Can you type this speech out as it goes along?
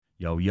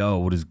Yo, yo,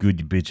 what is good,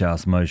 you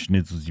bitch-ass Mo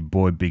Schnitzels, your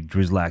boy Big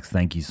Drizzlax.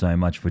 Thank you so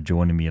much for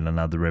joining me in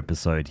another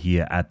episode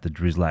here at the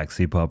Drizzlax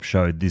Hip Hop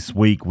Show. This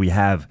week we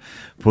have,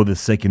 for the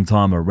second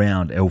time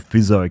around,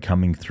 Elfizo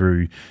coming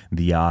through,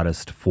 the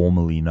artist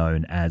formerly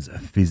known as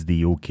Fizz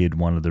the Ill Kid,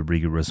 one of the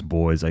Rigorous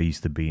boys. I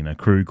used to be in a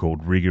crew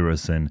called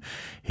Rigorous, and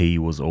he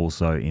was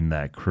also in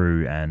that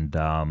crew, and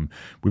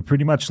we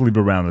pretty much live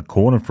around the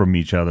corner from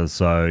each other.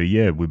 So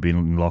yeah, we've been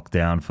in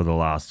lockdown for the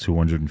last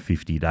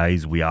 250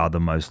 days. We are the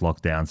most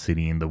locked down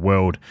city in the world.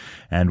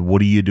 And what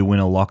do you do in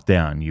a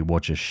lockdown? You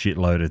watch a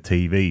shitload of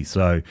TV.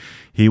 So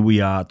here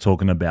we are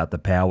talking about the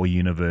Power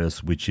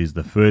universe, which is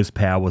the first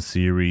Power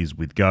series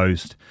with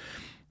Ghost,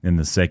 and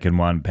the second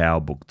one, Power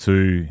Book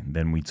 2.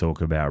 Then we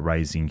talk about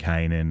Raising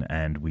Kanan,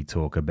 and we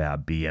talk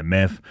about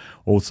BMF.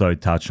 Also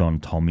touch on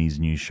Tommy's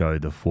new show,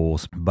 The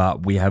Force.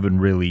 But we haven't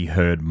really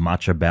heard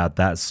much about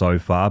that so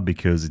far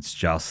because it's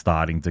just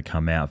starting to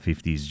come out.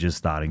 50's just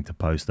starting to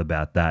post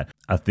about that.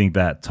 I think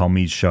that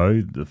Tommy's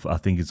show, I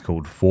think it's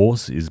called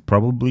Force, is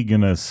probably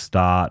going to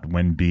start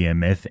when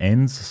BMF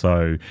ends.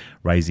 So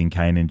Raising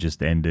Kanan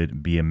just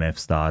ended, BMF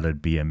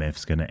started,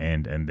 BMF's going to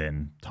end, and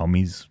then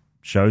Tommy's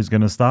show's going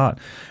to start.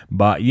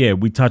 But yeah,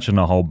 we touch on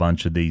a whole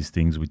bunch of these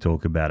things. We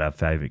talk about our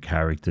favorite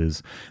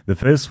characters. The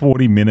first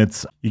 40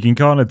 minutes, you can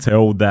kind of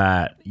tell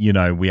that, you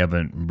know, we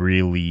haven't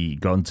really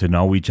gotten to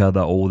know each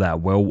other all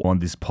that well on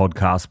this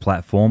podcast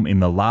platform. In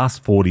the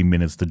last 40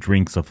 minutes, the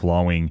drinks are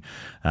flowing.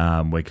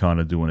 We're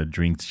kind of doing a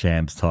drinks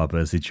champs type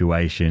of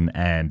situation,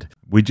 and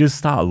we just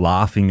start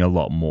laughing a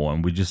lot more,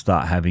 and we just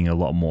start having a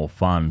lot more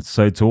fun.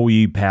 So to all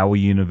you Power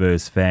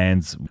Universe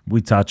fans,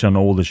 we touch on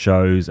all the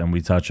shows, and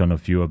we touch on a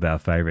few of our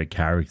favorite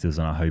characters,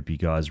 and I hope you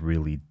guys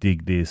really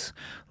dig this.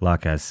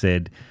 Like I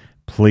said,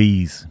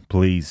 please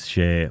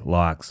share,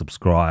 like,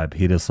 subscribe,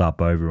 hit us up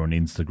over on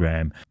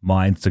Instagram.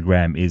 My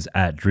Instagram is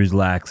at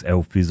Drizzlax,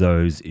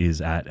 Elfizo's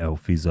is at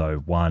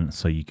Elfizo1,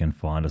 so you can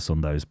find us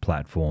on those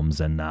platforms.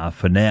 And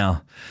for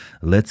now,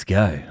 let's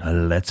go.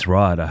 Let's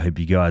ride. I hope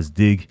you guys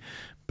dig.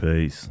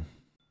 Peace.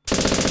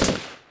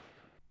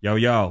 Yo,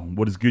 yo,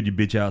 what is good, you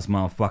bitch-ass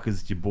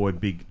motherfuckers? It's your boy,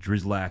 Big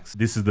Drizzlax.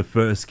 This is the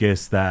first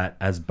guest that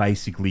has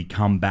basically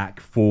come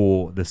back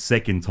for the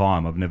second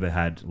time. I've never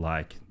had,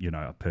 like, you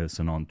know, a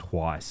person on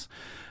twice.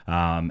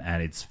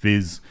 And it's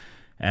Fizz.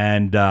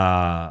 And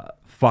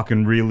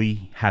fucking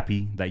really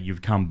happy that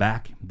you've come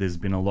back. There's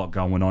been a lot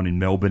going on in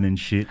Melbourne and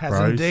shit, has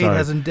bro. Indeed,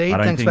 has indeed.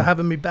 Thanks for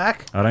having me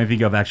back. I don't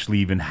think I've actually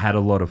even had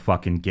a lot of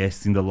fucking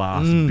guests in the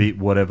last bit,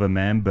 whatever,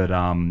 man. But,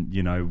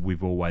 you know,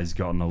 we've always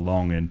gotten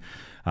along, and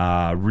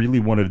really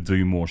wanted to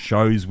do more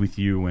shows with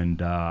you.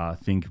 And I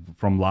think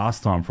from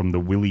last time, from the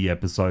Willie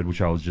episode,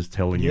 which I was just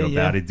telling you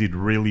about, it did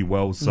really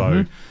well.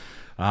 So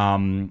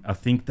I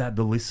think that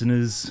the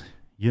listeners,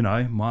 you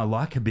know, might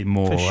like a bit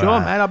more. For sure,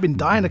 man. I've been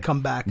dying to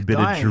come back. A bit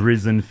of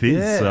Drizz and Fizz.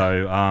 Yeah.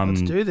 So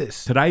let's do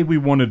this. Today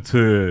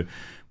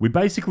we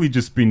basically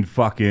just been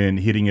fucking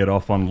hitting it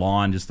off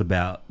online just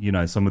about, you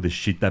know, some of the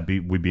shit that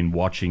we've been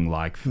watching,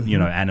 like, you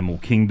know, Animal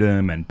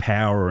Kingdom and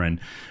Power. And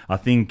I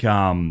think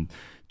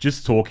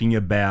just talking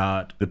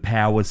about the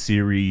Power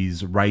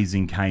series,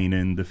 Raising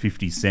Kanan, the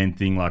 50 Cent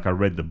thing. Like, I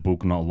read the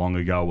book not long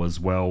ago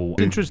as well.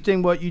 It's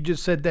interesting what you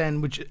just said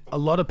then, which a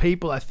lot of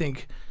people, I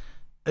think,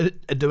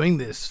 are doing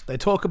this. They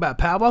talk about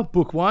Power,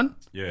 book 1,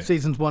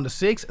 seasons 1 to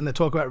 6, and they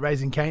talk about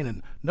Raising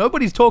Kanan.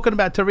 Nobody's talking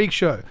about Tariq's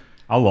show.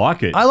 I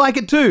like it. I like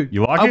it too.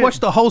 You like it? I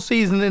watched the whole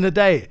season in a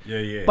day.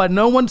 Yeah. But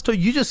no one's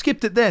you just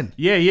skipped it then.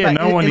 Yeah. Like,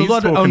 no one is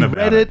talking on about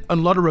Reddit, it. on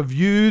a lot of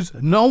reviews,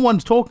 no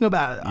one's talking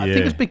about it. I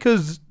think it's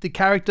because the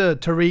character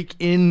Tariq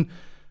in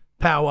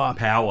Power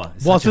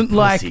wasn't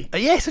like,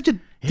 such a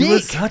dick. He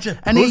was such a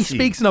pussy. And he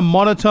speaks in a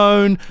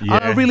monotone. Yeah.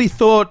 I really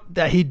thought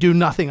that he'd do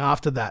nothing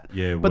after that.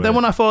 Yeah, but then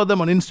when I follow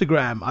them on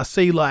Instagram, I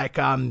see like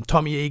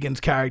Tommy Egan's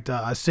character.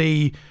 I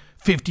see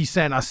 50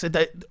 Cent. I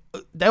said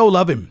they all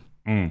love him.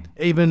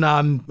 Even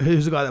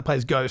who's the guy that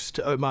plays Ghost?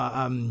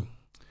 Omar.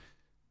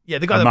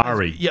 The guy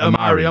Amari. that plays,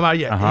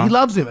 Amari. Yeah, he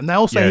loves him, and they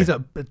all say he's a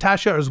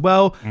Tasha as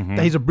well.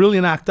 That he's a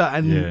brilliant actor,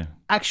 and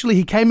actually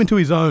he came into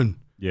his own.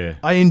 Yeah,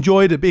 I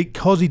enjoyed it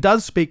because he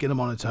does speak in a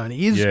monotone.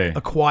 He is a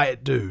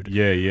quiet dude.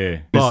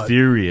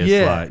 Mysterious.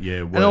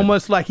 And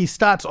almost like he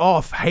starts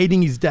off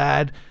hating his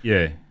dad.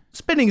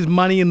 Spending his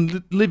money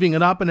and living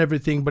it up and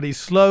everything, but he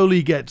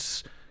slowly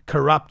gets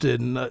corrupted,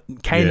 and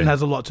Kanan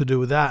has a lot to do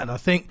with that. And I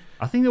think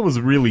it was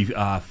really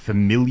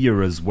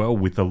familiar as well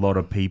with a lot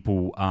of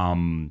people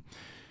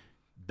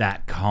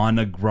that kind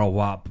of grow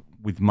up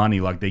with money,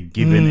 like they're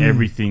given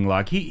everything.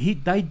 Like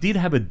they did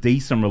have a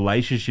decent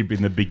relationship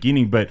in the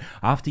beginning, but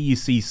after you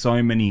see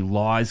so many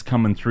lies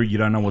coming through, you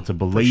don't know what to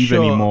believe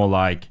anymore.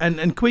 Like, and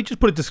can we just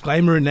put a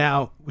disclaimer in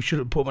now? We should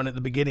have put one at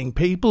the beginning.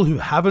 People who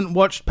haven't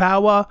watched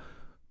Power,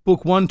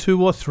 book 1,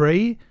 2, or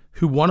 3,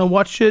 who want to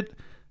watch it,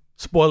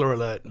 spoiler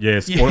alert.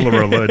 Yeah,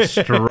 spoiler alert,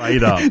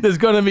 straight up. There's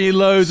going to be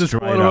loads of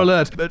spoiler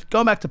alerts. But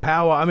going back to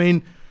Power, I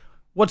mean,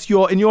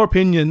 in your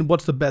opinion,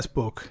 what's the best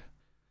book?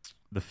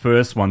 The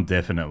first one,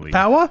 definitely.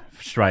 Power?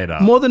 Straight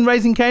up. More than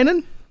Raising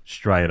Kanan?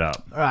 Straight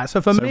up. All right, so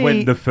for me...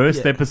 when the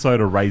first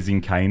episode of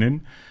Raising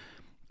Kanan,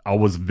 I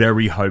was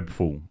very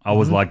hopeful. I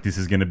was like, this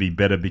is going to be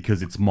better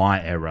because it's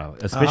my era,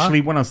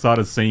 especially when I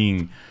started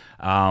seeing,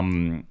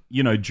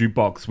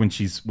 Jukebox when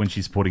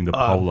she's sporting the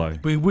polo.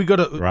 We got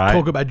to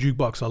talk about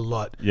Jukebox a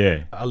lot.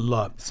 Yeah, a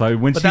lot. So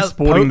when she's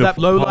sporting that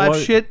low polo,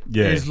 life shit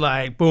is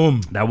like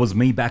boom. That was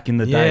me back in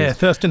the day. Yeah,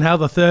 Thurston Howell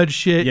the Third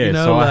shit. Yeah, you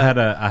know, so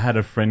I had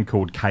a friend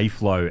called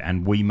K-Flow,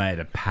 and we made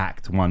a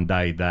pact one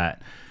day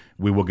that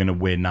we were going to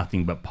wear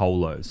nothing but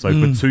polo. So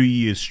for 2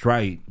 years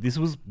straight, this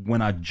was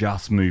when I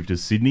just moved to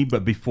Sydney,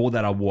 but before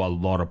that I wore a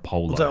lot of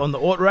polo. Was that on the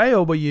Ort Ray,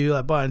 or were you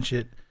like buying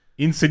shit?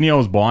 In Sydney I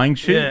was buying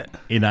shit. Yeah.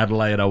 In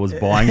Adelaide I was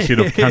buying shit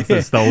of cunts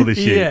that stole the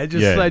shit. Yeah,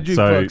 just like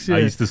Jukebox. So I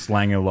used to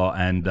slang a lot,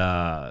 and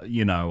I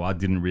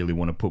didn't really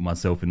want to put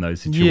myself in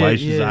those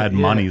situations. I had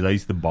money, so I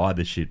used to buy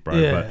the shit, bro.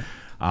 Yeah.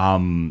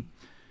 But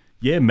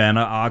yeah, man,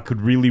 I could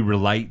really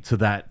relate to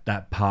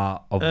that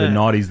part of the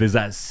 90s. There's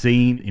that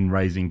scene in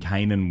Raising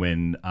Kanan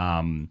when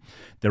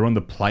they're on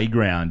the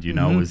playground,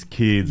 as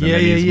kids. And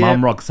then his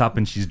mum rocks up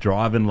and she's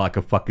driving like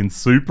a fucking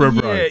Supra,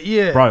 bro.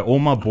 Yeah. Bro, all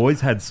my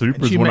boys had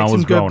Supras when I was growing up. She makes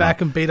him go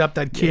back and beat up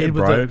that kid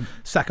with a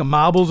sack of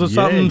marbles or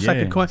something, sack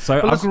of coin.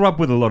 So I grew up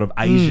with a lot of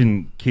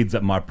Asian kids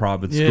at my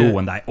private school,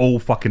 and they all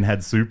fucking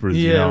had Supras,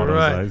 you know what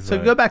I'm saying?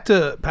 So go back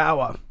to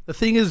Power. The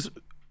thing is,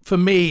 for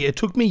me, it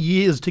took me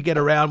years to get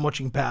around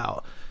watching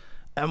Power.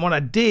 And when I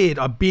did,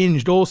 I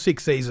binged all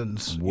 6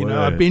 seasons. Word.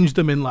 I binged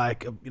them in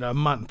like a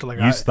month. Like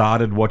you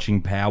started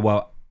watching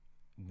Power.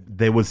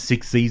 There was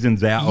 6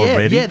 seasons out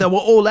already. Yeah, they were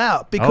all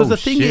out because the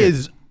thing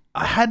is,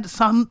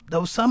 there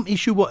was some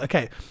issue.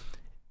 Okay,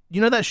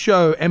 you know that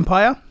show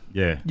Empire?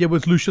 Yeah,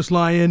 with Lucius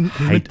Lyon.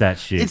 Hate that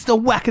shit. It's the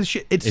wackest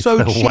shit. It's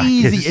so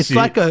cheesy. It's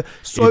like a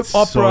soap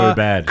opera. So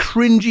bad.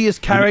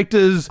 Cringiest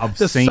characters.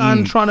 The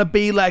son trying to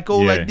be like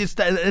like this,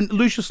 that, and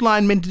Lucius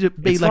Lyon meant to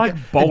be like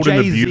Bold a and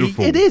the Jay-Z.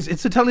 Beautiful. It is.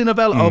 It's a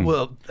telenovela. Oh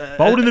well.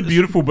 Bold and the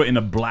Beautiful, but in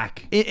a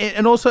black.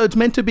 And also, it's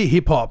meant to be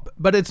hip hop,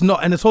 but it's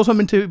not. And it's also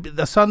meant to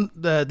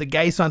the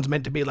gay son's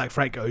meant to be like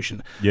Frank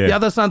Ocean. Yeah. The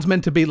other son's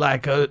meant to be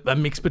like a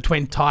mix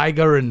between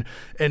Tiger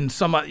and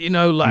some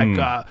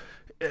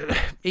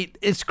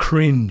it's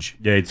cringe.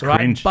 Yeah, it's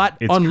cringe. But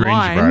it's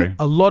online, cringe,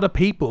 a lot of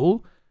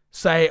people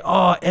say,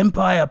 "Oh,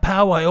 Empire,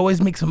 Power." I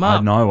always mix them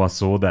up. I know. I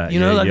saw that.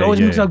 I always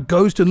mix up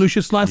Ghost and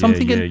Lucius Lyon. So I'm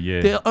thinking yeah.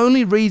 the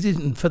only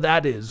reason for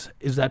that is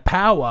that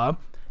Power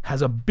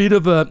has a bit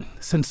of a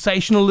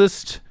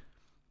sensationalist.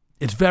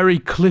 It's very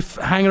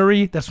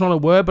cliffhangery. That's not a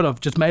word, but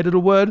I've just made it a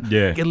word.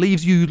 Yeah, it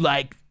leaves you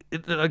like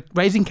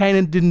Raising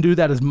Kanan didn't do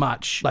that as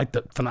much. Like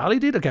the finale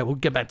did. Okay, we'll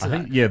get back to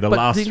that. The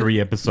last 3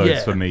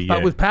 episodes for me. Yeah.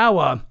 But with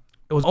Power,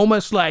 it was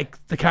almost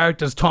like the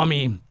characters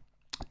Tommy,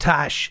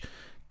 Tash,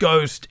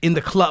 Ghost in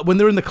the club when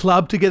they're in the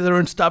club together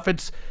and stuff.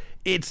 There's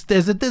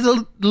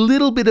a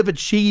little bit of a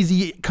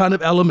cheesy kind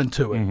of element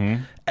to it.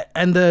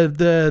 And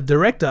the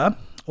director,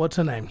 what's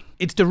her name?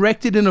 It's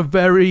directed in a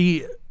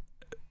very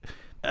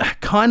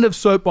kind of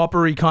soap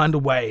opera-y kind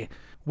of way,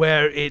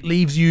 where it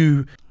leaves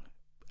you,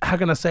 how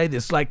can I say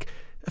this, like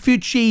a few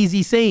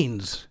cheesy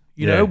scenes,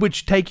 you know,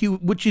 which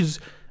is,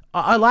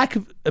 I like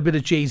a bit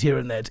of cheese here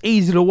and there. It's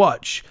easy to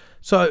watch.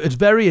 So it's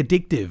very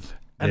addictive.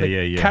 And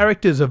the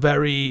characters are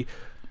very,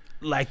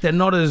 like, they're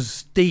not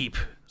as deep.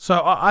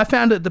 So I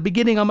found at the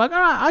beginning, I'm like,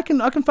 all right, I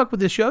can fuck with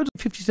this show.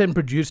 50 Cent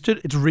produced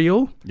it. It's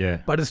real.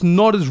 Yeah. But it's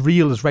not as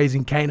real as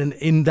Raising Kanan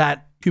in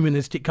that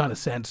humanistic kind of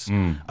sense.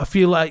 I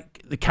feel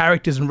like the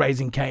characters in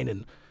Raising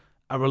Kanan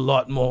are a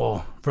lot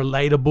more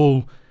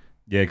relatable.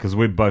 Yeah, because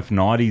we're both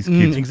 90s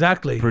kids.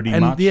 Exactly. Pretty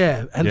and, much.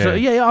 Yeah. And so,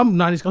 I'm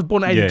 90s. I was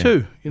born in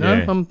 82. You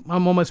know,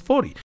 I'm almost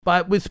 40.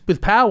 But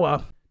with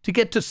Power, to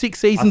get to 6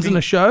 seasons in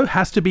a show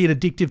has to be an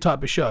addictive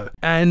type of show.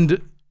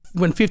 And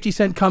when 50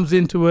 Cent comes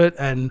into it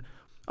and,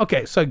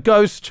 okay, so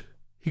Ghost,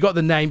 he got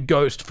the name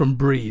Ghost from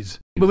Breeze.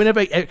 But we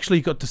never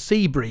actually got to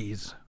see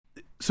Breeze.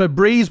 So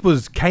Breeze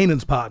was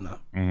Kanan's partner.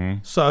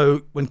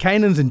 So when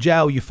Kanan's in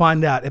jail, you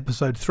find out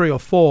episode 3 or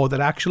 4 that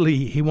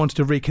actually he wants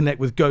to reconnect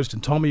with Ghost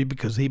and Tommy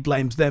because he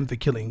blames them for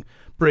killing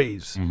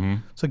Breeze.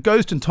 So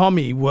Ghost and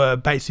Tommy were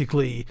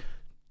basically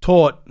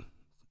taught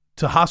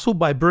to hustle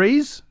by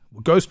Breeze,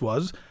 well, Ghost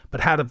was, but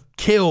how to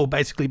kill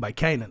basically by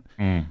Kanan.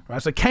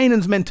 Right? So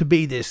Kanan's meant to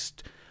be this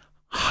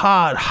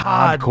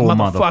hardcore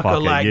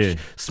motherfucker, like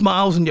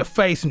smiles in your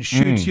face and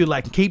shoots you,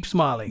 like keep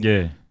smiling.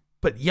 Yeah.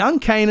 But young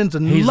Kanan's a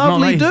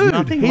lovely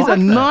dude. He's a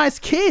nice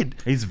kid.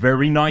 He's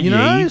very naive. You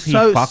know? He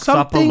so fucks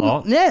up a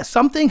lot. Yeah,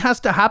 something has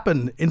to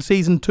happen in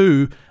season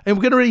 2. And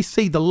we're going to really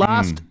see the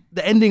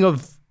the ending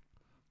of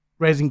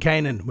Raising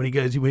Kanan when he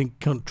goes, you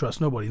can't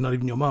trust nobody, not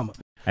even your mama.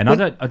 And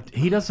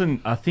he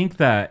doesn't, I think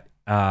that,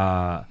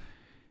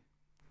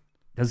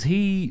 does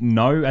he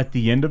know at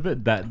the end of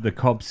it that the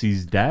cop's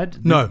his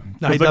dad? No,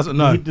 he doesn't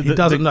know. He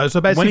doesn't know. So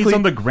basically, when he's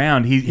on the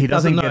ground, he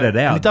doesn't get it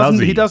out,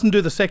 He doesn't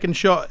do the second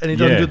shot, and he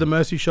doesn't do the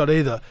mercy shot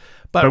either.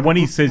 But when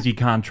he says you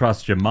can't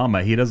trust your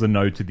mama, he doesn't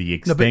know to the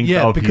extent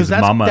of his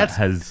mama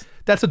has...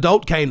 That's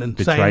adult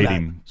Kanan saying that.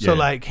 Him. So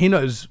like he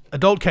knows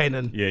adult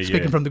Kanan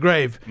speaking from the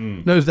grave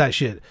knows that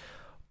shit.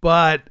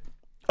 But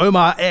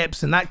Omar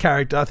Epps and that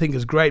character I think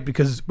is great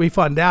because we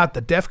find out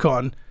that DEF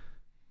CON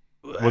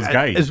Was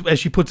gay. As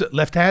she puts it,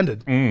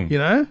 left-handed, you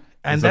know?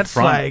 And It's that's a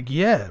front. like,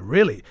 yeah,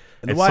 really.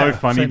 And It's why- so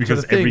funny same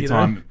because sort of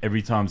thing,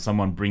 every time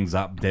someone brings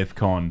up DEF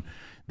CON,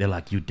 they're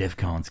like, "You DEF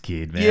CON's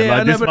kid, man." Yeah, like I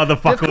know, this but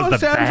motherfucker Defcon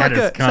was the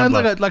baddest cunt.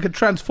 sounds like a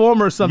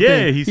transformer or something.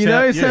 yeah, He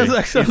sounds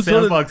like some he sort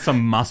sounds of like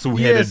some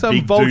muscle-headed some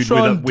big dude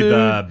Voltron with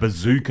a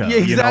bazooka. Yeah,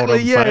 You know what I'm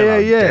exactly. Yeah, saying? yeah,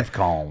 Like, yeah. DEF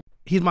CON.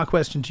 Here's my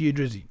question to you,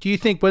 Drizzy. Do you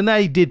think when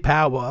they did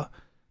Power,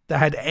 they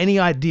had any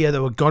idea they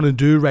were going to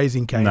do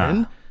Raising Kanan?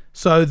 Nah.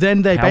 So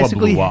then they Power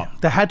basically blew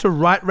up. they had to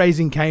write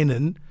Raising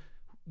Kanan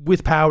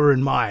with Power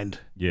in mind.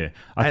 Yeah,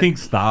 I think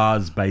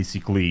Stars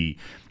basically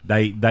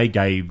they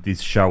gave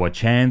this show a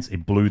chance.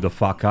 It blew the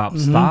fuck up.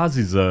 Stars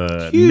is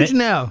a Huge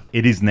now.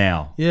 It is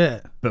now. Yeah.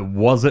 But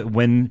was it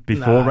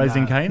before Nah,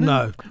 Raising nah, Kanan?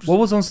 no. What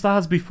was on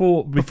Stars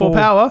before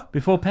Power?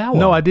 Before Power?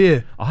 No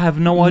idea. I have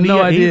no idea,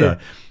 No idea. either.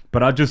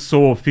 But I just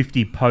saw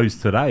 50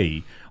 posts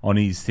today on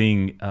his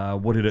thing.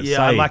 What did it say?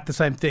 Yeah, I like the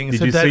same thing. Did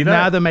so you see that?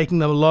 now they're making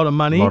them a lot of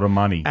money. A lot of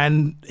money.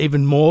 And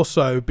even more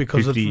so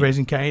because 50, of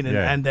Raising Kanan.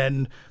 yeah. And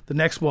then the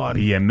next one.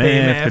 BMF,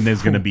 and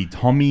there's going to be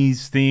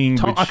Tommy's thing.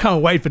 which I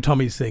can't wait for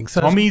Tommy's thing.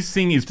 So Tommy's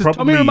thing is does probably...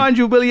 Tommy remind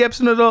you of Willie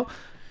Epson at all?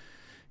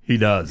 He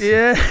does.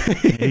 Yeah.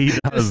 He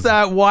does. Just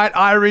that white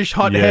Irish,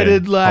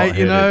 hot-headed, like,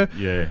 you know.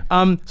 Hot-headed,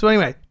 yeah. So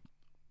anyway,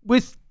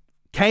 with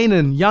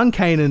Kanan, young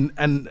Kanan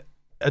and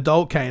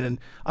adult Kanan,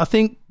 I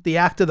think the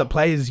actor that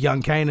plays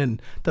young Kanan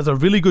does a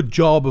really good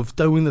job of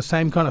doing the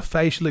same kind of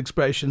facial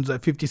expressions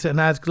that 50 Cent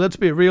has. Because let's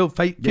be real,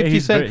 50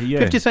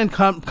 Cent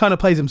kind of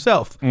plays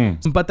himself.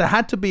 But there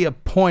had to be a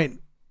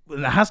point,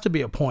 and there has to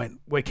be a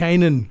point where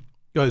Kanan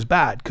goes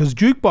bad. Because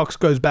Jukebox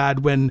goes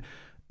bad when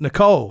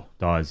Nicole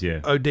Dies, yeah.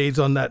 ODs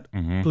on that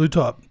blue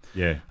top.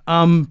 Yeah.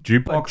 But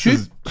Jukebox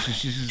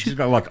she's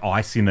got like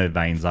ice in her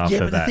veins after yeah,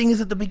 but that. the thing is,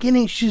 at the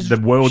beginning,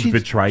 The world's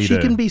betrayed She her.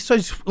 can be so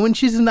when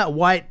she's in that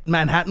white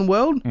Manhattan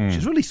world,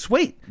 she's really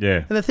sweet.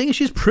 Yeah. and the thing is,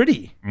 she's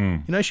pretty.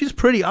 You know, she's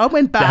pretty. I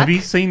went back. Have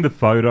you seen the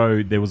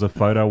photo? There was a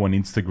photo on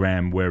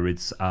Instagram where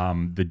it's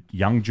the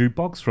young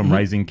Jukebox from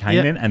Raising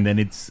Kanan, and then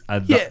it's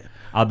the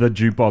other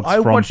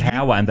Jukebox from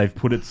Power, and they've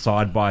put it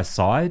side by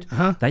side.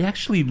 They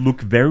actually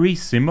look very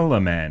similar,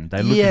 man.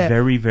 They look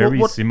very,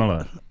 very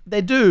similar.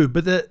 They do,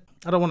 but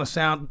I don't want to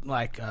sound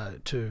like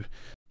to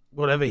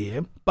whatever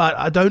here, but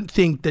I don't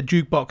think the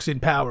Jukebox in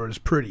Power is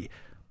pretty.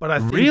 But I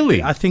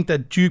think, I think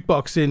that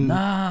Jukebox in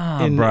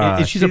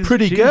she's a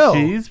pretty girl.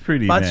 She is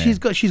pretty, but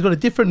man. she's got a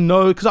different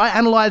nose because I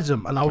analyzed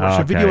them and I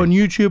watched a video on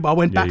YouTube. I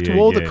went back to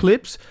all the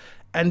clips,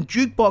 and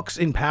Jukebox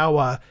in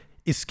Power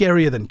is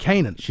scarier than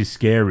Kanan. She's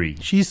scary.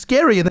 She's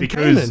scarier than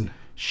because Kanan.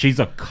 she's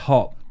a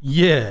cop.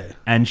 Yeah,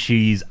 and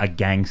she's a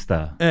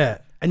gangster. Yeah,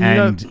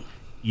 and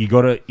you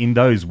gotta, in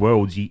those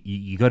worlds,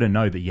 you gotta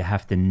know that you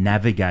have to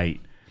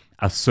navigate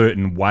a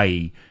certain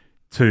way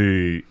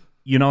to,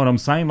 you know what I'm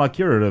saying? Like,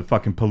 you're at a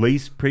fucking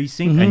police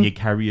precinct and you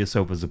carry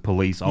yourself as a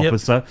police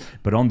officer,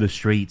 but on the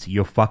streets,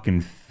 you're fucking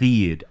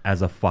feared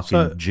as a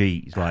fucking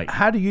G. Like,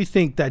 how do you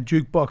think that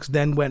Jukebox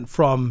then went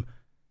from...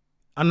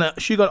 And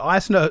she got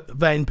ice in her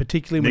vein,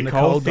 particularly when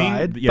Nicole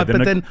died. Yeah,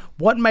 but then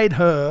what made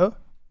her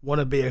want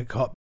to be a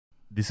cop?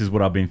 This is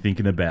what I've been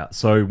thinking about.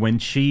 So when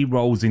she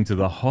rolls into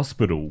the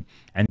hospital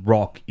and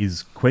Rock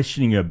is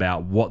questioning her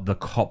about what the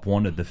cop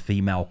wanted, the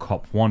female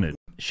cop wanted,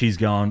 she's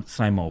going,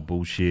 same old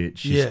bullshit.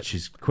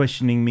 She's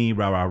questioning me,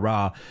 rah, rah,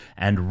 rah.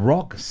 And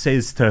Rock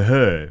says to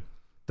her,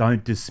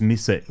 don't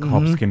dismiss it.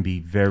 Cops can be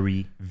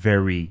very,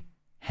 very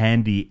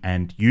handy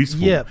and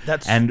useful. Yeah,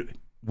 and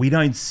we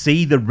don't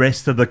see the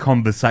rest of the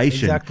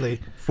conversation.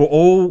 Exactly. For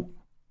all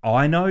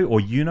I know,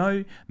 or you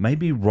know,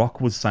 maybe Rock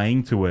was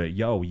saying to her,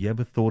 yo, you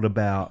ever thought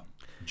about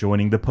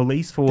joining the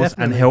police force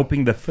and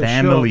helping the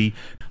family?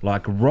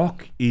 Like,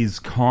 Rock is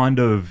kind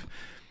of...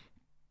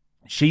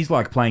 She's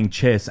like playing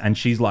chess and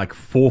she's like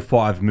 4 or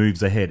 5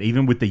 moves ahead,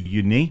 even with the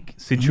Unique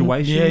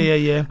situation.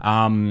 Yeah.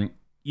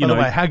 By the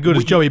way, how good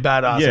is Joey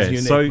Badass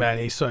as Unique, man?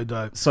 He's so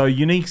dope. So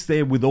Unique's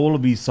there with all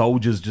of his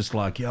soldiers just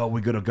like, yo,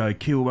 we got to go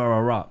kill, rah, rah,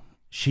 rah.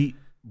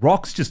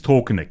 Rock's just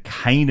talking to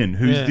Kanan,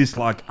 who's this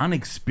like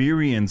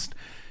unexperienced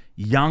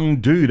young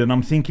dude. And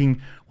I'm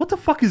thinking, what the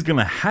fuck is going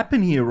to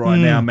happen here right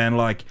now, man?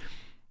 Like,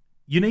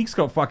 Unique's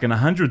got fucking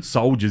 100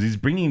 soldiers. He's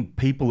bringing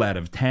people out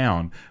of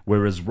town,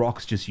 whereas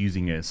Rock's just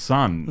using her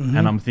son.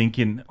 And I'm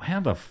thinking,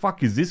 how the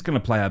fuck is this going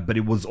to play out? But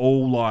it was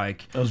all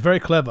like... It was very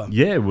clever.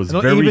 Yeah, it was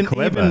very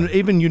clever.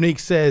 Even Unique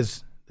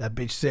says, that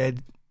bitch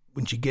said,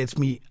 when she gets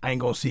me, I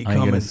ain't going to see it coming.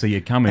 I ain't going to see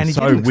it coming. And he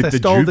so didn't, with they the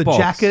stole the jukebox,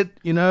 jacket,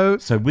 you know?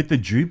 So with the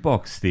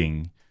jukebox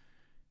thing...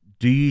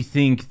 Do you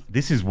think,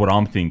 this is what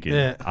I'm thinking.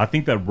 Yeah. I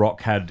think that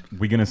Rock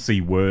we're going to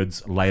see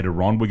words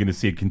later on. We're going to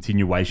see a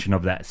continuation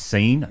of that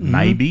scene,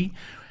 maybe.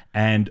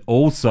 And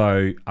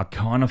also, I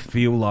kind of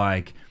feel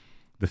like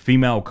the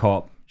female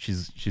cop,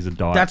 she's a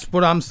dyke. That's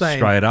what I'm saying.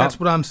 Straight up. That's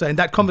what I'm saying.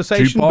 That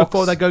conversation Jukebox,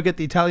 before they go get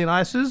the Italian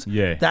ices,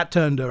 that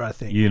turned her, I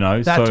think. You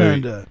know, that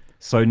turned her.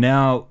 So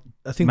now...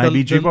 I think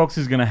maybe Jukebox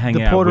is going to hang out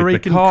with the Puerto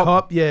Rican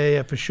cop.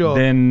 Yeah, for sure.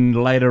 Then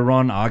later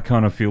on, I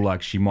kind of feel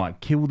like she might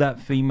kill that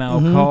female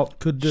cop.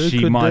 Could do.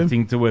 She might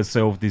think to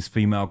herself, this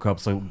female cop,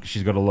 so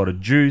she's got a lot of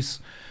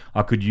juice.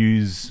 I could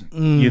use,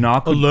 you know, I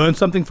Or could learn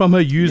something from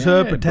her, use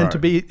her, Yeah, pretend bro. to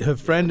be her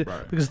friend.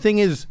 Because the thing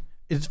is,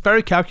 it's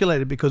very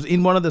calculated because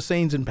in one of the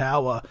scenes in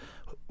Power,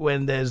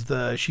 when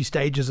she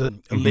stages a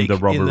leak the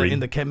robbery. in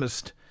the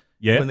chemist,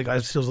 Yeah. when the guy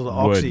steals all the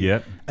Word, oxy. yeah.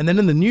 And then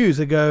in the news,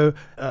 they go,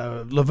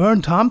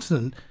 Laverne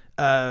Thompson,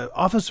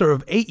 officer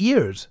of 8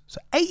 years. So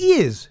 8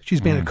 years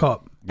she's been a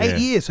cop. 8 Yeah.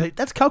 years. So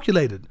that's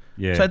calculated.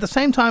 Yeah. So at the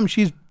same time,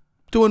 she's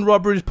doing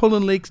robberies,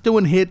 pulling leaks,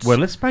 doing hits. Well,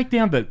 let's break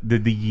down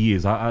the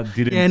years. I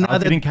didn't Yeah, no, I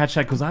didn't catch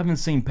that because I haven't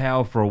seen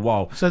Power for a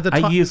while. So the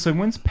 8 years. So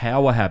when's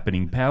Power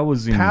happening?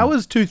 Power's in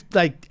Power's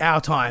like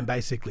our time,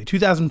 basically.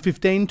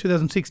 2015,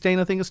 2016,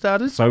 I think it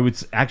started. So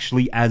it's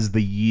actually as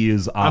the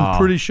years are. I'm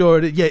pretty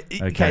sure it. Yeah.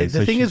 Okay. Okay, The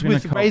so thing she's is been a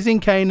with cop. Raising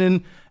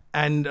Kanan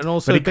and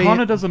also But it being,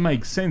 kind of doesn't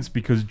make sense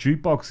because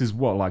Jukebox is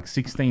what, like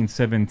 16,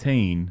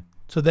 17?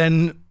 so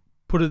then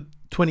put it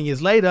 20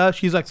 years later,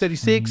 she's like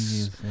 36.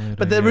 years later,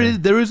 But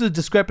there is a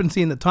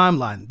discrepancy in the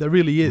timeline. There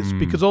really is.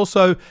 Because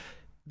also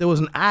there was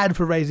an ad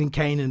for Raising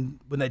Kanan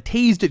when they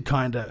teased it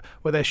kind of,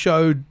 where they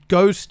showed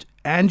Ghost,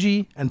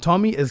 Angie, and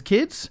Tommy as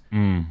kids.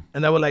 And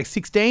they were like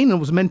 16 and it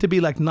was meant to be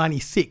like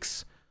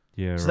 96.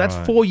 Yeah, So right.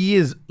 that's 4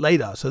 years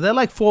later. So they're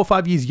like 4 or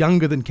 5 years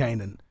younger than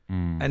Kanan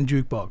and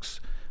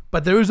Jukebox.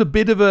 But there is a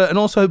bit of and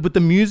also with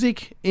the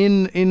music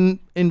in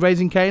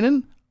Raising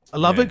Kanan, I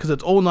love it because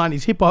it's all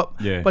 90s hip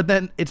hop. Yeah. But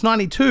then it's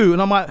 92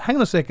 and I'm like, hang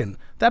on a second.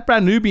 That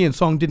Brand Nubian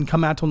song didn't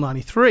come out till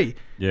 93.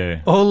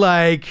 Yeah. Or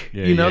like,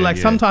 Yeah,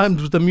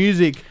 sometimes with the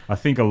music. I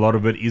think a lot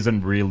of it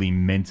isn't really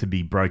meant to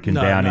be broken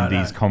down in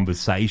these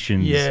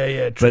conversations.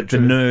 Yeah, true, But the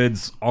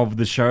nerds of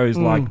the shows,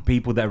 like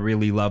people that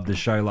really love the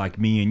show, like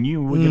me and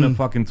you, we're gonna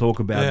fucking talk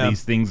about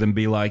these things and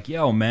be like,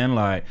 yo, man,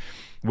 like,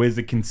 where's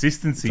the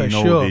consistency in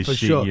all this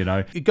shit, you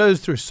know? It goes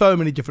through so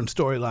many different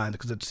storylines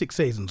because it's 6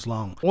 seasons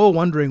long. All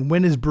wondering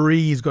when is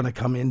Breeze going to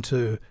come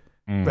into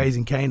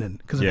Raising Kanan?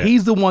 Because if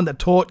he's the one that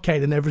taught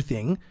Kanan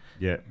everything,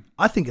 Yeah.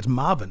 I think it's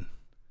Marvin.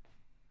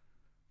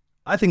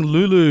 I think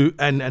Lulu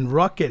and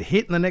Rock get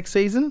hit in the next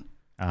season,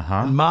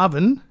 and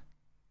Marvin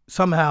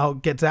somehow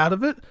gets out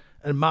of it,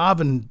 and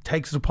Marvin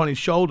takes it upon his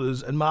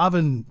shoulders, and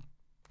Marvin,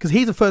 because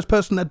he's the first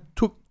person that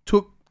took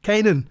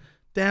Kanan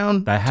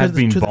down They have to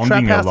been the bonding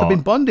trap a house. They've lot.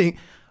 been bonding.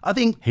 I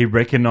think. He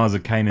recognized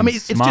that Kanan's I mean,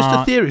 it's smart. just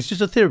a theory. It's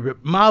just a theory.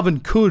 But Marvin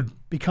could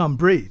become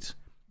Breeze.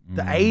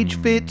 The age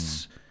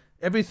fits,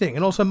 everything,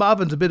 and also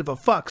Marvin's a bit of a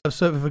fuck.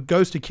 So if it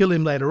goes to kill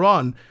him later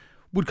on,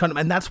 would kind of,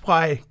 and that's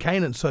why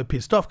Kanan's so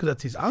pissed off because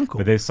that's his uncle.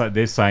 But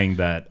they're saying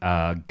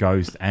that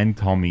Ghost and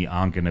Tommy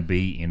aren't going to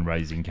be in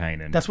Raising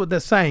Kanan. That's what they're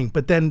saying.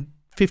 But then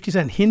 50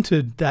 Cent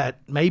hinted that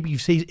maybe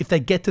if they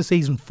get to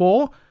season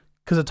 4,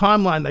 because the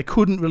timeline they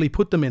couldn't really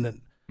put them in it.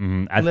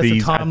 Unless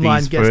the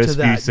timeline gets to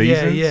that.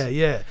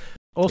 Yeah.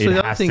 Also, it the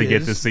other has thing to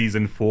get is, to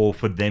season 4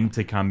 for them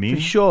to come in.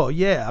 for sure,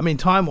 yeah. I mean,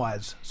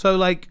 time-wise. So,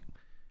 like...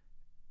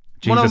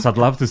 Jesus, I'd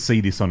love to see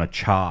this on a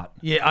chart.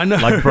 Yeah, I know.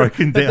 Like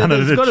broken down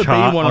as a gotta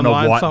chart be one on a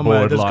online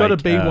somewhere. whiteboard. There's got to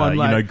be one,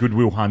 like... you know,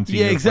 Goodwill Hunting.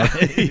 Yeah, or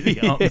exactly. something,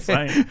 you know what I'm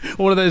saying?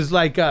 One of those,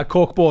 like,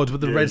 cork boards with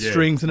the red yeah.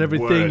 strings and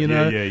everything, Word, you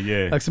know?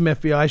 yeah. Like some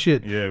FBI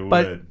shit. Yeah,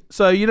 But, word.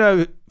 so, you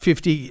know,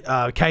 50,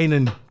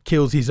 Kanan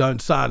kills his own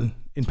son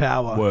in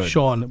Power, Word.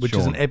 Sean, which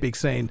is an epic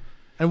scene.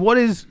 And what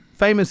is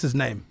Famous's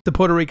name? The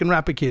Puerto Rican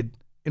rapper kid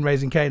in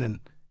Raising Kanan.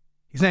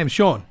 His name's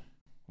Sean.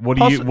 What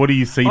do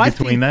you see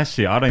between that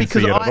shit? I don't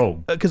see it at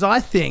all. Because I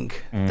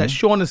think that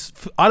Sean is...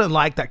 I don't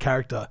like that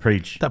character.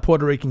 Preach. That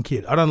Puerto Rican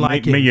kid. I don't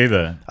like him. Me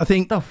either. I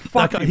think The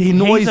fuck? like, he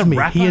annoys He's a me.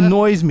 rapper? He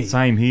annoys me.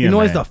 Same here, He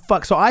annoys man. the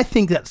fuck. So I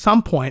think that at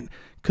some point,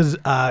 because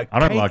I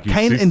don't like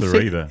his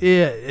sister either.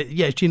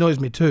 Yeah, she annoys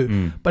me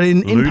too. But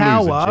in Lulu's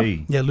Power, a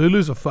G. yeah,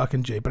 Lulu's a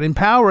fucking G. But in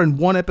Power, in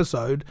one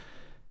episode,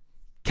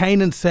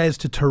 Kanan says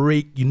to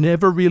Tariq, "You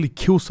never really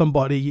kill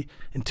somebody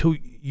until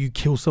you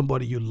kill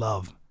somebody you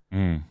love."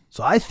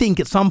 So I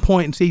think at some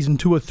point in season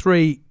 2 or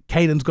 3,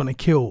 Kanan's gonna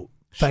kill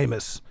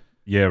Famous.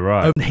 Yeah,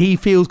 right. And he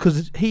feels,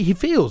 because he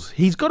feels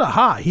he's got a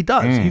heart. He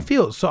does. He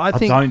feels. So I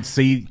think I don't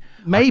see.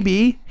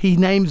 maybe he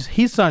names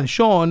his son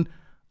Sean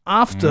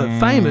after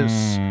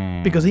Famous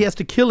because he has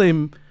to kill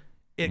him.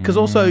 Because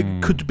also it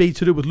could be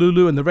to do with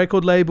Lulu and the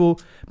record label.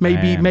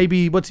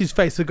 Maybe what's his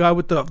face? The guy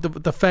with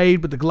the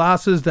fade with the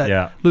glasses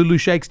that Lulu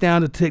shakes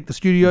down to take the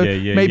studio.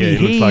 Maybe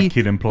It looks like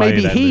Kid and Play.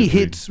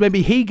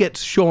 Maybe he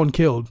gets Sean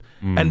killed,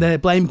 and they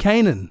blame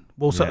Kanan.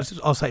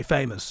 I'll say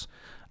Famous.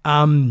 You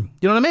know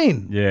what I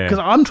mean? Yeah. Because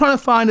I'm trying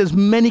to find as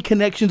many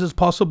connections as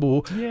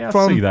possible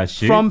see that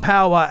shit. from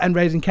Power and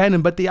Raising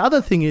Kanan. But the other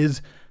thing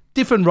is,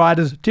 different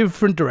writers,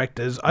 different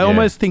directors. I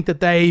almost think that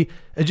they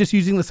are just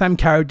using the same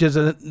characters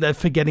and they're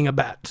forgetting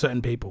about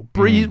certain people.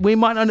 Breeze, we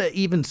might not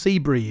even see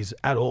Breeze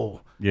at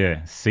all.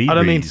 Yeah, Seabreeze. I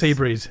don't mean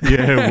Seabreeze.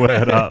 Yeah,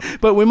 word up.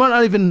 But he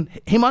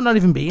might not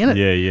even be in it.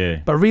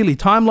 Yeah. But really,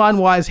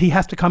 timeline-wise, he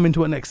has to come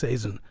into it next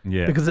season.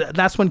 Yeah. Because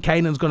that's when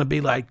Kanan's going to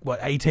be like,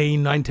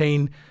 18,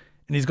 19,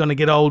 and he's going to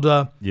get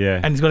older. Yeah.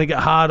 And he's going to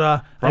get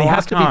harder. Bro, and he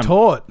has to be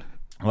taught.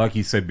 Like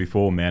you said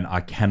before, man, I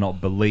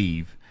cannot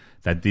believe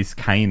that this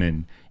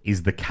Kanan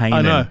is the know.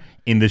 Kanan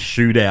in the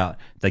shootout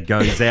that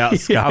goes out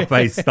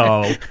Scarface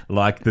style,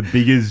 like the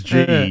biggest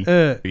G.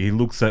 He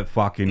looks at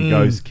fucking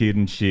Ghost Kid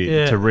and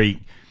shit, Tariq,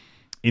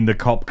 in the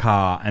cop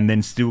car, and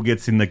then still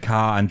gets in the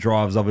car and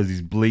drives off as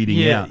he's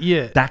bleeding out.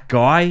 Yeah. That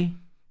guy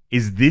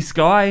is this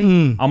guy?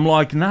 I'm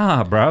like,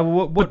 nah, bro.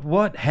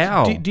 What?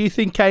 How? Do you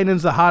think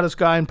Kanan's the hardest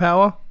guy in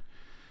Power?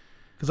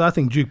 Because I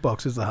think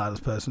Jukebox is the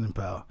hardest person in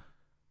Power.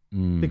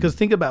 Because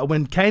think about it,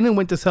 when Kanan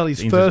went to sell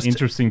his first...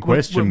 Interesting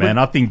question, man.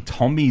 I think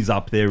Tommy's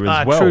up there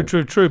as well.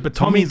 True. But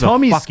Tommy's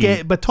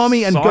scared. But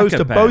Tommy and Ghost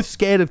are both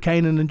scared of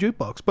Kanan and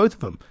Jukebox, both of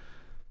them.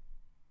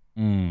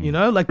 You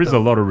know, like there's a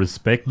lot of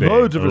respect there.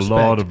 Loads of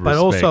respect, but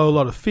also a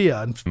lot of fear,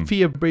 and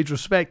fear breeds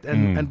respect,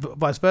 and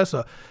vice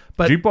versa.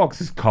 But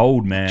Jukebox is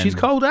cold, man. She's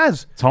cold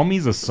as.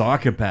 Tommy's a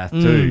psychopath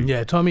too.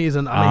 Yeah, Tommy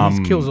isn't. I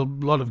mean, he kills a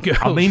lot of girls.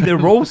 I mean,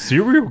 they're all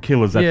serial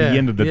killers at the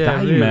end of the day,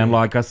 really. man.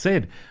 Like I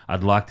said,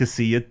 I'd like to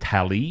see a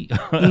tally.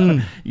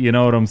 You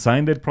know what I'm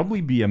saying? There'd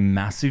probably be a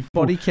massive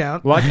body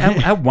count. Like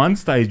at one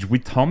stage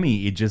with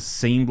Tommy, it just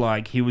seemed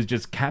like he was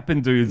just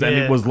capping dudes, and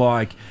it was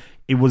like,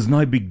 it was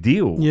no big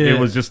deal. It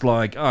was just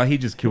like, oh, he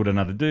just killed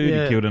another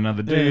dude. He killed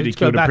another dude. He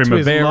killed a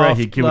Primavera.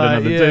 He killed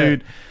another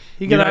dude.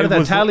 You get out of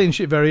that Italian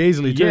shit very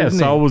easily too. Yeah, so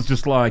he? I was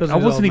just like, I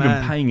wasn't even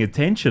man. paying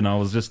attention. I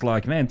was just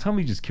like, man,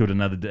 Tommy just killed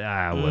another dude.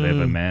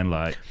 Whatever, man.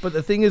 Like, but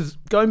the thing is,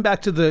 going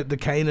back to the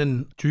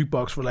Kanan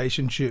Jukebox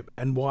relationship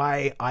and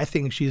why I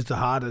think she's the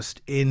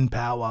hardest in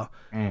Power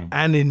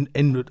and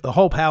in the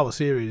whole Power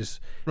series.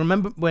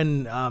 Remember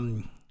when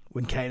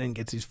Kanan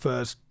gets his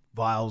first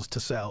vials to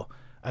sell?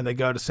 And they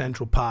go to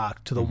Central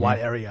Park, to the white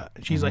area.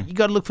 And she's like, you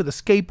got to look for the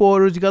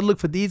skateboarders. You got to look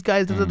for these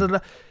guys.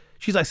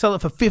 She's like, sell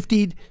it for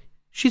 50.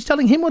 She's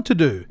telling him what to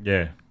do.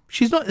 Yeah.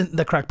 She's not in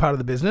the crack part of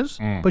the business,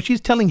 but she's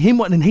telling him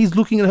what, and he's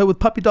looking at her with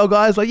puppy dog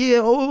eyes like,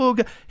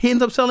 okay. He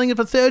ends up selling it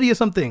for 30 or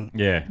something.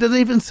 Yeah. Doesn't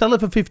even sell it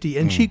for 50.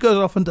 And she goes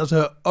off and does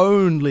her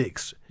own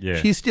licks. Yeah.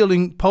 She's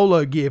stealing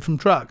polo gear from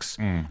trucks.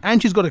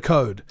 And she's got a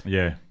code.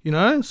 Yeah. You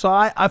know? So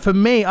I for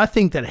me, I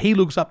think that he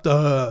looks up to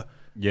her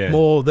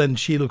more than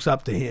she looks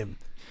up to him.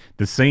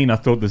 The scene, I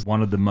thought was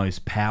one of the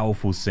most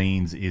powerful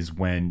scenes is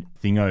when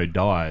Thingo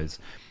dies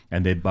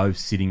and they're both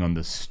sitting on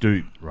the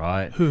stoop,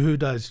 right? Who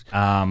does?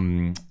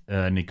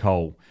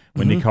 Nicole.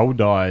 When Nicole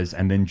dies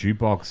and then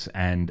Jukebox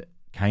and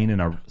Kanan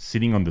are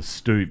sitting on the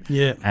stoop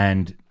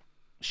and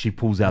she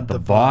pulls out the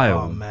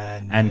vial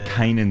and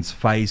Kanan's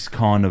face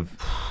kind of,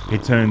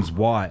 it turns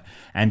white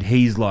and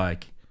he's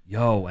like,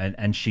 yo,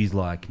 and she's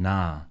like,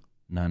 nah.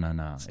 No.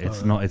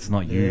 It's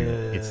not you.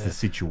 It's the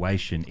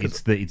situation.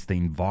 It's the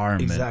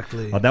environment.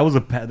 Exactly. Like, that was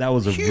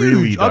a huge.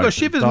 really dope, I got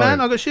shivers, man.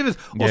 I got shivers.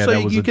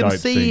 Also, you can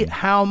see scene.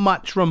 how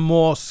much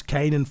remorse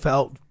Kanan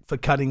felt for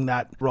cutting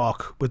that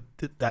rock with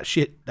that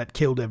shit that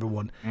killed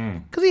everyone.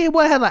 Because he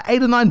had like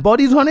 8 or 9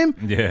 bodies on him.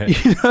 Yeah.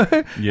 You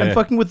know? And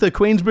fucking with the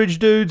Queensbridge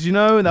dudes, you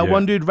know, and that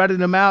one dude ratted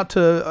him out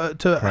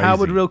to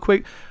Howard real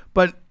quick.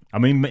 But I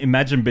mean,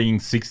 imagine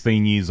being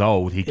 16 years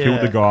old. He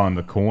killed the guy on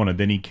the corner.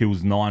 Then he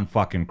kills 9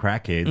 fucking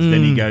crackheads.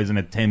 Then he goes and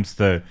attempts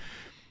to...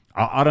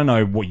 I don't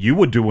know what you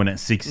were doing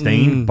at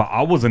 16, but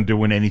I wasn't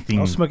doing anything.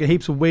 I was smoking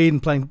heaps of weed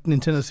and playing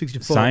Nintendo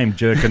 64. Same,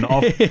 jerking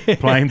off,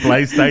 playing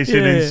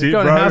PlayStation and shit,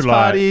 going bro. To house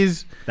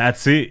parties.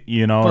 That's it.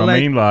 You know what I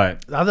mean? Like,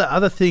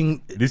 other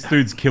thing... This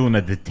dude's killing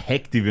a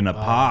detective in a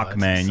park,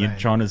 man. Insane. You're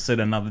trying to set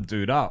another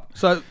dude up.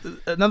 So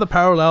another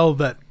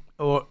parallel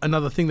or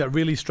another thing that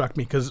really struck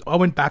me, because I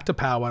went back to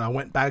Power and I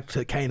went back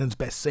to Kanan's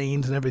best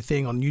scenes and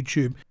everything on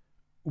YouTube.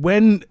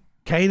 When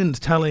Kanan's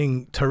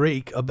telling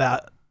Tariq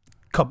about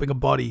copping a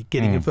body,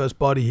 getting your first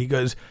body, he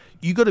goes,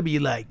 you got to be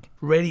like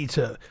ready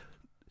to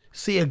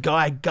see a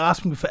guy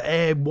gasping for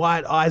air,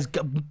 wide eyes,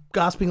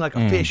 gasping like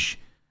a fish.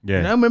 Yeah.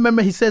 You know,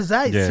 remember he says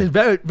that? He says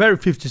very, very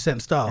 50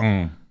 Cent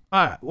style.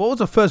 All right, what was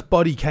the first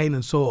body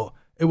Kanan saw?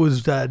 It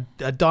was a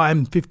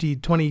dime, 50,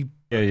 20...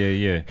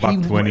 Yeah.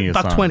 Buck 20 or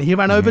something. $20. He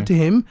ran over to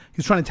him. He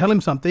was trying to tell him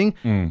something.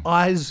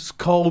 Eyes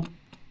cold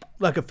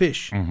like a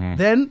fish.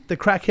 Then the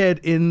crackhead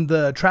in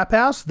the trap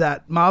house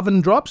that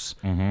Marvin drops,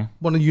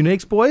 one of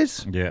Unique's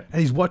boys. Yeah.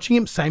 And he's watching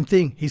him. Same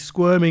thing. He's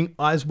squirming,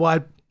 eyes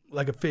wide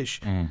like a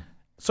fish.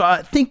 So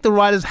I think the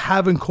writers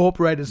have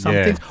incorporated some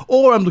things,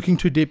 or I'm looking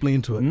too deeply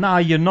into it. Nah,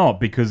 you're not,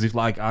 because if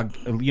like,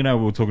 we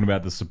were talking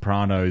about The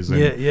Sopranos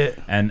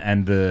and,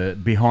 and the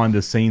behind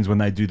the scenes when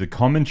they do the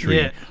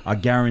commentary, I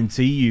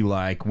guarantee you,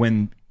 like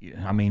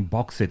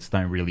box sets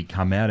don't really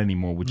come out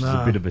anymore, which is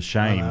a bit of a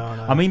shame.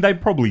 No. I mean, they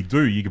probably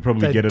do. You could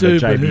probably get it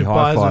at JB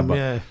Hi-Fi,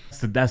 but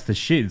that's the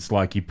shit. It's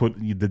like you put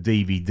the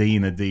DVD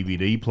in the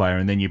DVD player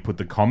and then you put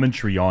the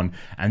commentary on,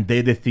 and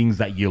they're the things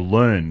that you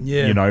learn,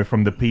 you know,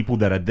 from the people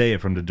that are there,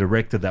 from the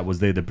director that was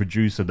there, the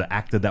producer, the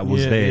actor that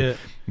was there.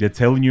 They're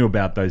telling you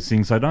about those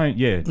things. So don't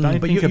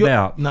think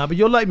about... No, but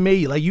you're like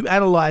me. Like, you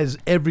analyze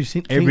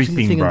everything bro. In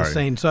the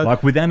scene. So,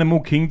 like with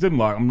Animal Kingdom,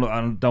 like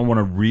I don't want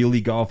to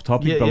really go off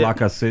topic, but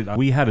like I said,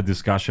 we had a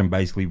discussion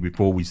basically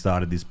before we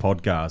started this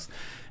podcast,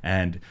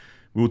 and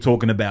we were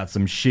talking about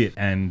some shit,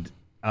 and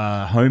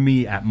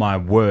homie at my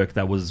work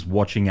that was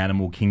watching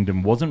Animal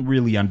Kingdom wasn't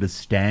really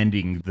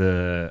understanding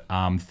the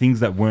things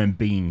that weren't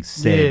being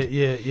said.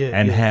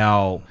 And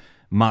how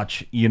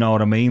much, you know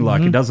what I mean?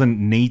 Like, it doesn't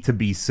need to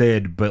be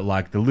said, but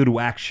like the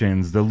little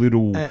actions, the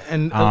little...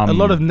 And a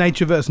lot of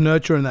nature versus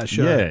nurture in that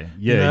show.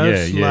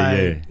 Yeah.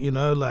 You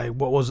know, like,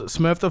 what was it?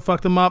 Smurf that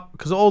fucked them up?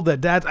 Because all their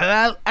dads...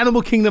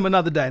 Animal Kingdom,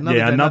 another day.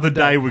 Another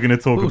day we're going to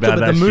talk about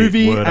that the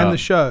movie shit. and the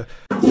show.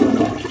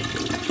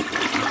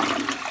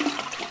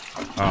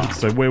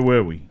 So where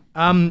were we?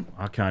 I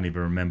can't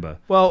even remember.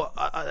 Well,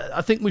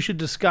 I think we should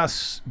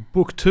discuss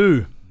Book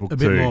 2 a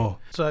bit more.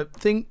 So I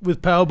think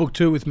with Power Book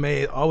 2 with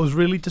me, I was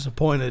really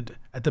disappointed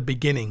at the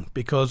beginning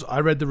because I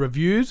read the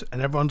reviews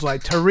and everyone's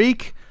like,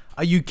 Tariq,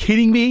 are you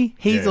kidding me?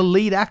 He's a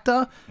lead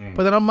actor.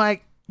 But then I'm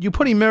like, you're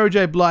putting Mary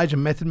J. Blige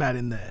and Method Man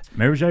in there.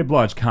 Mary J.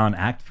 Blige can't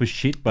act for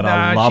shit, but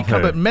I love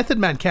her. But Method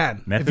Man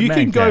can. Method if you Man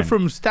can go can.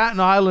 from Staten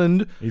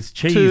Island It's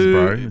cheese, to,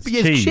 bro. It's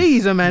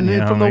cheese, man, You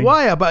know from what I The mean?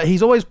 Wire. But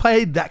he's always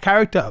played that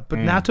character. But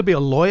now to be a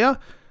lawyer,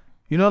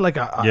 you know, like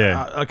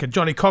a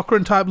Johnny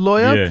Cochran type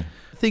lawyer. Yeah.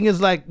 Thing is,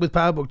 like with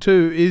Power Book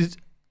 2, is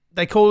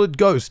they call it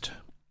Ghost.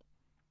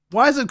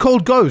 Why is it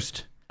called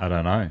Ghost? I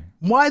don't know.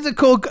 Why is it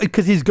called?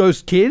 Because he's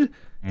Ghost Kid.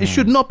 It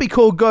should not be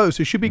called Ghost.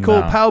 It should be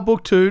called Power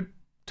Book 2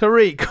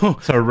 Tariq.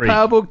 Tariq.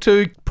 Power Book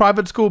 2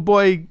 private school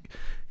boy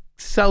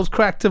sells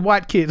crack to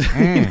white kid.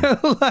 You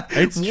know, like,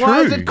 It's true.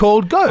 why is it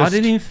called Ghost? I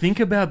didn't even think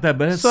about that,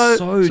 but it's so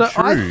true.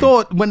 I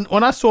thought when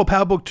I saw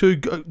Power Book 2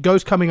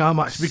 Ghost coming out, I'm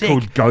like, It's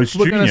called Ghost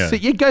We're gonna Junior. see,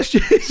 yeah, Ghost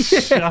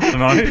Junior. I don't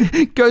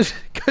know.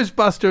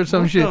 Ghostbuster or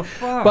some shit. the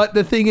fuck? But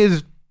the thing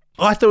is,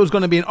 I thought it was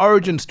going to be an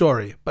origin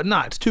story, but no,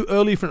 it's too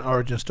early for an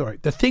origin story.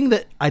 The thing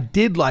that I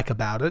did like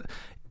about it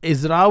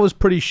is that I was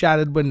pretty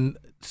shattered when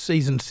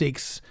season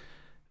 6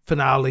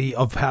 finale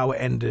of how it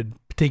ended,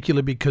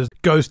 particularly because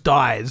Ghost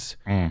dies,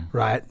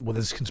 right? Well,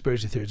 there's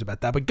conspiracy theories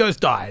about that, but Ghost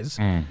dies.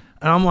 And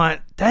I'm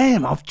like,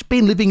 damn, I've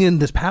been living in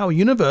this Power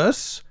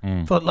universe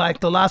for like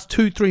the last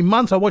 2-3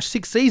 months. I watched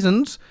 6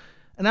 seasons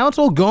and now it's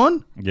all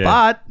gone. Yeah.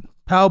 But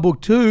Power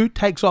Book 2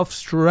 takes off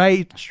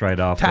straight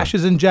after. Tash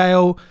is in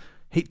jail.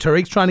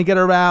 Tariq's trying to get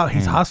her out.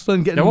 He's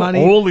hustling, getting They were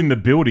money. all in the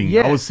building.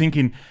 Yeah. I was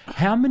thinking,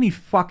 how many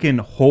fucking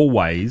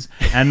hallways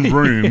and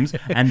rooms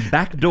and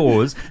back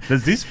doors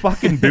does this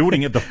fucking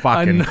building at the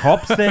fucking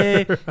cops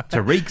there,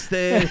 Tariq's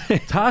there,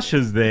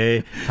 Tasha's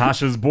there,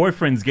 Tasha's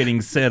boyfriend's getting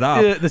set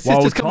up Yeah, the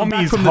while sister's coming back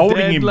Tommy's from the holding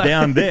dead, him like-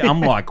 down there.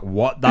 I'm like,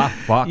 what the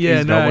fuck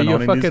is going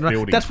on in this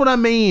building? That's what I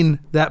mean.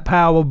 That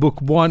Power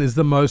Book 1 is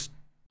the most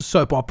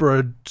soap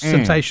opera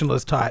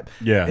sensationalist type.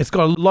 Yeah. It's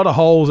got a lot of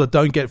holes that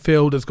don't get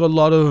filled. It's got a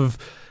lot of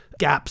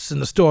gaps in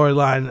the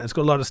storyline. It's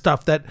got a lot of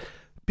stuff that,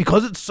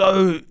 because it's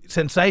so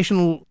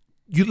sensational,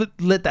 you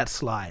let that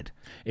slide.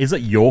 Is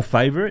it your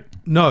favorite?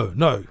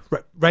 No.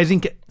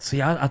 Raising...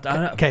 See, I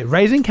don't... Okay,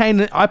 Raising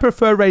Kanan. I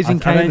prefer Raising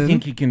Kanan. I don't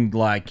think you can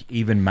like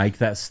even make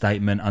that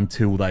statement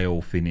until they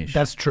all finish.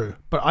 That's true.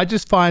 But I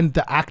just find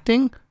the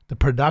acting, the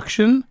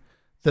production,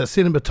 the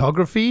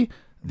cinematography...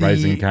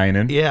 Raising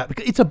Kanan. Yeah,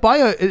 because it's a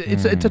bio.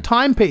 It's a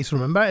timepiece.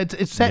 Remember,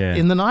 it's set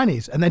in the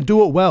 90s, and they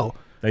do it well.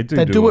 They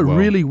do it well.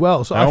 really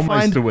well. So they I almost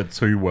find do it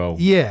too well.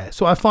 Yeah,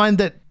 so I find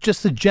that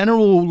just the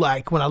general,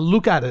 like when I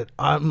look at it,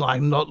 I'm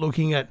like not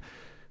looking at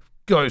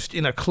Ghost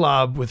in a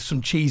club with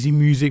some cheesy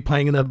music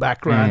playing in the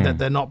background that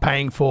they're not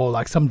paying for,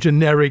 like some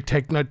generic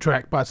techno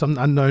track by some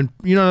unknown.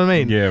 You know what I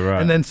mean? Yeah,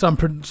 right. And then some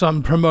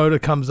promoter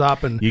comes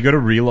up and You got to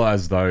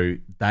realize though,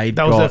 that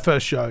was their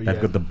first show. They've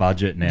got the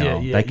budget now.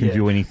 Yeah, they can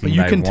do anything but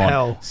you they can want.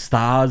 tell.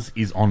 Stars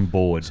is on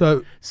board.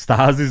 So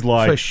Stars is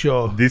like, for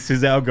sure. This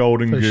is our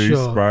golden For goose,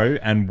 sure. bro,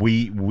 and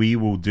we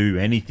will do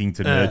anything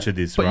to nurture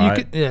this, but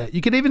right?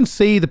 you could even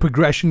see the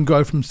progression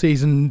go from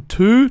season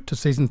 2 to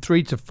season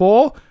 3 to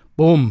 4.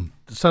 Boom!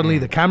 Suddenly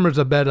the cameras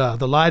are better,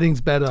 the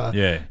lighting's better.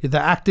 Yeah. The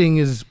acting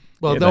is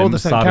they're they all the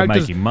same started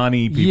characters. making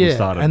money. People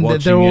started and watching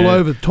they're all it.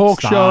 over talk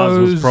Stars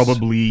shows. was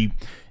probably,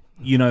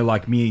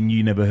 like me and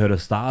you never heard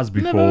of Stars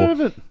before. Never heard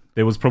of it.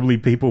 There was probably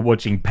people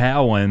watching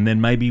Power and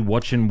then maybe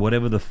watching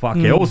whatever the fuck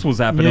else was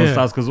happening on Yeah.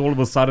 Stars because all of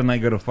a sudden they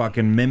got a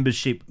fucking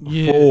membership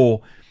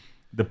for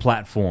the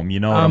platform. You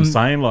know what I'm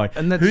saying? Like,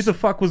 and who that's- the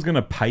fuck was going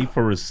to pay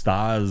for a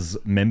Stars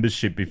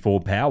membership before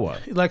Power?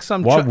 Like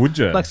some Why would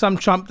you? Like some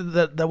chump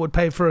that would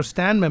pay for a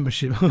Stan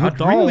membership. I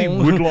really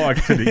would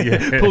like to.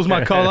 Yeah. Pulls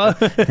my collar.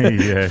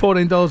 Yeah.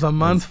 $14 a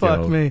month. Let's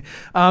Fuck go. me.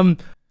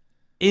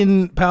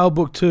 In Power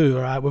Book 2,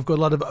 all right, we've got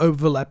a lot of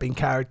overlapping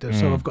characters.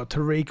 So we've got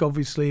Tariq,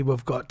 obviously.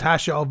 We've got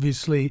Tasha,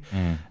 obviously.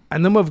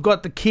 And then we've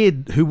got the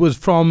kid who was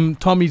from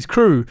Tommy's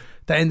crew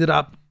that ended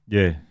up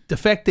Yeah.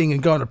 defecting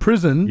and going to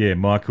prison. Yeah,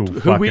 Michael Who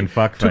we- fucking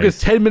fuckface. Took us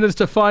 10 minutes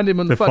to find him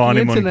on the to fucking find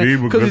him internet. on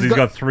Google because he's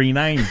got 3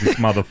 names, this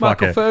motherfucker.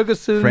 Michael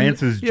Ferguson.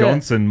 Francis yeah.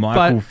 Johnson,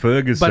 Michael But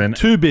Ferguson.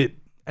 2-bit.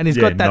 And he's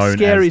Yeah, got that known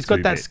scary, as he's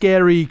got that 2-bit.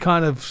 scary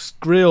kind of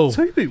grill.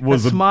 2-bit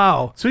was a a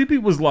smile.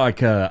 2-bit was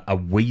like a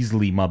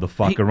Weasley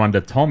motherfucker under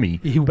Tommy.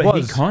 But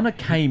was. he kind of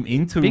came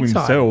into Big time.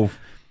 himself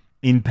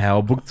in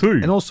Power Book 2.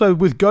 And also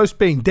with Ghost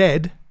being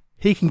dead,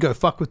 he can go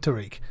fuck with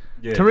Tariq.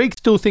 Yeah. Tariq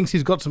still thinks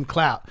he's got some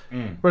clout.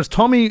 Whereas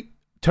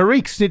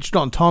Tariq snitched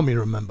on Tommy,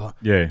 remember?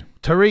 Yeah.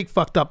 Tariq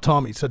fucked up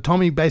Tommy. So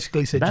Tommy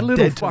basically said, That "You're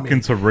little dead to fucking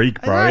me."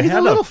 Tariq, bro. I know, he's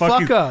a little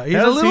fucker. He's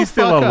a little he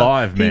still fucker.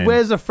 alive, man? He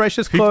wears the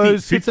freshest 50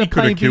 clothes. Sits 50 there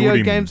playing coulda killed video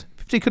him. games.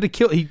 50 could have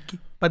killed.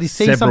 But he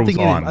sees Several something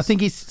in him. times. I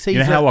think he sees. You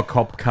know that- how a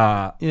cop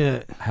car,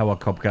 Yeah. how a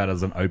cop car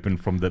doesn't open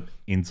from the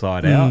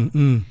inside out,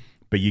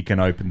 but you can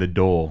open the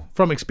door.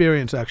 From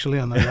experience, actually,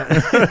 I know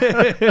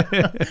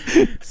that.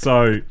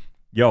 So,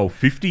 yo,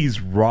 50's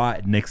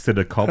right next to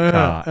the cop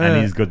car,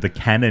 and he's got the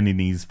cannon in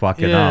his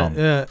fucking arm.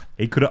 Yeah.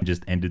 He could have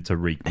just ended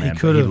Tariq, man. He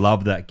could've.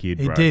 loved that kid,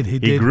 He bro. did, he He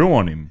did. grew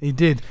on him. He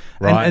did.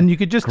 Right? And you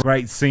could just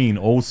Great scene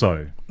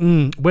also.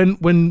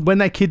 when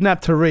they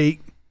kidnapped Tariq,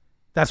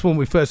 that's when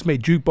we first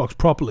meet Jukebox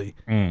properly.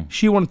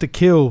 She wanted to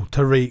kill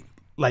Tariq,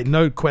 like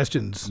no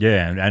questions.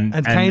 Yeah, and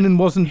Kanan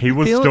wasn't. He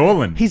was feeling-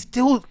 stolen. He's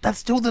still. That's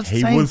still the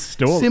He same. was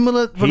stolen.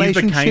 Similar He's the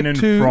relationship Kanan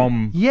to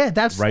from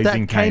that's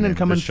Raising that Kanan Kanan,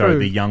 coming the show, through.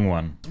 the young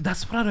one.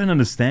 That's what I don't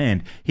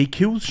understand. He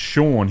kills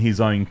Sean, his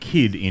own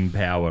kid, in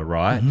power,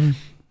 right?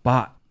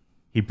 But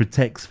he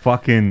protects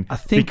fucking. I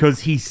think-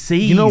 because he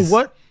sees. You know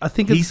what? I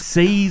think he it's.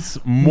 sees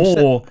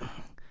more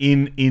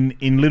in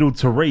little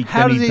Tariq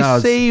How than does he he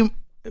does. see?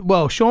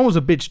 Well, Sean was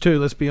a bitch too.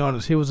 Let's be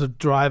honest. He was a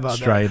driver.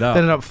 Straight that up.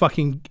 ended up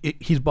fucking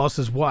his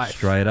boss's wife.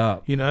 Straight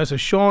up. You know, so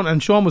Sean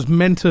was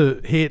meant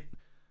to hit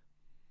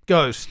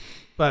Ghost,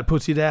 but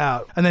puts it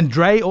out. And then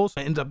Dre also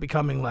ends up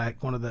becoming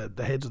like one of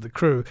the heads of the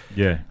crew.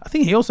 Yeah, I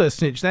think he also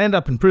snitched. They end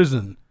up in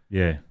prison.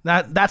 yeah.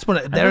 That's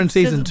when they're in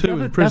season 2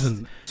 in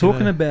prison.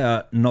 Talking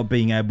about not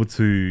being able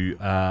to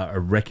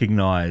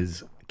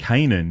recognize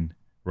Kanan,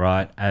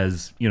 right?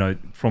 As you know,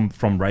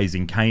 from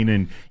Raising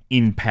Kanan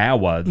in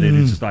power, then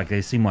it's just like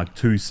they seem like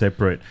two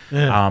separate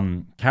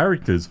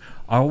characters.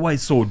 I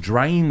always saw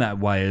Dre in that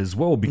way as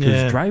well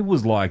because Dre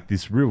was like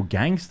this real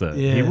gangster.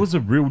 Yeah. He was a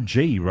real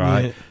G,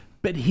 right? Yeah.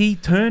 But he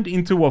turned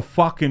into a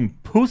fucking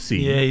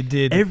pussy. Yeah, he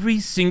did.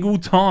 Every single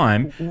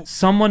time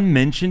someone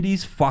mentioned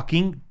his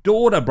fucking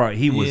daughter, bro.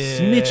 He was Yeah.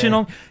 snitching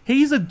on.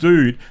 He's a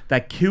dude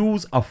that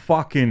kills a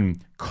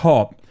fucking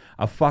cop.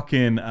 A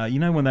fucking, you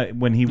know,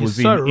 when he was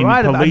so in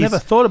right police. about- I never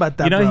thought about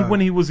that, You know, bro. when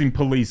he was in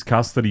police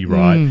custody,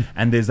 right?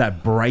 And there's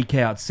that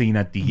breakout scene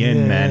at the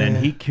end, man, and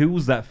he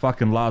kills that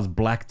fucking last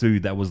black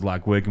dude that was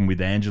like working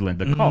with Angela and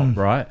the cop,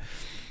 right?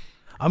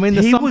 I mean,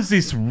 He was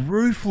this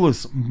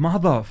ruthless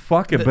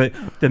motherfucker, but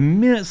the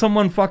minute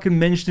someone fucking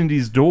mentioned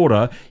his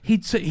daughter,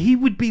 he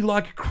would be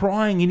like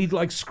crying and he'd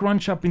like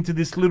scrunch up into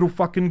this little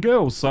fucking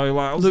girl. So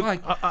like, I was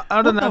like,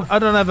 I don't what have. I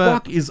don't have the a.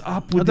 fuck is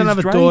up with I don't this have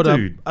a Dre daughter.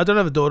 dude? I don't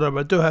have a daughter, but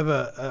I do have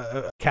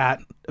a cat,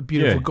 a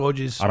beautiful, Yeah.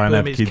 gorgeous. I don't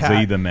have Burmese kids cat.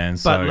 either, man,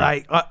 so- But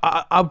like,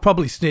 I'll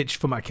probably snitch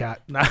for my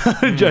cat. No,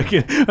 I'm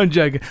joking. I'm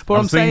joking. But what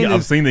I'm saying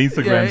I've is, seen the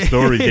Instagram Yeah.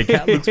 story. The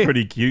cat looks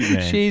pretty cute,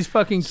 man. she's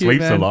fucking cute.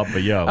 Sleeps man. a lot,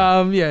 but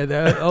yo. Yeah,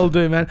 they'll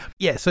do, man.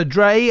 Yeah, so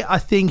Dre, I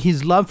think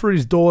his love for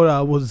his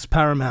daughter was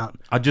paramount.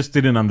 I just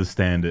didn't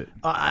understand it.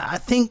 I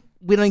think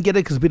we don't get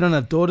it because we don't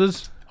have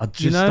daughters. I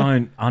just you know?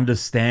 don't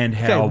understand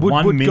how Okay,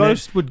 would minute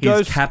Ghost- he's would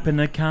Ghost- capping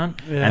a cunt,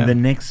 Yeah. and the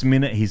next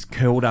minute he's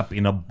curled up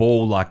in a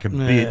ball like a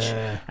bitch,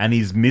 Yeah. and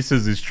his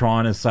missus is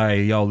trying to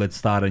say, "Yo, let's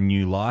start a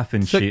new life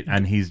and So- shit,"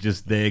 and he's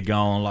just there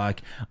going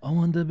like, "I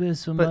want the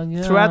best for But my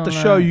girl." throughout the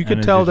show, you could And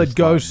it's tell just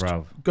that like, Ghost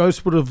bruv.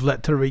 Ghost would have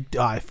let Tariq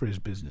die for his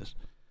business.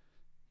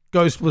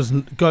 Ghost was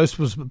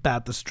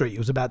about the street. It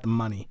was about the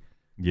money.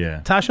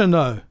 Yeah, Tasha,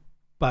 no,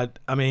 but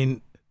I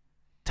mean,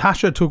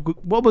 Tasha took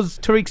what was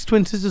Tariq's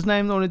twin sister's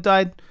name, the one who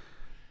died.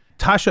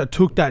 Tasha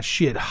took that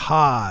shit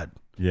hard.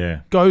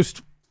 yeah,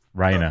 Ghost,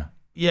 Raina.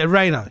 yeah,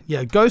 Raina,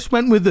 yeah, Ghost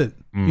went with it.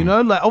 You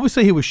know, like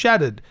obviously he was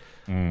shattered,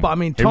 but I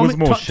mean, He was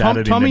more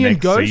shattered in the and next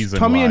Ghost, season,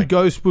 Tommy and like-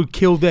 Ghost would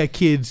kill their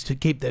kids to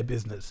keep their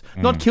business.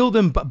 Not kill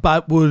them,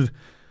 but would.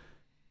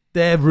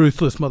 They're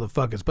ruthless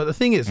motherfuckers. But the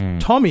thing is,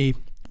 Tommy.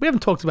 We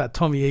haven't talked about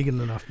Tommy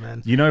Egan enough,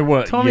 man. You know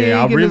what? Tommy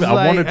yeah, Egan is I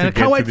like- wanted to and I get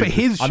can't to wait for this.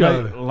 his I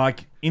know, show.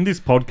 like in this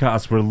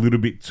podcast, we're a little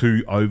bit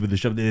too over the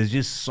show. There's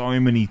just so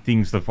many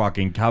things to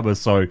fucking cover.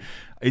 So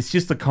it's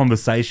just a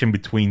conversation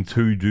between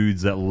two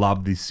dudes that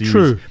love this series.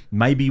 True.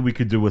 Maybe we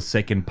could do a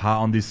second part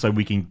on this so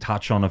we can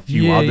touch on a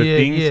few Yeah, other yeah,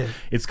 things. yeah.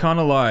 It's kind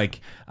of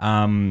like,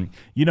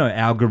 you know,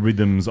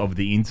 algorithms of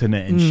the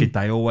internet and shit.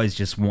 They always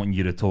just want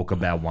you to talk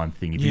about one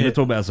thing. If you're Yeah. going to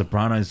talk about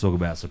Sopranos, talk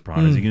about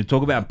Sopranos. If you're going to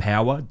talk about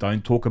Power,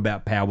 don't talk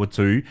about Power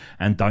 2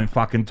 and don't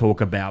fucking talk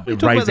about We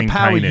talk about the Raising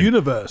Power Kanan.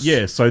 universe.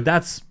 Yeah, so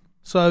that's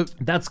So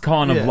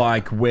kind of Yeah.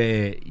 like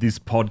where this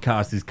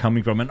podcast is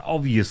coming from. And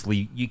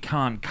obviously, you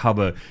can't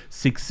cover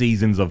 6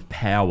 seasons of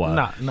Power.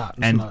 No, it's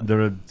and not.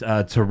 the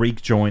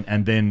Tariq joint,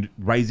 and then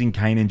Raising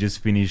Kanan just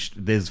finished.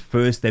 There's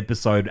first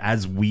episode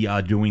as we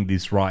are doing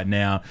this right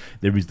now.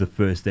 There is the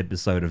first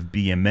episode of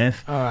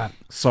BMF. all right.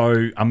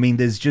 So, I mean,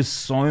 there's just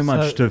so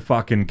much So- to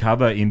fucking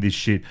cover in this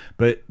shit.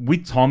 But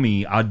with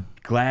Tommy, I'm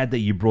glad that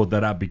you brought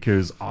that up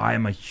because I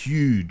am a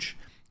huge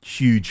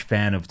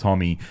fan of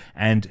Tommy.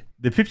 And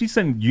the 50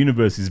 Cent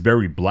universe is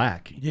very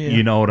black. Yeah.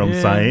 You know what I'm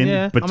Yeah, saying?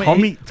 yeah. But I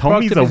mean,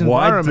 Tommy's he produced a his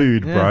white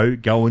environment, dude, yeah. bro,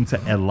 going to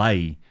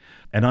LA.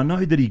 And I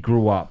know that he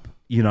grew up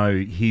you know,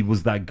 he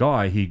was that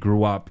guy. He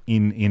grew up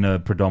in a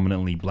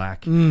predominantly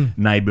black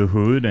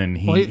neighborhood, and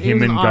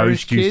him and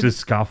Irish Ghost used kid. to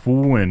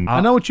scuffle. And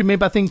I know what you mean,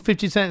 but I think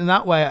 50 Cent in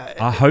that way.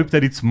 I hope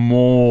that it's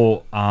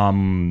more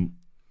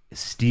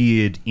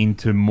steered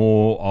into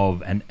more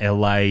of an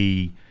LA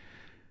Do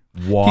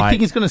you white.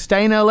 think he's going to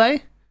stay in LA?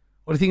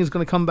 Or do you think he's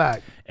going to come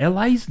back?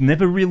 LA's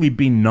never really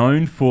been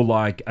known for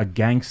like a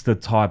gangster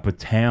type of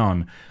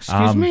town.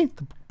 Excuse me?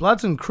 The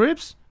Bloods and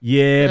Crips?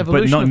 Yeah, but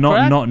Evolution not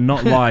of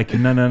not like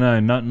no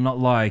not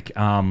like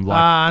I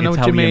know what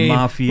you Italian mean.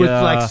 mafia With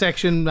like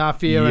section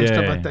mafia and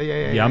stuff like that.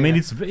 Yeah. I mean,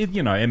 it's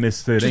you know,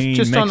 MS-13,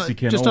 Just on a-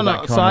 Mexican, just all on a that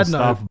kind side of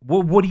stuff.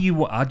 What do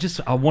you?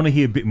 I want to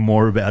hear a bit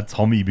more about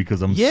Tommy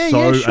because I'm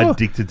so sure.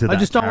 addicted to that. I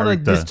just don't want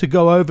character. this to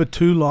go over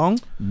too long.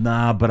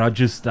 Nah, but I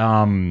just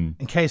In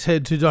case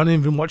heads who don't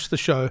even watch the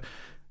show.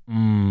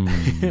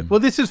 Well,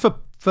 this is for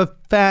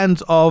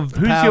fans of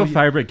who's Power. your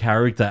favorite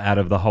character out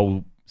of the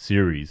whole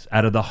series,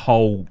 out of the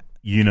whole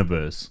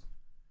universe?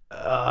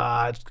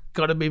 It's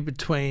got to be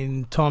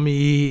between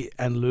Tommy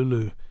and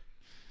Lulu.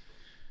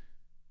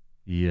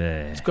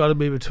 Yeah, It's got to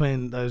be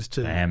between those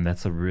two. damn,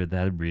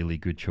 they're really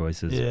good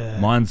choices. Yeah.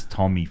 Mine's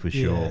Tommy for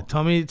Yeah,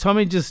 sure.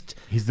 Tommy just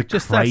He's the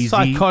that crazy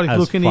psychotic as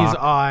look in his fuck.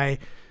 eye,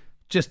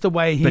 just the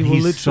way he But will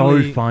he's so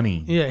literally.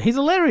 funny. Yeah, he's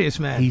hilarious,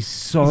 man. He's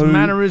so his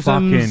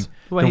mannerisms,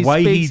 fucking the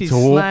way he speaks, his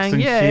talks slang,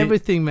 and yeah, shit.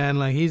 everything, man.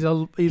 Like he's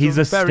a He's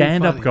a very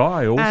stand-up funny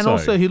guy also. and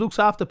also he looks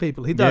after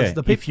people. He does. Yeah,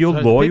 The people, if you're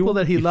the loyal, people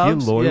that he if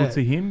loves, you're loyal yeah.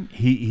 to him,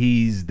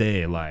 he's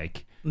there.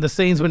 Like The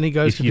scenes when he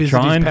goes if to you visit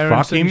try his and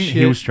parents fuck him, and shit.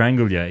 he'll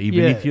strangle you, even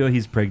Yeah. if you're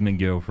his pregnant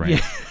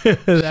girlfriend. Yeah,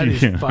 that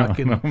is You know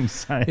fucking. what I'm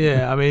saying?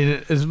 Yeah, I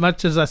mean, as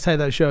much as I say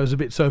that show is a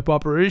bit soap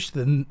opera-ish,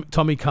 then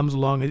Tommy comes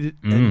along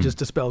and just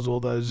dispels all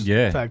those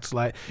Yeah. facts.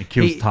 Like It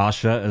kills he-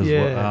 Tasha as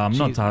well.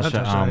 Not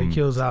Tasha. he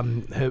kills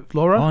her,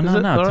 Laura. Oh is no,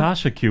 it? no, Laura?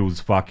 Tasha kills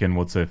fucking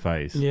what's her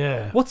face?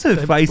 Yeah. What's her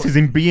face is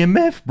in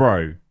BMF,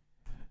 bro.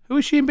 Who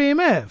is she in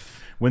BMF?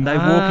 When they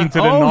walk into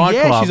the yeah,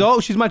 nightclub, she's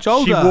old. She's much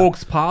older. she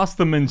walks past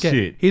them and Okay,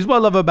 shit. Here's what I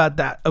love about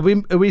that. Are we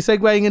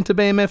segueing into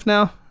BMF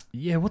now?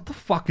 Yeah, what the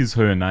fuck is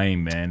her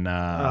name, man?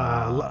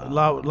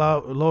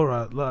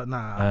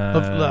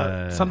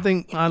 Laura,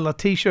 something,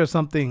 Letitia or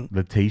something.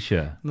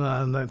 Letitia.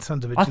 No, that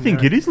sounds a bit. I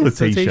think it is generic.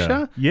 It's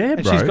Letitia. Yeah,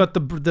 and bro. she's got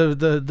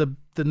the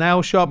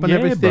nail shop and Yeah,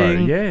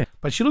 everything. bro, yeah.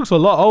 But she looks a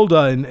lot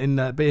older in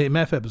that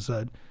BMF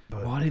episode.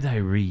 Why did they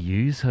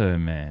reuse her,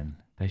 man?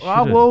 They should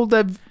Oh, well,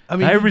 they've. I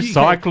mean, they're you-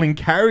 recycling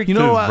characters, You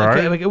know what? bro.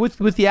 Okay, like,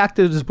 with the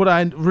actors, what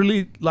I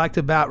really liked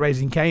about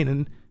Raising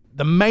Kanan,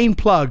 the main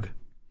plug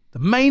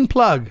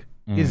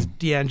is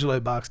D'Angelo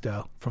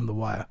Barksdale from The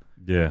Wire.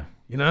 Yeah.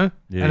 You know,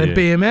 Yeah, and at yeah.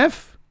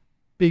 BMF,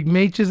 Big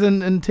Meech's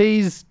and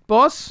T's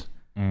boss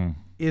Mm.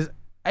 is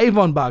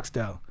Avon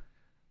Barksdale.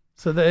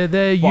 So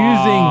they're using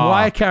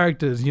Wire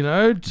characters, you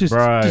know, just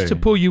to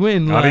pull you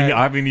in. Like,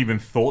 I haven't even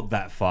thought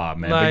that far,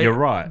 man. But like, you're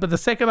right. But the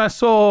second I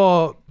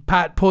saw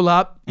Pat pull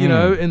up, you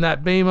know, in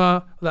that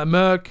Beamer, that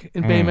Merc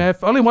in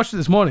BMF, I only watched it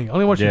this morning. I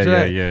only watched it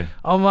today. yeah.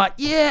 I'm like,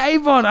 yeah,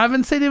 Avon. I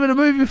haven't seen him in a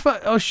movie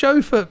or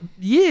show for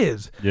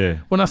years. Yeah.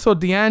 When I saw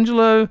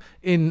D'Angelo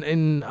in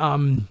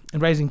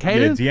Raising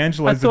Kanan, Yeah,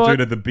 D'Angelo's I thought, the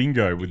dude at the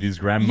bingo with his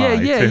grandma.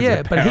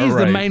 Yeah. But he's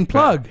the main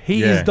plug.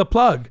 He is the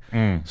plug.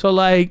 So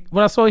like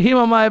when I saw him,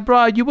 I'm like,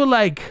 bro, you were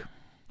like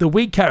the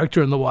weak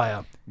character in The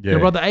Wire. Yeah. Your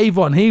brother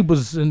Avon, he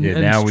was in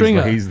now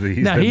Stringer. he's the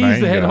now main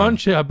he's the head guy.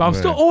 honcho. But I'm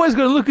still always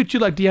going to look at you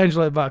like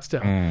D'Angelo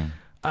Barksdale.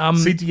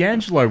 See,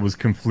 D'Angelo was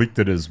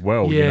conflicted as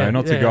well, you Yeah, know,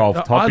 not to yeah. go off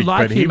I topic,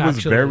 like but he him, was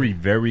actually. very,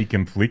 very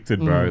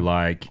conflicted, bro.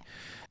 Like,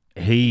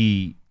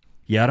 I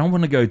don't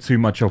want to go too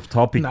much off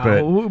topic, No,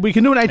 but we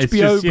can do an HBO. it's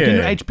just, We can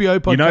do an HBO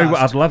podcast. You know,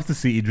 I'd love to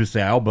see Idris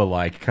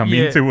Elba come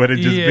Yeah, into it and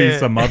just be yeah.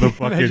 some Imagine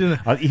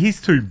motherfucking. He's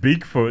too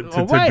big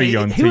to wait, be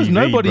on he TV. was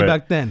nobody but,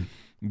 back then.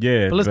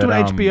 Yeah, But let's do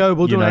an HBO.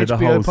 We'll you do an know, the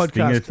HBO whole podcast,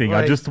 Stinger thing. I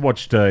right? just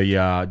watched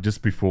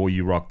just before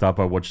you rocked up,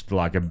 I watched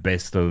like a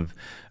best of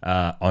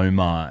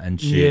Omar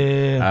and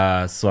shit.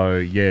 Yeah. So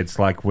yeah, it's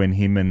like when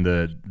him and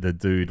the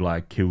dude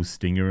like kill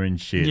Stinger and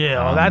shit.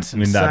 Yeah, that's in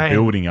that insane.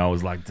 building. I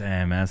was like,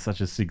 damn, man, that's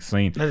such a sick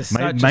scene. That is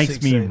such a makes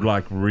sick me scene.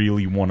 like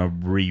really want to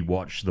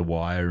rewatch The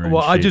Wire. And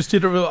Well, I shit. just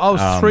did it. I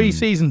was 3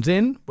 seasons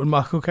in when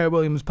Michael K.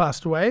 Williams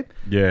passed away.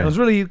 Yeah. And it was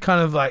really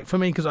kind of like for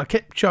me because I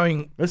kept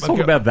showing. Let's my talk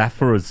about that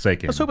for a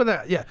second. Let's talk about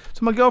that. Yeah.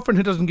 So my girlfriend,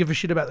 who doesn't give a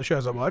shit about the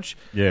shows I watch,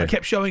 Yeah. I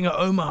kept showing her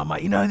Omar. I'm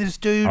like, you know this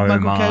dude, Omar,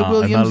 Michael K. and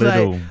Williams. that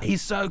little- Like,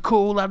 he's so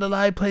cool. La la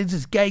la. He plays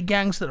this gay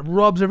gangster that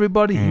robs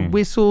everybody. He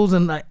whistles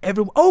and like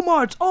everyone.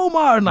 Omar, it's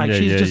Omar. And like Yeah,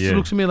 she yeah, just yeah.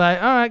 looks at me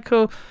like, all right,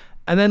 cool.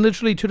 And then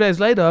literally 2 days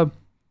later,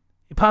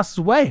 he passes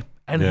away,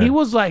 and Yeah. he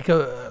was like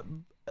a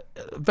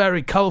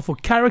very colorful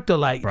character.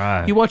 Like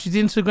Right. you watch his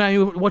Instagram,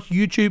 you watch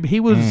YouTube. He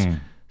was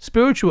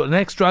spiritual, an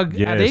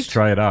ex-drug addict.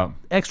 Straight up.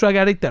 Ex-drug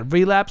addict that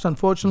relapsed,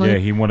 unfortunately. Yeah,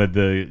 he wanted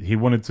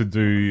to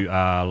do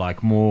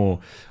like more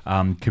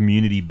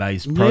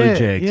community-based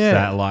projects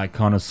that like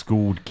kind of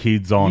schooled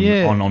kids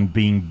on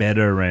being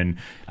better and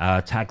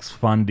tax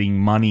funding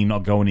money,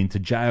 not going into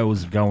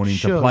jails, going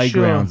into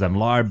playgrounds and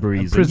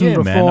libraries. And prison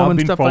reform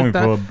and stuff like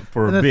that.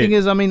 For and a the bit. thing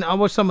is, I mean, I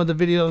watched some of the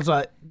videos,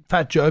 like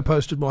Fat Joe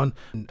posted one,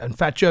 and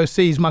Fat Joe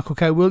sees Michael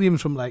K.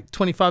 Williams from like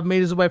 25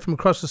 meters away from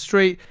across the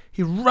street.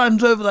 He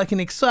runs over like an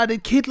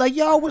excited kid, like,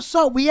 yo, what's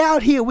up? We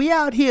out here,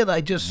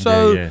 like just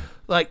so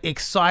like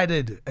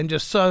excited and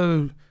just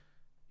so,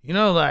 you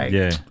know, like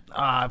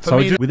so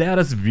me, without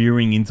us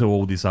veering into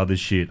all this other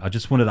shit, I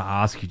just wanted to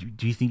ask you,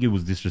 do you think it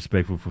was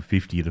disrespectful for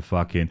 50 to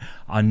fucking,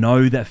 I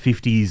know that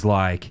 50 is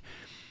like,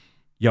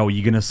 yo,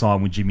 you're gonna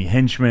sign with Jimmy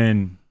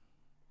Henchman,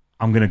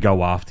 I'm gonna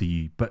go after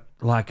you, but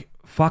like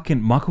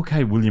fucking Michael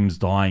K. Williams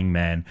dying,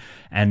 man,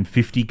 and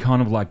 50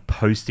 kind of like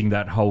posting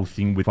that whole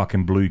thing with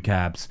fucking blue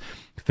caps,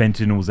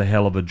 fentanyl's a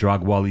hell of a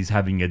drug, while he's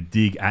having a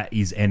dig at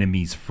his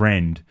enemy's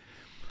friend.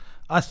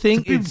 I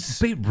think it's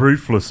a bit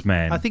ruthless,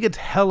 man. I think it's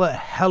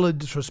hella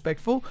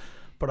disrespectful,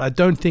 but I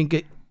don't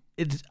think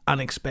it's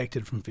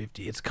unexpected from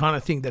 50. It's the kind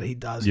of thing that he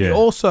does. He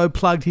also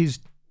plugged his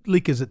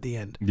liquors at the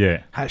end.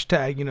 Yeah.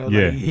 Hashtag, you know,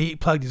 like he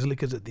plugged his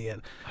liquors at the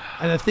end.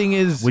 And the thing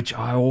is, which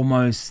I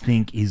almost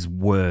think is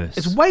worse.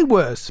 It's way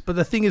worse. But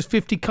the thing is,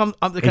 50 comes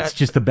up. Okay, it's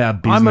just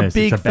about business. I'm a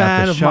big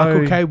fan of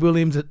Michael K.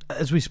 Williams,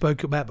 as we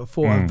spoke about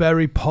before. A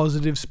very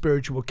positive,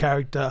 spiritual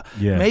character.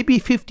 Yeah. Maybe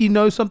 50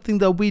 knows something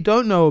that we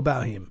don't know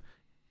about him.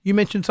 You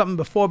mentioned something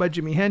before about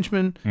Jimmy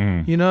Henchman.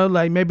 You know,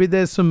 like maybe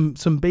there's some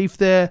beef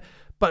there.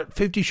 But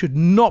 50 should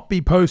not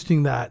be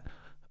posting that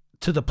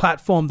to the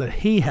platform that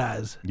he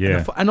has.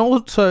 Yeah. And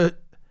also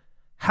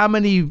how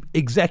many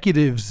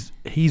executives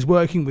he's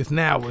working with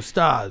now with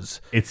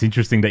stars. It's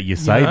interesting that you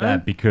say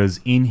that,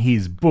 because in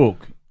his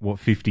book, what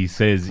 50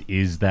 says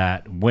is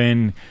that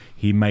when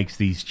he makes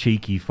these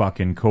cheeky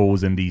fucking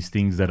calls and these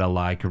things that are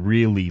like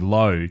really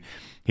low,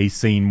 he's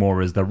seen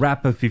more as the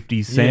rapper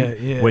 50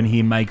 Cent. When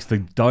he makes the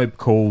dope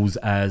calls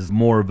as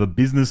more of a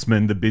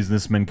businessman, the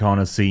businessman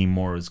kind of see him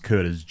more as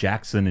Curtis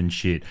Jackson and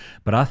shit.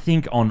 But I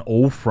think on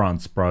all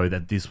fronts, bro,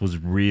 that this was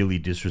really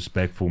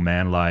disrespectful,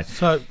 man. Like,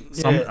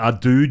 a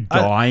dude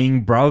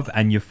dying, bruv,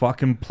 and you're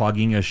fucking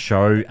plugging a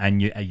show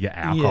and your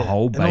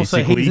alcohol, basically. And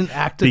also he's an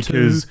actor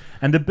too.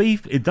 And the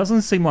beef, it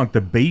doesn't seem like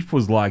the beef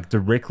was like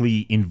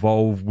directly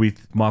involved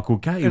with Michael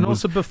K. And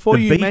also before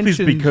you mentioned... The beef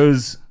is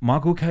because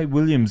Michael K.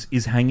 Williams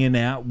is hanging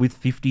out with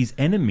 50's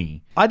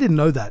enemy. I didn't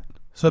know that.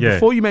 So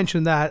before you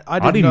mentioned that, I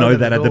didn't know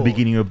that at the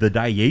beginning of the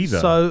day either.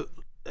 So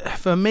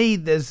for me,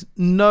 there's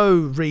no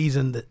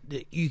reason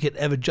that you could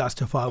ever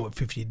justify what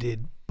 50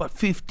 did. But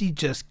 50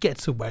 just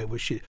gets away with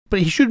shit.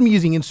 But he shouldn't be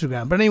using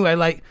Instagram. But anyway,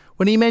 like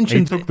when he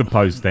mentioned... He took the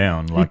post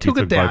down. Like, he took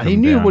it down. He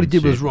knew what he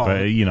did was wrong.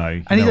 But, you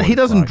know... And he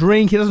doesn't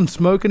drink. He doesn't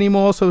smoke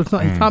anymore. So it's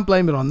not. He can't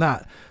blame it on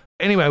that.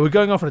 Anyway, we're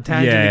going off on a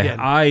tangent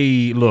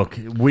again. Look,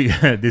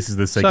 this is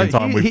the second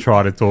time we've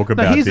tried to talk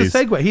about this. Here's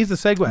the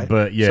segue.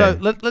 But yeah. So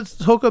let's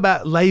talk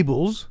about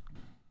labels,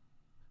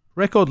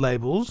 record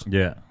labels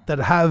that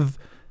have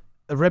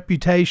a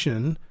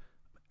reputation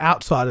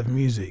outside of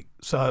music.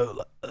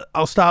 So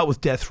I'll start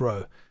with Death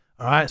Row.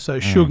 All right, so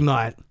Suge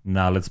Knight.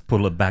 No, let's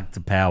pull it back to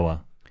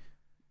Power.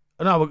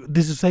 No,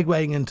 this is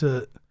segueing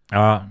into...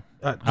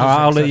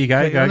 I'll let you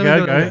go.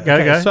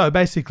 Go. So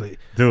basically,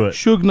 do it.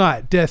 Suge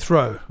Knight, Death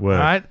Row. Word. All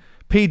right.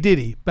 P.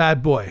 Diddy,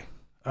 Bad Boy.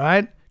 All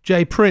right.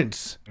 Jay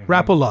Prince,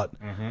 Rap A Lot.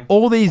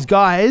 All these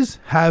guys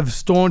have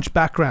staunch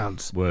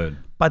backgrounds. Word.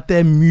 But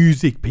they're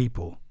music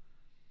people.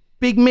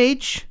 Big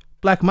Meech,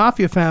 Black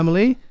Mafia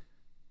family.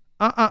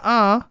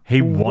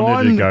 He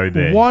wanted to go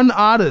there. One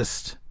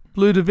artist,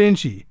 Blue Da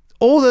Vinci.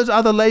 All those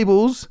other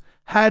labels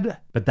had...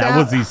 But that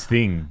was his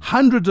thing.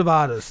 Hundreds of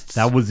artists.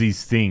 That was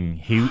his thing.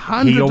 He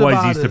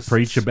always used to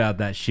preach about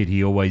that shit.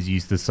 He always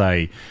used to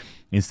say,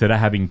 instead of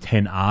having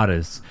 10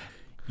 artists,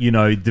 you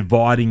know,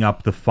 dividing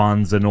up the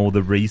funds and all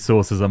the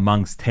resources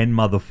amongst 10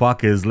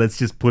 motherfuckers, let's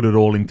just put it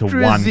all into one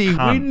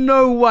cunt. We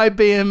know why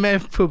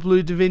BMF put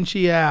Blue Da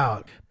Vinci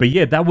out. But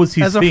yeah, that was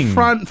his thing. As a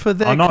front for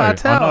their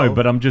cartel. I know,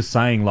 but I'm just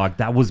saying, like,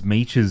 that was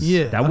Meech's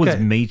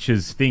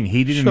thing.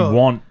 He didn't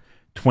want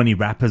 20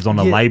 rappers on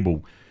a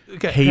label.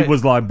 He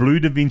was like,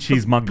 Blue Da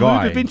Vinci's my guy.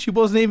 Blue Da Vinci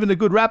wasn't even a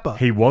good rapper.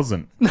 He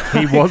wasn't.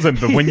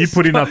 But when you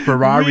put enough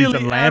Ferraris really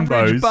and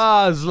Lambos,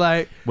 bars,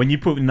 like when you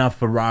put enough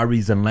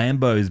Ferraris and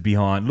Lambos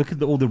behind, look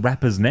at all the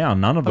rappers now.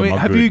 None of them are good.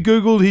 Have you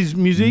Googled his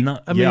music? No,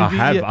 I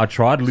have. I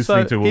tried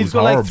listening to it. He's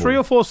got like 3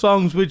 or 4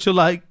 songs which are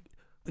like,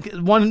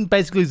 one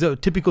basically is a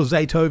typical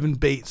Zaytoven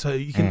beat, so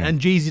you can and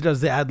Jeezy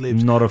does the ad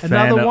libs. I'm not a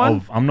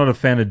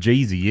fan of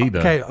Jeezy either.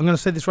 Okay, I'm going to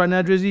say this right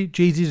now, Drizzy.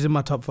 Jeezy's in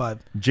my top 5.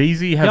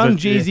 Jeezy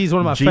is one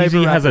of my favorite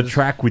Jeezy has rappers. a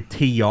track with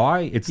T.I.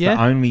 It's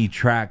the only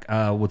track.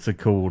 What's it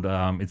called?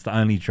 It's the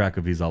only track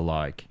of his I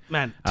like.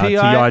 Man,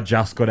 T.I.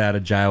 just got out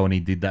of jail and he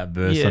did that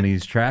verse on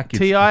his track.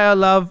 T.I. I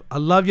love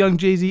Young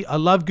Jeezy. I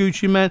love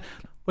Gucci Mane.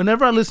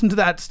 Whenever I listen to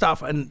that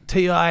stuff and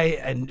T.I.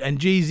 and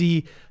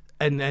Jeezy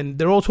and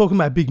they're all talking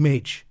about Big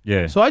Meech.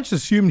 Yeah. So I just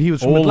assumed he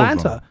was from All of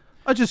Atlanta. them.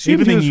 I just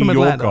assumed Even he the was from New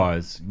York Atlanta.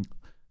 guys.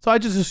 So I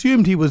just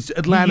assumed he was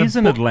Atlanta. He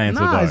isn't Atlanta,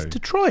 nah, though. it's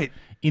Detroit.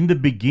 In the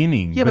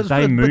beginning, Yeah, but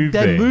they moved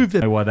there. moved You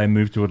there. know why they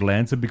moved to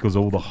Atlanta? Because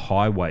all the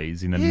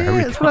highways in America.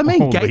 Yeah, that's what I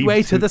mean. all Gateway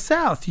lead to the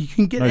south. You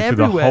can get to the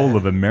everywhere. whole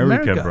of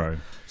America, bro.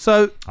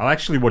 So I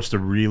actually watched a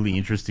really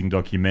interesting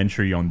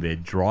documentary on their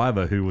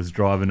driver who was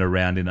driving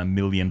around in $1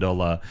 million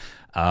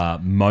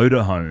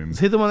motorhome. is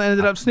he the one that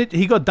ended up snitching?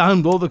 He got done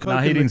with all the coke No,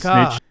 he in didn't the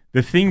car. snitch.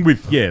 The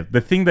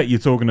thing that you're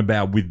talking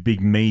about with Big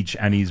Meech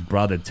and his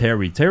brother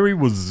Terry. Terry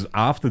was,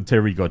 after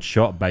Terry got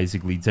shot,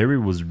 basically, Terry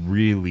was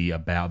really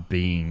about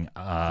being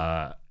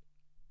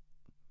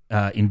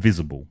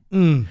invisible.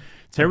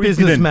 Terry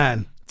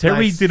Businessman.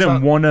 Terry Nice.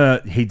 didn't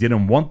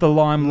want the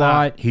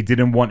limelight. He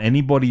didn't want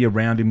anybody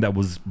around him that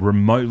was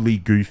remotely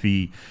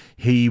goofy.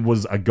 He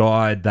was a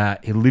guy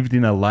that he lived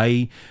in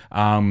LA.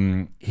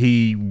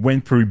 He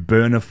went through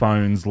burner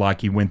phones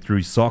like he went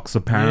through socks,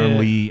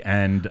 apparently.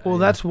 And Well,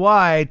 that's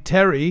why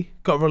Terry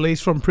got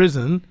released from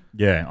prison.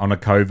 yeah, on a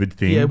COVID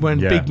thing. Yeah, when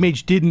Big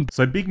Meech didn't.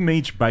 So Big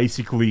Meech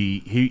basically,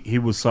 he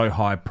was so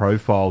high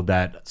profile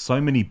that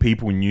so many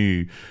people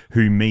knew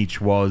who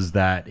Meech was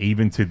that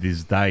even to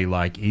this day,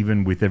 like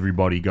even with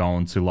everybody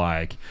going to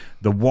like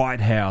the White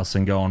House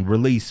and going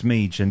release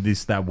Meech and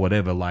this, that,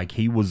 whatever, like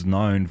he was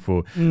known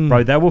for,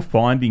 bro, they were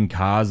finding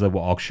cars that were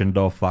auctioned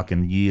off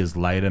fucking years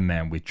later,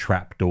 man, with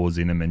trapdoors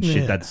in them and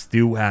shit that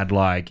still had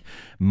like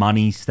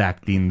money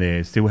stacked in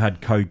there, still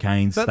had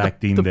cocaine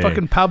stacked in the there.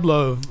 fucking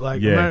Pablo of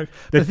like America.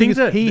 The The thing things is,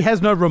 that- he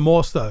has no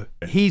remorse though.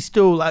 He's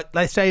still like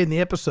they say in the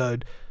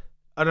episode,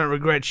 I don't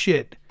regret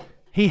shit.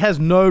 He has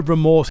no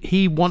remorse.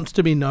 He wants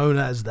to be known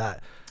as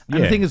that. And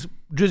the Yeah. thing is,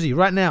 Drizzy,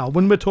 right now,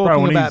 when we're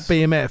talking when about he's-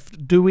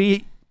 BMF, do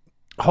we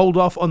hold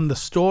off on the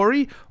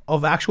story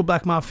of actual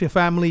Black Mafia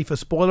family for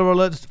spoiler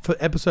alerts for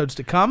episodes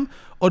to come?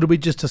 Or do we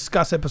just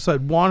discuss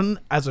episode 1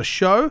 as a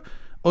show?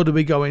 Or do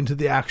we go into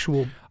the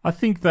actual... I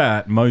think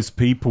that most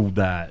people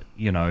that,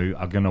 you know,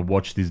 are going to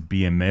watch this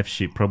BMF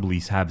shit probably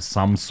have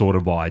some sort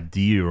of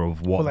idea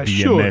of what Well, they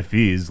BMF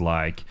is.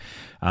 Like,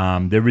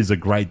 there is a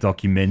great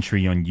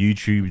documentary on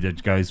YouTube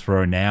that goes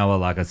for an hour.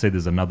 Like I said,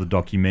 there's another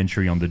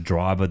documentary on the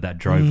driver that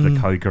drove the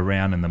coke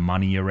around and the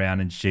money around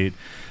and shit.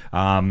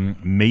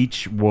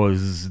 Meech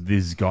was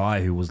this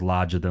guy who was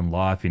larger than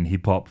life in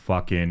hip hop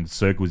fucking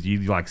circles. You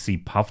like see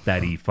Puff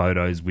Daddy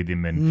photos with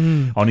him,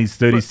 and on his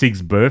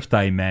 36th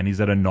birthday, man, he's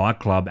at a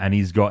nightclub and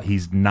he's got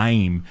his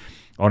name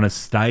on a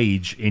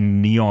stage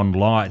in neon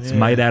lights,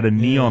 made out of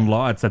neon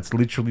lights. That's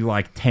literally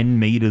like 10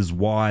 meters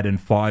wide and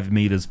 5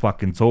 meters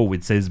fucking tall.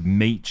 It says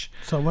Meech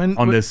So when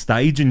on the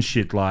stage and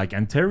shit, like,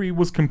 and Terry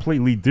was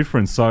completely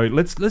different. So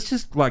let's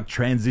just like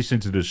transition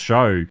to the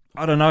show.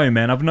 I don't know,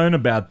 man. I've known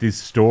about this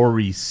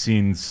story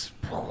since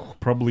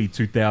probably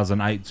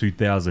 2008,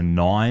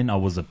 2009. I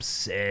was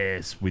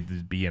obsessed with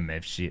the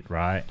BMF shit,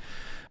 right?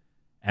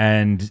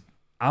 And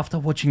after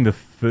watching the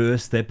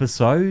first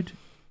episode,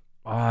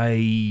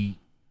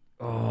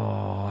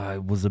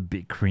 it was a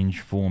bit cringe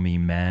for me,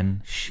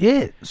 man.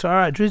 Shit. So all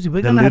right, Drizzy,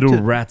 we're The gonna have little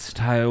to... rat's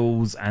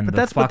tails and But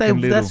the that's what fucking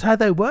they. little... That's how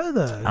they were,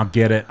 though. I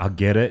get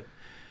it.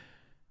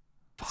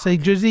 See,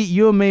 Drizzy,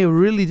 you and me are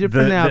really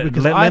different now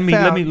because let I me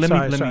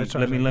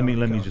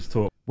found... just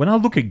talk. When I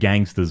look at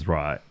gangsters,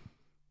 right?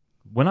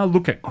 When I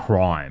look at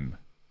crime,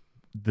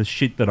 the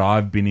shit that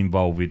I've been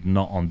involved with,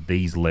 not on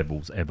these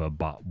levels ever,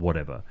 but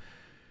whatever.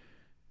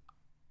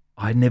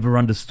 I never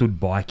understood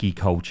bikie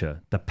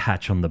culture, the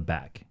patch on the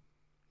back.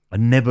 I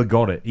never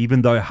got it,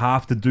 even though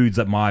half the dudes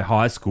at my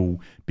high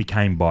school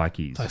became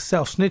bikies. Like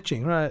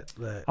self-snitching, right?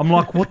 I'm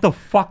like, what the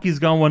fuck is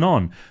going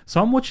on?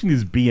 So I'm watching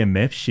this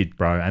BMF shit,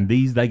 bro, and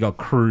they got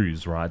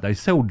crews, right? They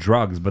sell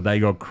drugs, but they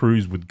got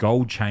crews with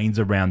gold chains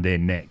around their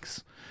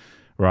necks,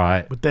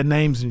 right? With their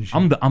names and shit.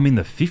 I'm in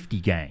the 50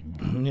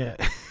 gang. Yeah.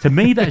 To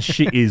me, that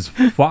shit is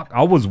fuck.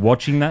 I was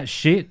watching that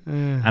shit,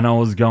 and I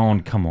was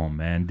going, come on,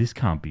 man, this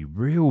can't be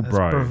real, That's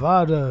bro.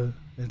 bravado.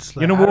 It's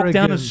like You know, walk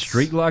down a arrogance.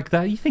 street like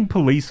that, you think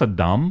police are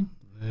dumb?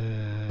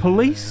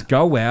 Police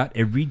go out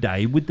every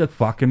day with the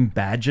fucking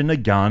badge and a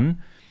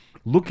gun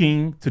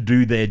looking to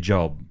do their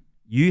job.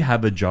 You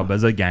have a job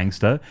as a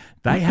gangster.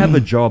 They have a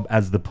job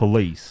as the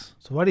police.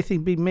 So why do you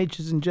think Big Meech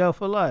is in jail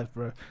for life,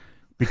 bro?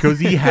 Because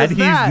he had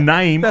his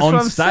name That's what on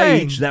I'm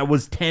stage saying. that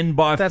was 10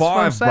 by That's what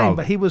I'm 5, saying. bro.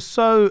 But he was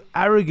so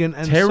arrogant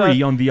and Terry,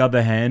 so... on the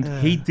other hand,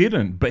 he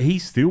didn't. But he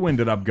still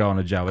ended up going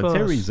to jail. course.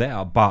 Terry's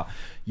out. But,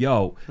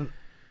 yo...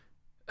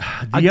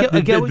 I get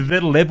what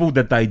The level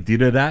that they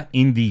did it at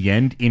in the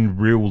end, in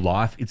real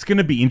life, it's going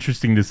to be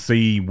interesting to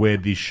see where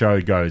this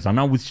show goes. I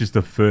know it's just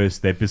the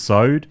first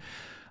episode.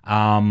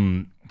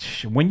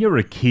 When you're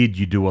a kid,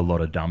 you do a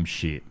lot of dumb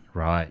shit,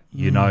 right?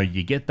 You know,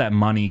 you get that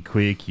money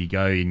quick, you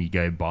go and you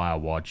go buy a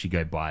watch, you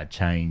go buy a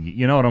chain.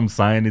 You know what I'm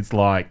saying? It's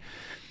like,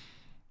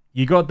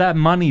 you got that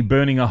money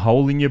burning a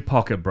hole in your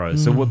pocket, bro.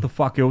 So what the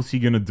fuck else are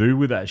you going to do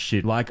with that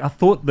shit? Like, I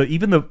thought that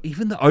even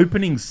the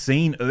opening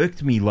scene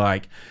irked me,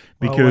 like,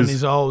 Well, because when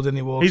he's old and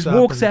he walks he up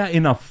walks and- out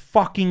in a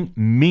fucking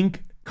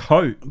mink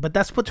coat But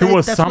that's what to they, a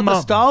that's what summer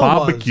the style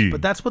barbecue. was.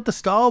 But that's what the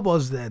style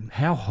was then.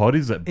 How hot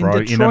is it, bro?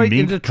 In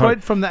mink Detroit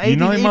coat? from the 80s you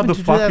know, even to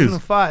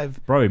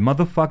 2005. Bro,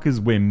 motherfuckers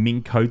wear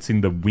mink coats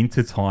in the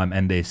wintertime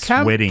and they're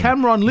sweating.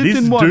 Cameron lived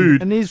this in one,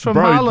 dude, and he's from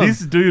bro, Harlem.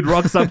 This dude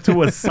rocks up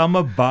to a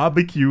summer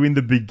barbecue in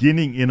the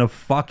beginning in a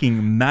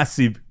fucking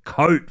massive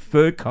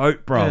fur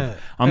coat, bro. Yeah,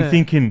 I'm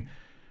thinking,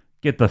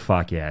 get the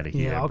fuck out of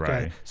here, Yeah,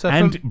 okay.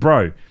 bro.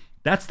 Bro,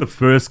 that's the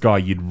first guy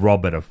you'd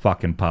rob at a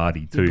fucking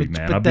party too,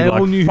 man. But I'd they be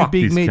all like, knew who fuck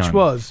Big this Mitch cunt.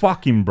 was.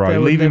 Fuck him, bro. They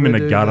would Leave him in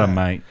never a do gutter, that.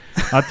 mate.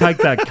 I take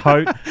that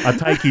coat. I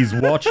take his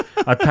watch.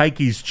 I take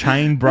his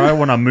chain, bro,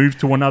 when I move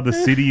to another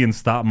city and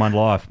start my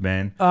life,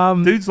 man.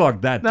 Dudes like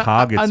that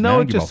targets, I know man.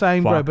 what you're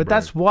saying, bro, but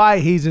that's why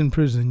he's in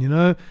prison, you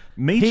know?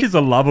 Meech is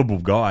a lovable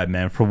guy,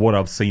 man, from what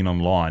I've seen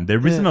online.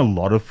 There isn't a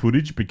lot of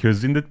footage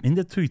because in the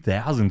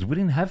 2000s, we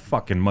didn't have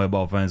fucking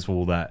mobile phones for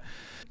all that.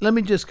 Let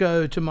me just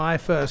go to my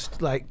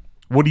first,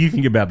 What do you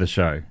think about the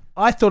show?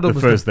 I thought it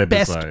was first the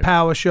best episode.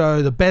 power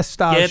show, the best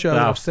star Get show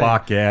the I've seen.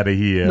 fuck out of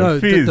here. No,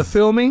 Fizz. the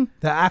filming,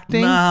 the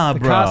acting, Nah, the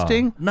bruh.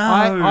 casting. No.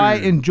 I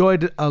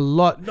enjoyed it a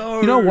lot.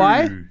 No. You know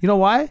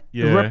why? It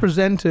Yeah.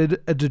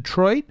 represented a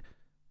Detroit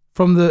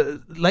from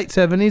the late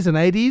 70s and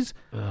 80s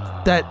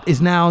that is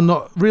now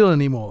not real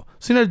anymore.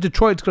 So,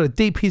 Detroit's got a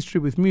deep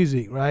history with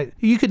music, right?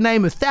 You could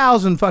name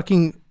 1,000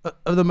 fucking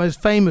of the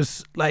most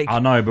famous, I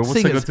know, but what's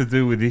it singers got to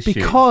do with this shit?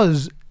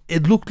 because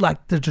it looked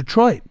like the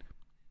Detroit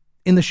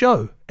in the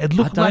show. It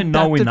looked I like don't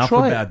know that enough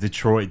Detroit. about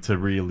Detroit to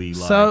really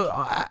like. So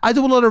I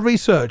do a lot of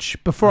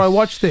research before I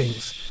watch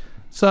things.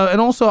 So,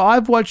 and also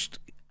I've watched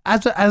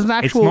as an it's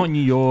actual. not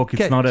New York.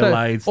 It's not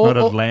LA. It's not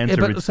Atlanta.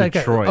 It's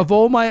Detroit. Of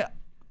all my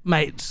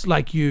mates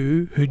like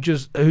you who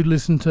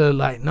listen to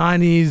like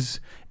 90s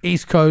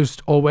East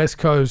Coast or West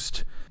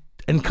Coast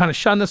and kind of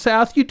shun the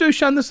South, you do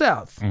shun the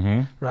South,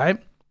 right?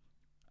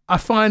 I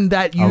find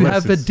that you Unless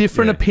have a it's-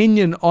 different yeah.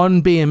 opinion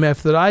on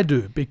BMF that I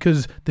do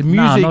because the music.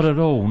 Nah, not at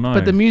all. No,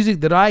 But the music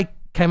that I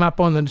came up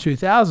on in the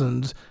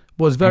 2000s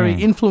was very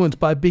influenced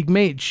by Big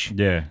Meech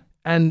yeah.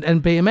 and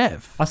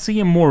BMF. I see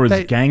him more as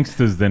They-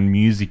 gangsters than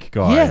music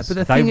guys. Yeah, but the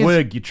they thing were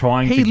is,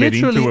 trying he to get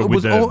into literally it with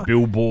was the all-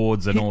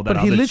 billboards and all that But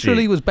other he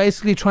literally shit. was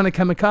basically trying to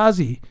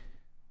kamikaze.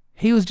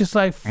 He was just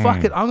like,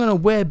 fuck it, I'm going to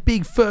wear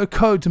big fur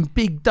coats and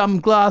big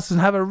dumb glasses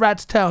and have a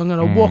rat's tail. I'm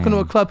going to walk into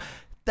a club.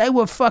 They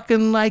were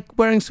fucking like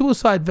wearing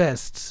suicide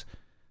vests.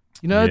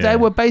 Yeah. They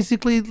were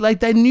basically like,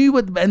 they knew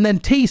what, and then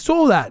T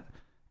saw that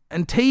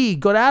and T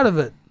got out of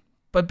it.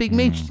 But Big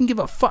Meech didn't give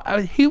a fuck.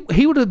 He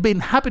would have been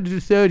happy to do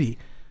 30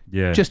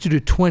 Yeah. just to do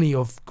 20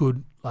 of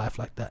good life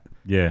like that,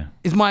 yeah.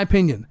 is my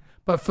opinion.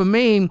 But for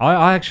me,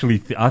 I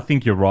actually I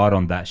think you're right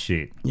on that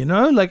shit.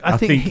 I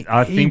think he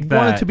wanted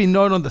that to be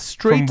known on the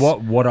streets.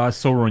 From what I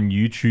saw on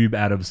YouTube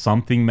out of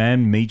something,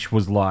 man, Meech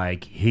was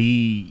like,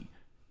 he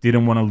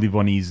didn't want to live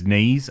on his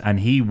knees and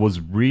he was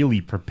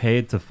really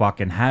prepared to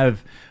fucking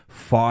have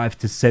 5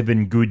 to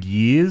 7 good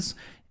years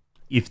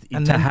And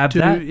to then have do-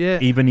 that, yeah.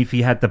 even if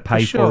he had to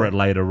pay sure. for it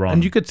later on.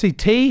 And you could see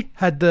T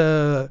had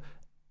the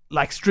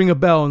stringer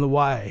bell on the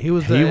wire. He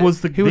was He was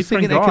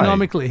thinking guy.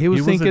 economically. He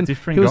was a thinking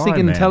different he was guy,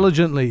 thinking man.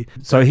 intelligently.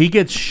 So he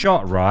gets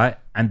shot, right?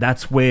 And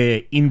that's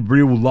where, in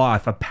real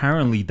life,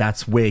 apparently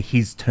that's where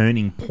his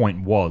turning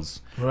point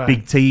was. Right.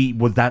 Big T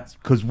was that,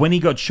 because when he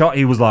got shot,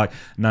 he was like,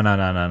 no.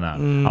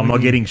 I'm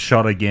not getting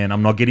shot again.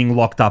 I'm not getting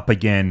locked up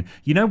again.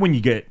 You know when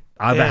you get,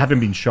 I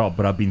haven't been shot,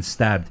 but I've been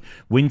stabbed.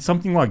 When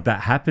something like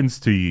that happens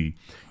to you,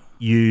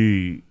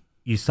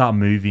 you start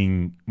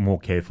moving more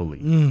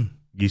carefully.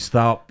 You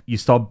stop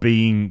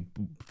being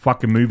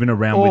fucking moving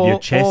around with your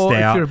chest or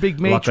out. if you're a Big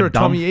Meech like or a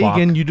dumb Tommy fuck.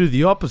 Egan, you do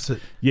the opposite.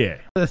 Yeah.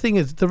 The thing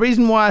is, the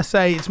reason why I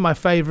say it's my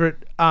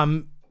favorite,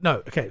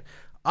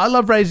 I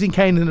love Raising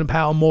Kanan and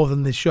Power more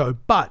than this show,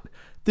 but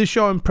this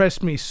show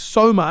impressed me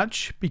so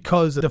much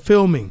because of the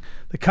filming,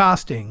 the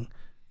casting,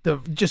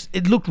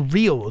 it looked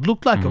real. It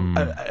looked like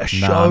a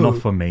show. Nah,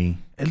 not for me.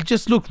 It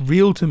just looked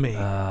real to me.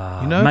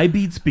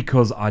 Maybe it's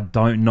because I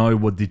don't know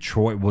what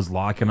Detroit was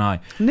like, and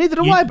Neither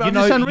do I, but I've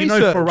just done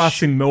research. For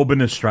us in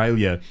Melbourne,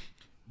 Australia,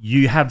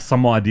 you have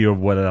some idea of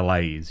what LA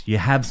is. You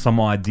have some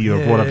idea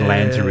of what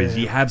Atlanta is.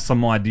 You have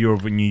some idea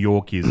of what New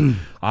York is.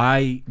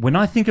 When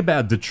I think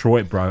about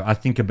Detroit, bro, I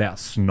think about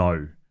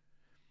snow.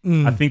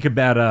 I think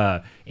about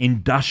a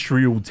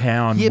industrial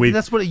town with but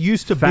that's what it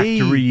used to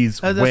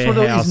factories, be. That's warehouses.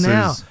 what it is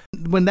now.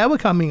 When they were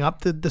coming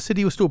up, the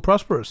city was still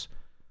prosperous.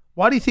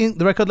 Why do you think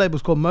the record label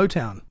was called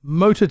Motown?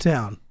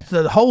 Motortown.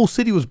 So the whole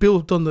city was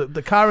built on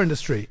the car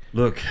industry.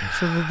 Look,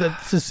 so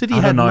the city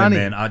I had don't know, money.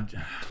 man.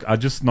 I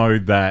just know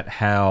that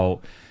how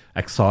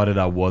excited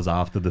I was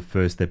after the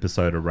first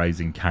episode of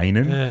Raising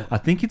Kanan. Yeah. I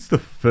think it's the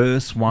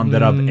first one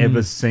that I've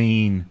ever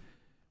seen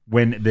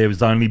when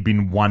there's only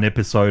been one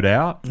episode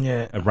out.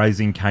 Yeah. Of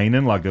Raising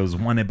Kanan. Like there was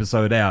one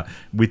episode out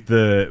with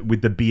the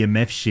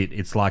BMF shit.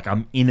 It's like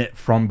I'm in it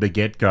from the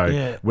get-go.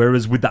 Yeah.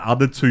 Whereas with the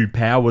other two,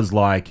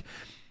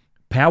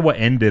 Power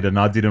ended and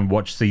I didn't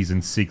watch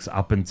season 6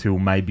 up until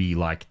maybe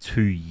like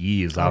 2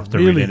 years after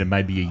really? it ended,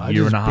 maybe a I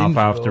year just and a half binged it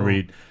after all.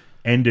 it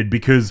ended,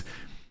 because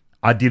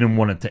I didn't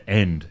want it to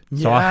end.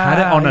 So I had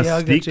it on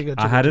a stick.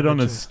 I had it on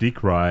a stick.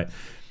 stick, right?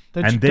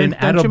 Don't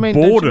Don't you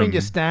mean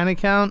your Stan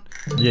account?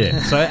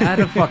 Yeah. So out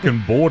of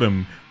fucking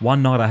boredom,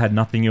 one night I had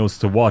nothing else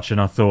to watch, and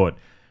I thought,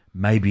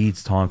 maybe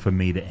it's time for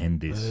me to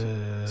end this.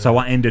 So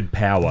I ended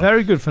Power.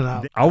 Very good for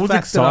now. I was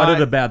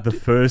excited about the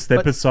first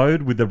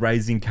episode with the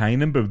Raising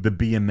Canaan, but the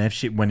BMF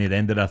shit, when it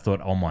ended, I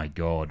thought, oh my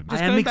God. I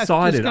am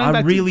excited.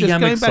 I really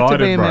am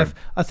excited, bro.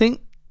 I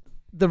think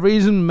the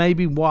reason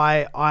maybe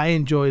why I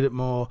enjoyed it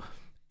more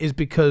is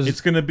because...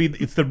 It's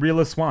the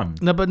realest one.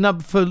 No,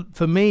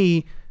 for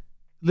me...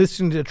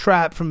 Listening to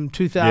Trap from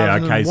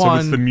 2001. Yeah, okay, so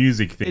it's the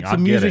music thing. It's a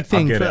music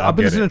thing. I've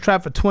been listening to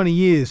Trap for 20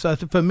 years. So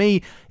for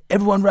me,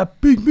 everyone rap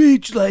Big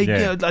Meech. I've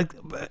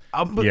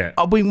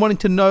been wanting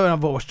to know, and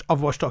I've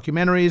watched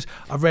documentaries,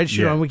 I've read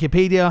shit on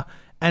Wikipedia,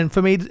 and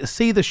for me to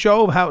see the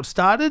show of how it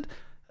started,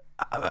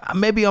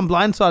 maybe I'm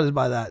blindsided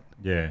by that.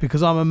 Yeah.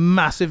 Because I'm a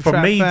massive Trap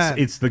fan. For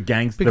me, it's the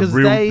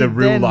the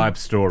real life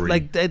story.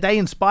 Like they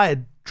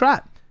inspired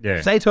Trap. Yeah.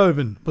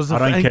 Zaytoven was the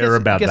I don't care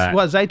about that. Guess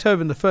what?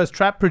 Zaytoven, the first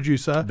Trap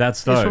producer,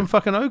 that's dope. He's from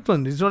fucking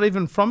Oakland. He's not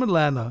even from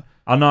Atlanta.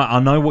 I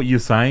know what you're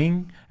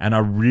saying, and I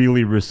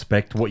really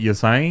respect what you're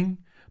saying.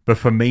 But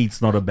for me,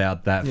 it's not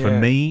about that. Yeah. For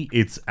me,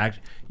 it's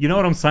you know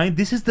what I'm saying?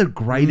 This is the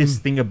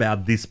greatest thing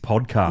about this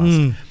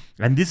podcast.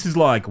 And this is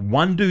like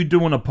one dude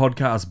doing a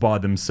podcast by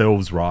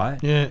themselves, right?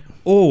 Yeah.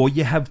 Or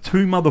you have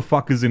two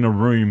motherfuckers in a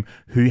room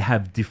who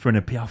have different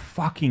opinions. I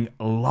fucking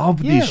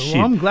love this shit.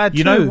 Well, I'm glad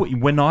you know,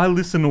 when I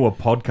listen to a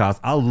podcast,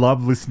 I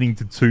love listening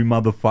to two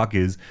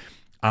motherfuckers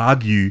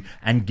argue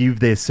and give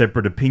their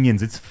separate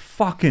opinions. It's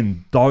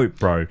fucking dope,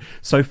 bro.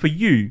 So for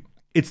you,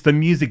 it's the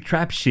music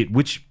trap shit,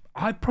 which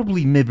I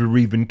probably never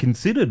even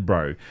considered,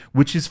 bro,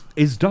 which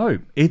is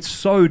dope. It's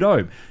so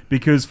dope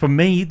because for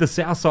me, the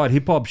Southside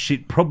hip hop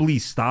shit probably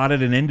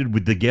started and ended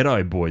with the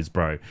Ghetto Boys,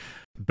 bro.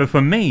 But for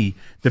me,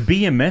 the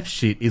BMF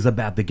shit is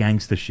about the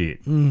gangster shit.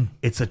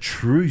 It's a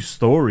true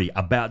story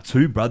about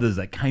two brothers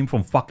that came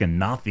from fucking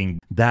nothing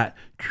that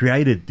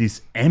created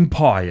this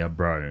empire,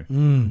 bro.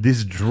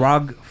 This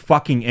drug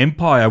fucking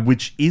empire,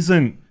 which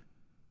isn't.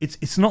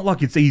 It's not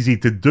like it's easy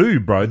to do,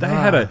 bro. They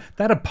had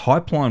a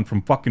pipeline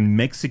from fucking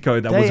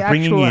Mexico that was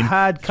bringing in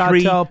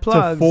 3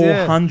 to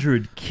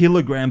 400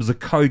 kilograms of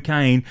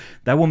cocaine.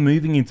 They were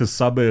moving into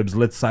suburbs,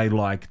 let's say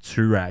like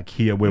Toorak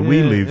here where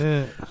we live.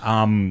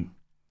 Yeah.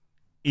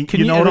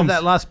 Can you edit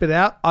that last bit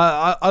out?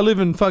 I live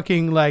in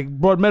fucking like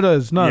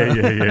Broadmeadows. No,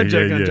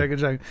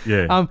 joking.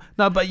 Yeah.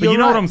 No, but you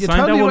know right. what I'm saying?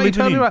 Totally they were right, living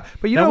totally in, right.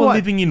 But you they know were what?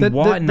 living in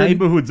white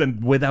neighborhoods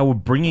and where they were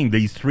bringing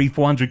these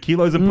 300-400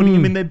 kilos and putting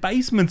them in their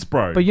basements,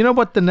 bro. But you know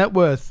what the net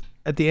worth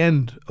at the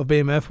end of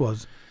BMF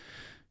was?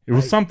 It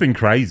was something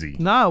crazy.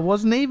 No, it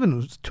wasn't even. It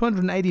was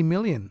 280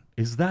 million.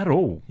 Is that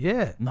all?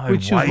 Yeah. No way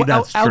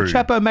that's true. El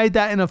Chapo made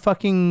that in a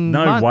fucking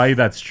month. way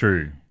that's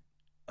true.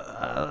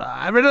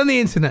 I read it on the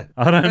internet.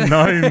 I don't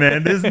know,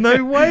 man. There's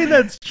no way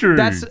that's true.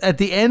 That's at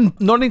the end,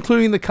 not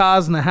including the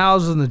cars and the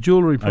houses and the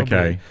jewelry, probably.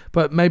 Okay.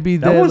 But maybe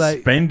they're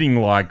like spending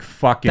like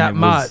fucking that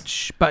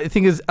much. But the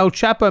thing is, El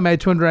Chapo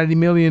made 280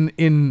 million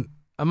in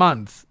a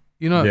month.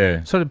 You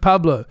know, so did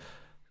Pablo.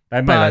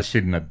 They made that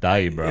shit in a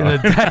day, bro. In a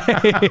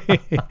day.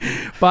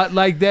 But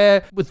like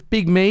there with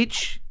Big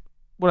Meech,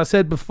 what I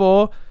said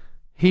before,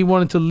 he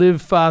wanted to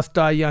live fast,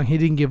 die young. He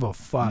didn't give a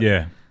fuck.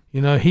 Yeah. You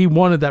know, he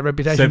wanted that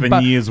reputation.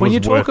 7 years when was you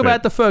talk worth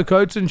about the fur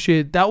coats and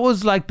shit, that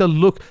was like the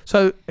look.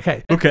 So,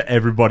 okay. Look at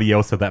everybody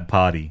else at that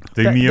party.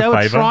 Do me a favor.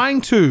 They were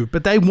trying to,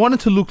 but they wanted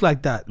to look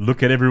like that.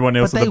 Look at everyone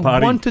else at the party.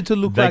 They wanted to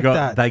look like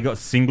that. They got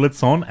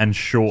singlets on and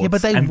shorts. Yeah,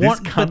 but they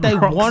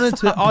wanted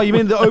to. Oh, you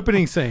mean the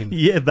opening scene?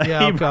 Yeah,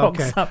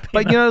 okay.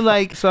 But you know,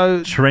 like,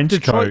 so trench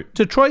coat.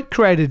 Detroit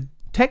created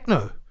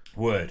techno.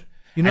 Word.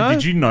 You know,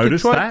 and did you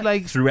notice Detroit, that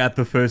like, throughout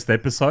the first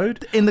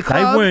episode? In the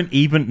club? They weren't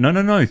even...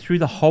 No. Through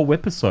the whole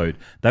episode.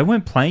 They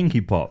weren't playing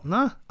hip-hop.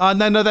 No.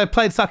 No, they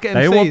played Sucker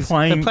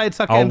MCs. They played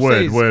Sucker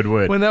MCs. Word.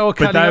 When they were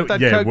cutting up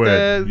that coke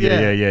there.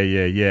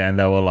 Yeah. And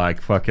they were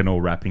like fucking all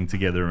rapping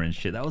together and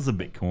shit. That was a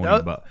bit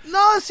corny, but...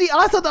 No, see,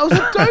 I thought that was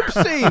a dope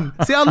scene.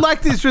 See, I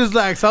like this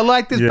Rizlax. I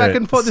like this back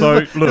and forth.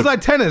 This is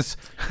like tennis.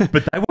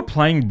 But they were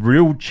playing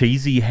real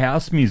cheesy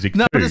house music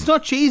No, but it's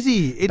not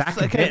cheesy. It's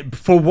okay.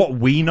 For what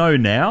we know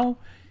now...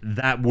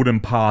 That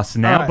wouldn't pass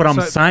now, but I'm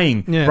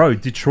saying, bro,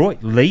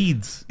 Detroit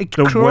leads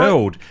the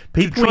world.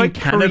 People in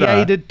Canada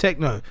created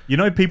techno. You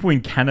know, people in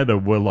Canada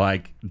were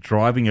like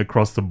driving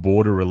across the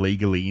border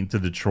illegally into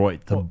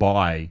Detroit to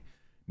buy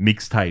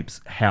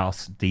mixtapes,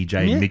 house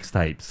DJ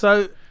mixtapes.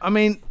 So, I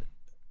mean,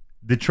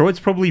 Detroit's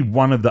probably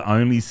one of the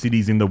only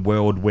cities in the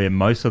world where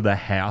most of the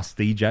house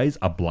DJs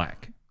are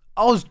black.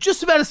 I was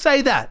just about to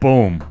say that.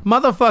 Boom.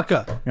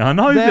 Motherfucker. I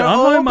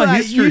know my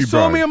history, bro. You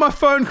saw me on my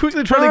phone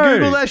quickly trying to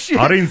Google that shit.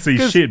 I didn't see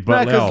shit,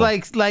 but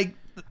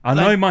I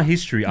know my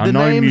history. I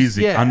know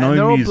music. I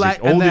know music.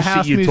 All the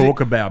shit you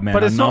talk about, man.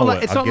 But it's not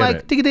like it's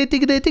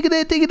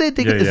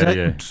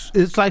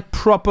like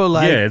proper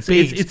like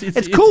beats.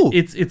 It's cool.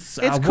 It's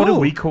cool. What do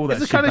we call that?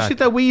 It's the kind of shit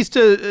that we used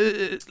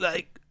to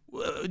like.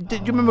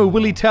 Did you remember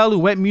Willie Tell who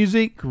went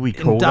music? We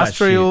call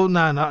industrial? That shit?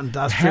 No, not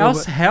industrial.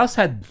 House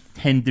had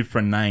 10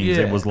 different names.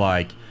 Yeah. It was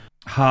like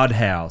Hard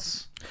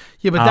House.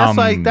 Yeah,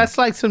 but that's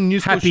like some new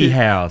school Happy shit.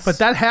 House. But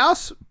that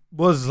house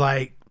was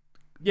like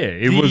yeah,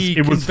 it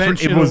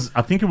conventional- was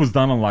I think it was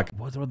done on like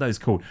what are those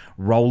called?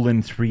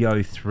 Roland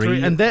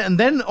 303. and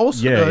then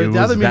also Yeah, it the was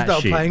other music that they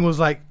were shit. playing was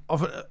like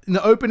in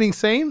the opening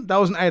scene that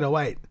was an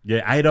 808. Yeah,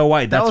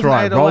 808. That That's was an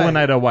right. 808. Roland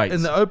 808.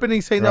 In the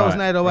opening scene, that was an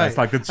Right. 808. It's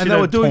like the shit and they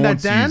were that doing that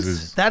Taunts dance.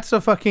 uses. That's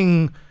a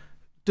fucking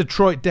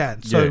Detroit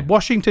dance. So Yeah.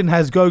 Washington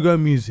has go-go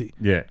music.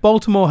 Yeah.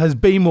 Baltimore has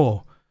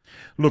B-more.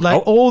 Look,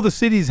 Like all the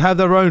cities have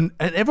their own,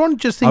 and everyone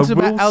just thinks I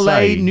about will LA,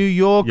 say- New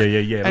York, Yeah.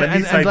 and, Let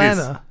me say Atlanta.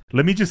 this.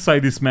 Let me just say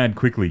this, man,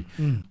 quickly.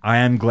 I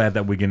am glad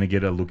that we're going to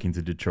get a look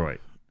into Detroit.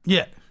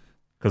 Yeah.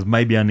 Because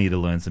maybe I need to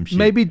learn some shit.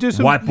 Maybe do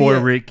some- White Boy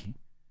yeah. Rick.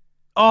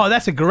 Oh,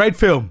 that's a great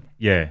film.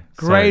 Yeah.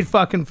 Great So,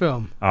 fucking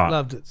film. all right,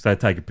 Loved it. So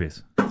take a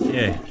piss.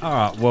 Yeah. All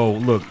right. Well,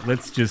 look, we're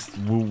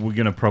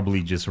going to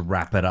probably just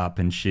wrap it up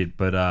and shit.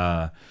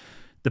 But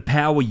the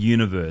Power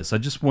Universe, I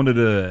just wanted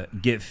to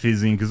get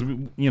fizzing because,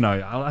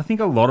 I think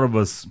a lot of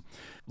us,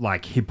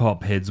 like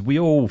hip-hop heads, we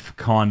all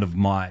kind of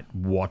might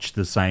watch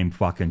the same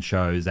fucking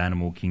shows: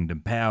 Animal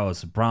Kingdom, Power,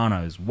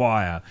 Sopranos,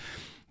 Wire,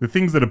 the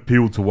things that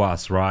appeal to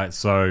us, right?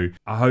 So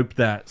I hope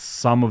that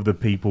some of the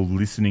people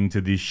listening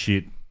to this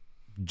shit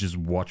just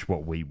watch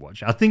what we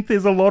watch. I think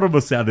there's a lot of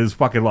us out there. There's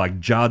fucking like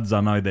Judd's,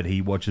 I know that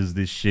he watches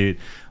this shit.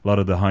 A lot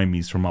of the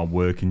homies from our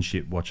work and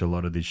shit watch a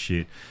lot of this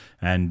shit.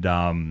 And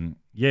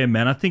yeah,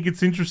 man, I think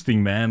it's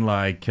interesting, man.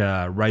 Like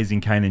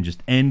Raising Kanan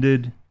just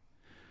ended.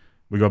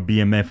 We got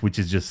BMF, which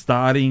is just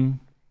starting.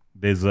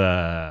 There's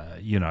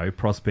a,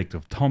 prospect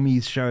of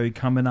Tommy's show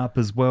coming up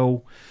as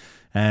well.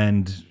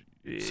 And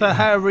So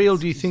how real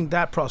do you think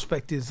that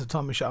prospect is, the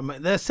Tommy Show? I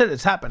mean, they said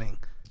it's happening.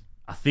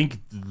 I think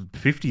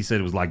 50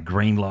 said it was like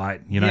green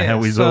light. You know Yeah,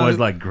 how he's so- always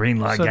like green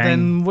light So gang.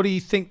 then what do you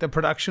think the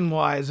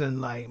production-wise and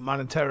like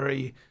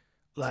monetary,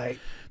 like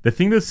The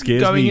thing that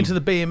scares going me... into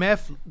the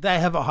BMF, they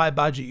have a high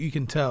budget, you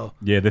can tell.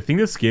 Yeah, the thing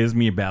that scares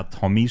me about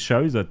Tommy's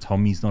show is that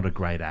Tommy's not a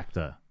great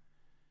actor.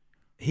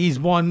 He's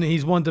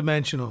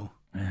one-dimensional.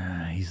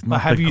 He's But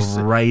not have the you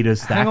se-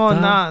 greatest actor. Hang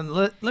on,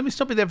 nah. Let me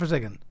stop you there for a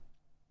second.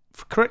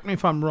 Correct me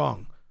if I'm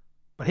wrong,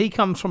 but he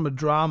comes from a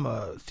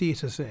drama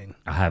theater scene.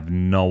 I have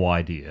no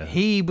idea.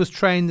 He was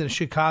trained in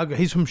Chicago.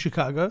 He's from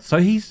Chicago. So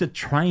he's a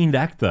trained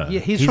actor. Yeah,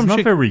 he's from not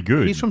Chi- very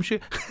good. He's from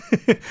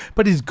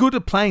but he's good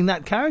at playing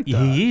that character.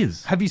 He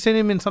is. Have you seen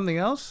him in something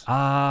else?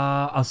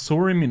 I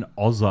saw him in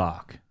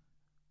Ozark.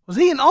 Was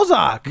he in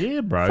Ozark?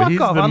 Yeah, bro. Fuck he's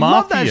off. the I mafia.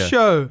 love that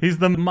show. He's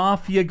the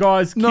mafia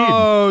guy's kid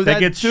No, that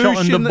gets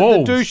shot in the the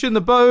balls. douche in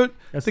the boat.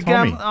 That's the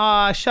Tommy.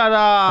 Shut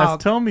up.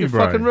 That's Tommy, You're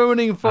bro. fucking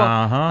ruining for.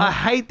 Uh-huh. I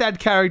hate that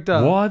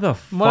character. Why the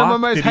fuck One of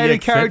my most did he hated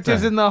accept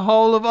characters that? in the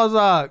whole of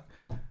Ozark.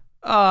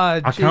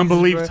 I can't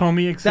believe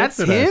Tommy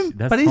accepted That's us. him,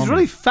 That's but he's Tommy.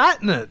 really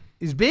fat in it.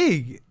 He's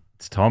big.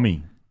 It's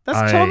Tommy.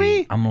 That's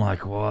Tommy? I'm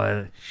like,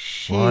 why?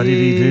 Why did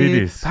he do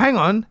this? Hang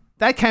on.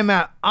 That came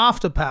out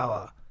after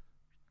Power.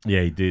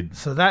 Yeah, he did.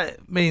 So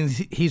that means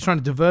he's trying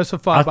to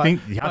diversify.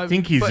 I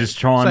think he's just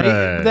trying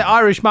to. They're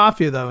Irish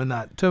mafia, though, in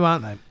that, too,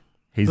 aren't they?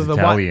 He's the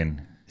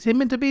Italian. Is he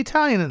meant to be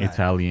Italian in that?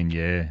 Italian,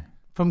 yeah.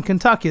 From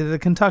Kentucky, the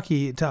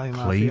Kentucky Italian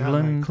mafia.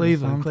 aren't they?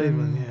 Cleveland or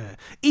Cleveland, something? yeah.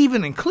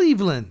 Even in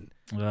Cleveland.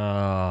 Oh,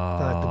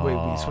 Like the way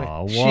we swear.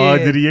 why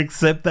Shit. did he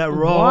accept that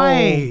role?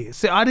 Why?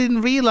 See, I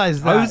didn't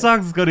realize that.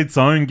 Ozark's got its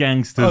own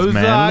gangsters,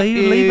 man. Ozark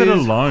Leave it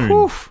is- alone.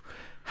 Oof.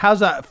 How's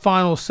that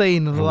final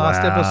scene of the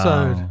last Wow.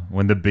 episode?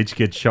 When the bitch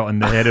gets shot in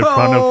the head in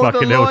front of the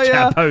fucking El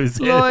Chapo's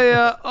head.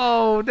 lawyer.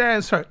 Oh,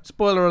 damn. Sorry.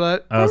 Spoiler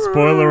alert.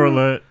 Spoiler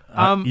alert.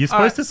 You're supposed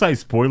alright. to say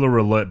spoiler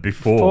alert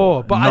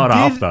before, But not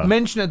I did after.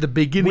 mention at the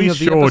beginning We of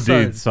the sure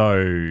episode. did. So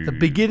The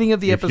beginning of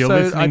the if episode, you're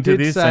listening I to did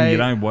this say, and you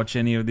don't watch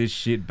any of this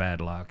shit,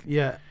 bad luck.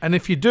 Yeah, and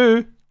if you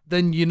do,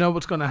 then you know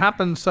what's going to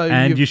happen. So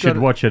And you should gotta-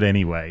 watch it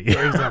anyway.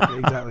 Yeah,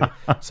 exactly.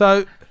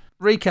 So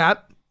recap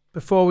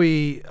before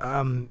we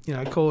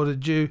call it a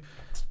due.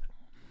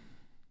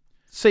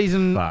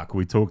 Season Fuck,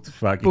 we talked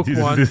fucking. Book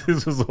one.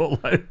 This was all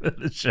over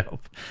the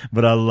shelf,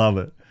 but I love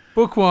it.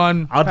 Book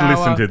 1. I'd Power.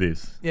 listen to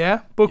this.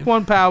 Yeah, Book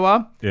 1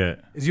 Power Yeah,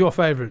 is your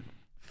favorite.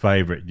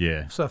 favorite.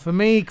 Yeah. So for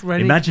me,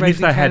 Imagine if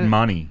they had Kanan-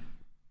 money.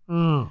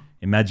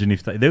 Imagine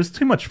if there was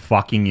too much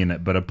fucking in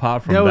it, but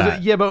apart from There was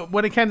that, but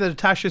when it came to the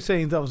Tasha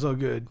scenes, that was so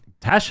good.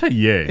 Tasha,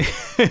 yeah.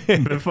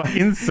 But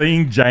fucking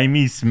seeing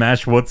Jamie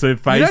smash what's her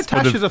face. You know, for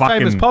the Tasha's a fucking,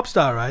 famous pop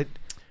star, right?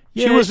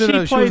 Yeah,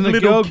 she played in a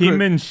Little girl Kim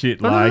group. and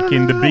shit, No,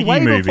 in the Biggie way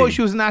movie. before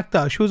she was an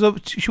actor. She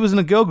was in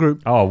a girl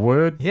group. Oh,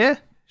 word. Yeah,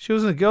 she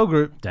was in a girl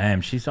group. Damn,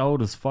 she's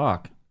old as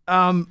fuck.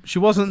 She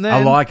wasn't then.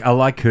 I like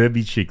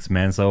curvy chicks,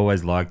 man. So I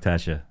always liked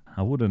Tasha.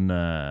 I wouldn't,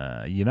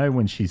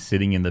 when she's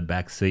sitting in the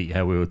back seat,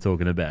 how we were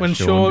talking about when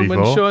Sean before.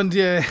 when Sean,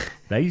 yeah.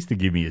 They used to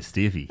give me a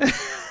stiffy.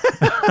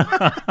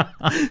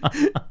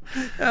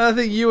 I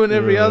think you and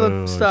every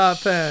other star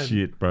fan.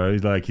 Shit, bro.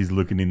 He's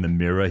looking in the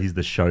mirror. He's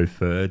the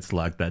chauffeur. It's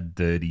like that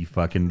dirty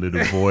fucking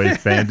little boy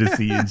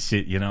fantasy and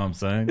shit. You know what I'm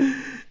saying?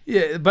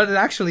 Yeah, but it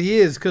actually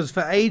is because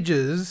for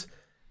ages,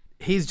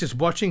 he's just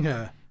watching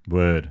her.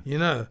 Word. You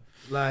know,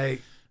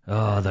 like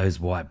Oh, those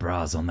white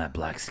bras on that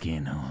black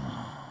skin.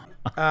 Oh.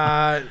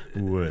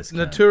 Worst.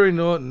 Naturi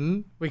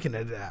Norton. We can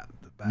edit out.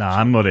 Nah,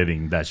 I'm not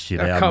editing that shit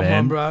out, come man.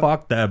 on, bro.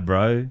 Fuck that,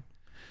 bro.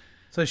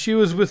 So she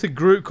was with a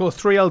group called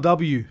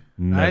 3LW.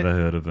 Never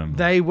heard of them.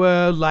 They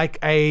were like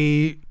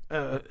a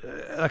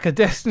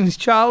Destiny's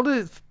Child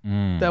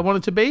they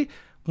wanted to be.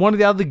 One of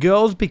the other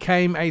girls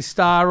became a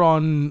star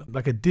on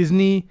like a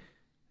Disney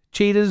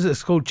Cheetahs.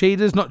 It's called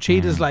Cheetahs, not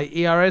Cheetahs like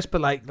ERS,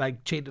 but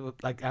like cheetah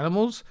like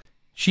animals.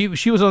 She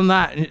was on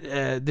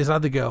that. This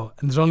other girl,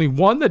 and there's only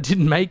one that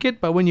didn't make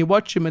it. But when you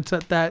watch him, it's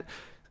at that.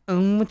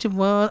 What you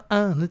want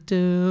to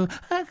do?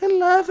 I can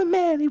love him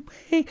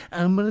anyway.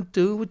 I'm gonna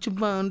do what you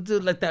want to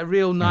do, like that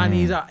real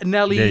 90s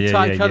Nelly,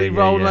 Ty Kelly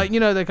roll, like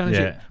that kind of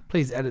shit.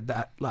 Please edit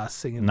that last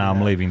singing. No,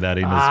 I'm leaving that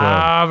in as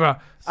well. Bro.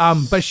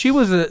 But she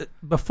was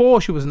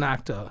before she was an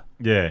actor.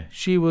 Yeah,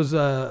 she was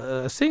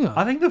a singer.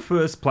 I think the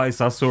first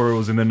place I saw her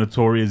was in the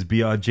Notorious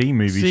B.I.G.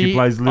 movie. She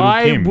plays Little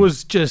Kim. I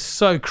was just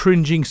so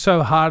cringing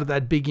so hard at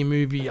that Biggie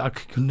movie. I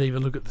couldn't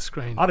even look at the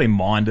screen. I didn't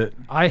mind it.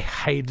 I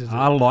hated it.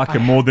 I like it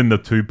more than the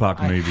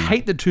Tupac movie. I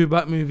hate the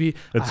Tupac movie.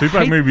 The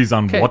Tupac movie is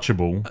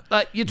unwatchable.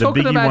 Like you're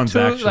talking about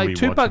Tupac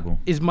watchable.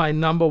 is my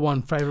number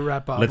one favorite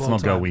rapper. Let's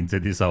not go into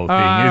this whole thing.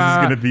 This is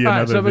going to be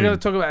another thing. So we're going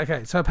to talk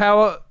about so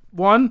Power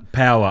 1.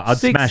 Power. I'd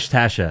smash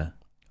Tasha.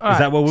 Is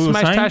that what we were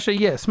saying? Smash Tasha,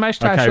 yeah. Smash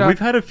Tasha. Okay, we've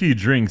had a few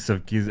drinks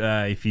if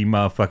you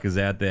motherfuckers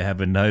out there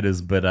haven't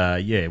noticed, but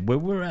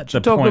we're at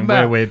the point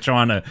where we're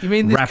trying to. You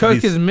mean this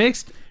Coke is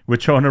mixed? We're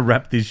trying to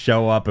wrap this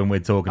show up, and we're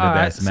talking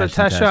about Smash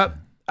Tasha.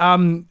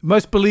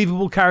 Most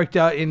believable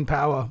character in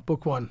Power,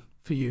 book 1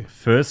 for you.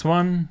 First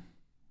one?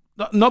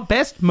 Not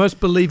best, most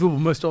believable,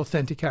 most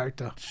authentic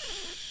character.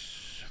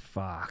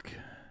 Fuck.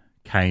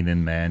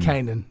 Kanan, man.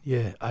 Kanan,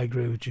 yeah, I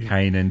agree with you.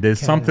 Kanan.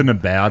 There's something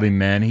about him,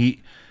 man.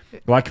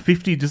 Like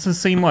 50 doesn't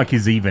seem like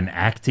he's even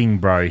acting,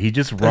 bro. He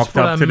just rocked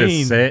up to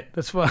the set.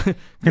 That's why.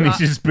 And he's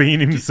just being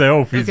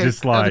himself. He's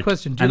just like, another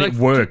question. It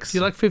works. Do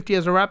you like 50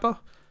 as a rapper?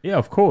 Yeah,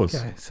 of course.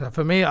 Okay, so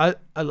for me, I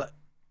like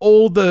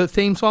all the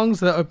theme songs,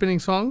 the opening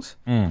songs.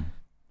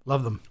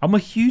 Love them. I'm a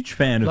huge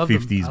fan of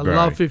 50s, bro. I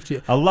love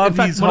 50. I love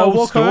his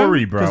whole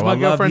story, bro. My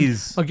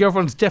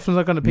girlfriend's definitely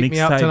not going to pick me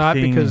up tonight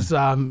because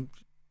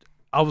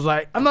I was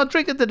like, I'm not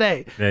drinking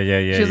today.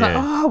 Yeah. She's like,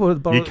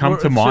 you come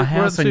to my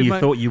house and you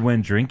thought you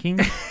weren't drinking?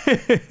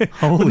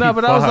 Holy no,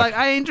 but fuck. I was like,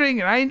 I ain't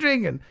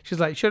drinking. She's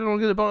like, should I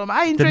get the bottom?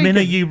 I ain't drinking. The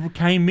minute you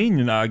came in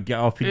and I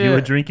offered you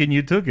a drink and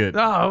you took it.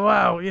 Oh,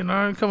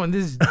 wow. Come on.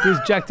 This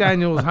Jack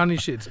Daniels honey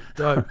shit's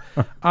dope.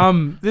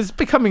 This is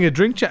becoming a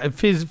drink chat,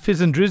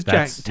 fizz and drizz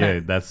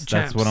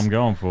that's what I'm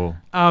going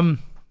for. All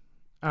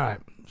right.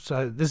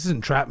 So this is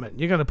entrapment.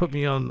 You're going to put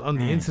me on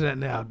the internet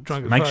now.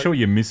 Drunk Make sure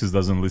your missus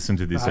doesn't listen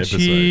to this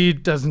episode. She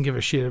doesn't give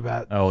a shit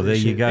about. Oh, there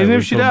you go. Even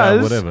if she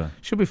does, whatever.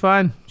 She'll be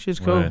fine. She's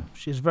cool. Word.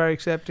 She's very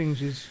accepting.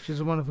 She's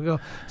a wonderful girl.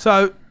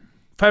 So,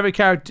 favorite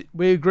character?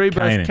 We agree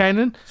both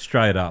Kanan.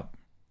 Straight up.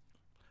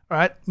 All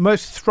right.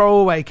 Most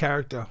throwaway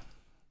character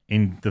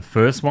in the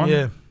first one.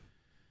 Yeah.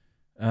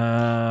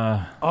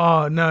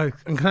 Oh no!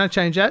 And can I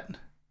change that?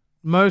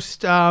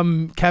 Most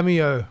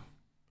cameo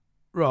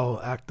role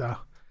actor.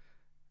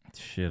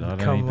 Shit, I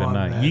don't even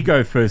know. Man. You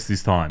go first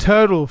this time.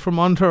 Turtle from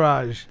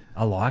Entourage.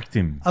 I liked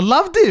him. I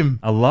loved him.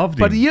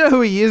 But you know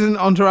who he is in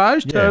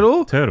Entourage?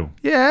 Turtle.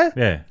 Yeah.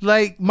 Yeah.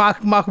 Like Mark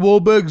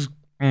Wahlberg's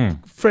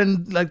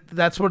friend. Like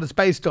that's what it's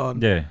based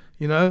on. Yeah.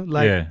 You know,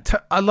 like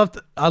I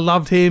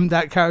loved him.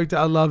 That character,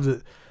 I loved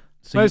it.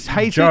 So most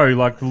hated Joe,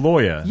 like the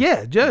lawyer.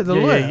 Yeah, Joe, the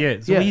lawyer. Yeah.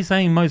 So what are you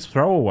saying? Most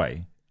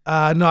throwaway?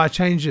 No, I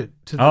changed it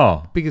to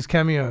the biggest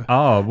cameo.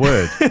 Oh,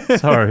 word.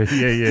 Sorry.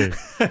 Yeah.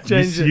 I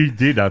changed it. You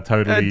did. I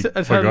totally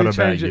forgot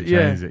about you.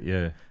 Changed it.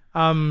 Yeah.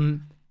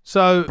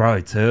 So.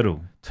 Bro,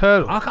 Turtle.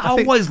 I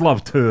always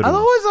loved Turtle. I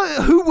always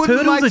like. Who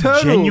wouldn't like Turtle?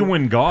 Turtle's a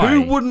genuine guy.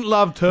 Who wouldn't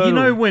love Turtle? You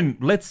know when?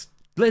 Let's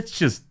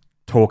just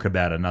talk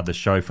about another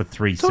show for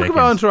 3 seconds. Talk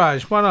about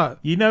Entourage. Why not?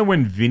 You know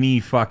when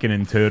Vinny fucking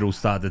and Turtle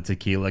start the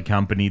tequila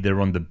company,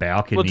 they're on the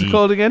balcony. What's it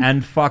called again?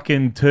 And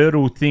fucking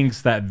Turtle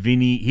thinks that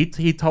Vinny,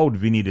 he told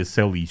Vinny to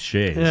sell his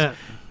shares. Yeah.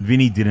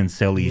 Vinny didn't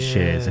sell his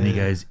shares. And he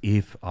goes,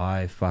 if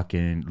I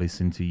fucking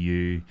listen to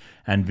you.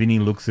 And Vinny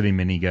looks at him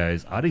and he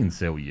goes, I didn't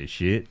sell your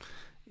shit.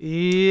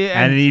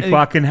 Yeah. And he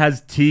fucking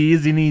has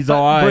tears in his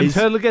eyes. When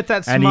Turtle gets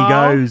that smile. And he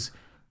goes,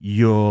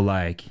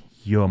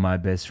 you're my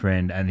best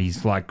friend, and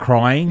he's like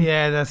crying.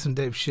 Yeah, that's some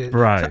deep shit,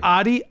 bro. So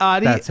Artie,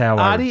 that's how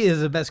Artie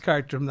is the best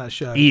character from that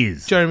show.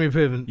 Is Jeremy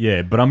Piven.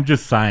 Yeah, but I'm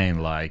just saying,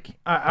 like,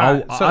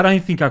 I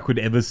don't think I could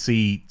ever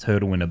see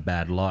Turtle in a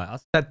bad light.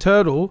 That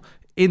Turtle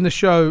in the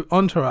show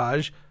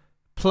Entourage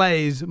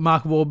plays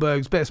Mark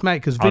Wahlberg's best mate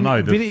because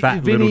the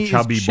fat little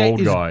chubby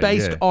bald guy is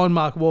based on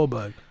Mark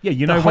Wahlberg. Yeah,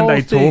 you know when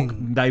they talk,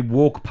 they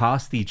walk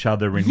past each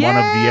other in one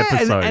of the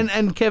episodes.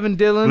 And Kevin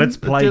Dillon. Let's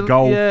play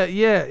golf.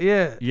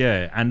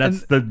 Yeah. And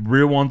that's the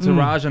real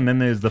Entourage, and then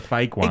there's the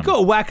fake one. It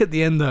got whack at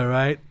the end though,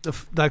 right?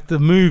 Like the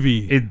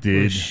movie. It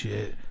did. Oh,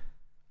 shit.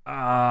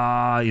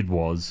 It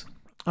was.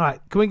 All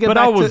right, can we get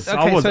back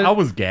to... I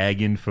was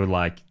gagging for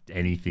like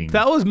anything.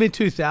 That was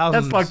mid-2000s.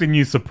 That's like the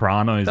new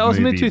Sopranos That was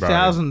movie,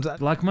 mid-2000s. Bro.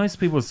 Like most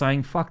people are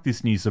saying, fuck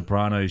this new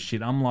Sopranos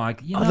shit. I'm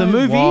like, you know the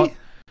movie? what?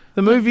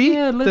 The movie,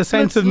 The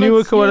Saints of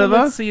Newark or whatever.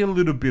 Let's see a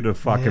little bit of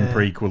fucking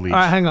prequelage. All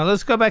right, hang on.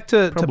 Let's go back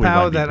to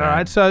Power then. bad. All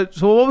right. So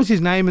what was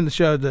his name in the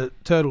show? The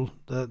turtle,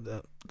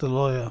 the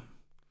lawyer.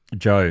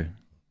 Joe.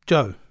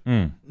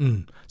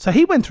 So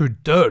he went through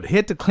dirt. He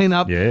had to clean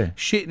up Yeah.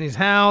 shit in his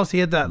house. He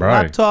had that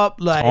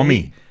laptop. Like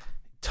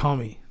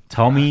Tommy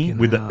Fucking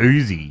with the hell.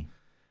 Uzi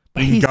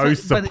in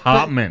Ghost's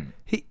apartment.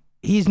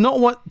 He's not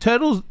what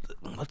Turtles.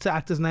 What's the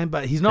actor's name?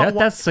 But he's not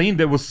that scene,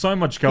 there was so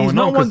much going he's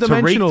not on because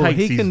one-dimensional. Tariq takes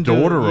He his can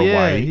daughter yeah,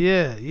 away.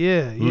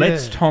 Yeah.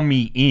 Lets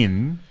Tommy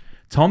in.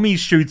 Tommy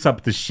shoots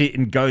up the shit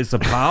in Ghost's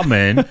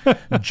apartment.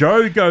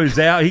 Joe goes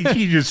out.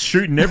 He's just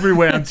shooting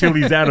everywhere until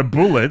he's out of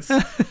bullets.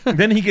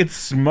 Then he gets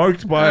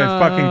smoked by a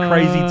fucking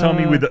crazy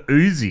Tommy with a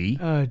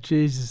Uzi. Oh,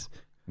 Jesus.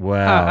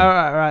 Wow.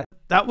 All right.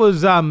 That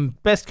was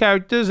best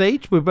characters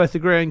each. We both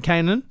agree on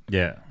Kanan.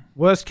 Yeah.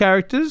 Worst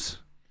characters.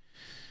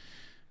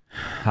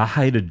 I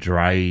hated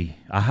Dre.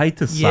 I hate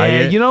to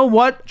say it. You know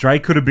what? Dre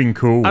could have been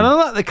cool. I don't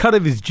like the cut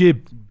of his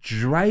jib.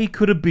 Dre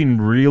could have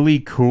been really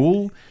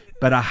cool,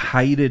 but I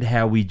hated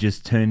how he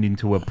just turned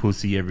into a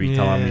pussy every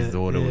time his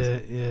daughter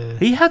was. Yeah.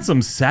 He had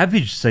some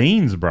savage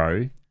scenes,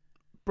 bro.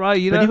 Bro,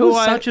 you But know he who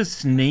was such a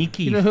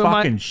sneaky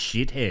fucking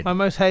shithead. my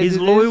most hated His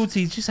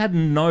loyalty, he just had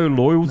no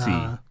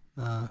loyalty.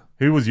 Nah.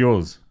 Who was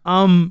yours?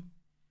 I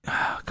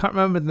can't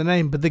remember the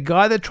name, but the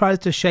guy that tries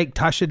to shake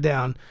Tasha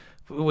down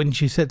when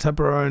she sets up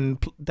her own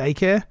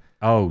daycare.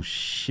 Oh,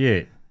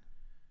 shit.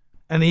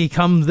 And he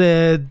comes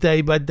there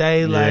day by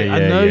day, like, I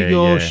know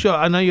you're sure,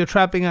 I know you're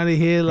trapping out of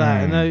here, like,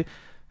 I know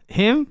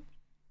him.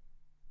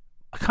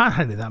 I can't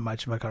hate it that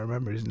much if I can't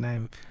remember his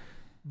name,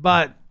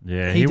 but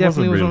he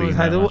definitely was one of those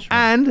hateable.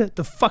 And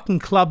the fucking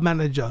club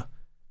manager,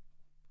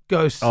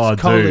 Ghost's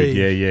colleague.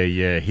 Dude,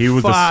 yeah. He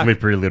was a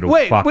slippery little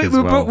fuck as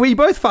well. We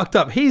both fucked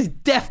up. He's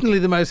definitely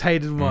the most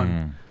hated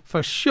one,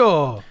 for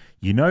sure.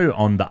 You know,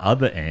 on the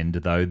other end,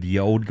 though, the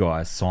old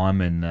guy,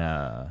 Simon,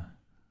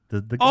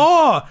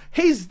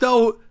 he's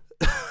the...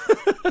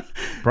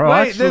 Bro,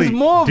 Wait, actually, there's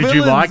more did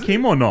you villains. like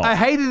him or not? I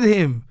hated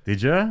him.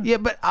 Did you? Yeah,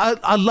 but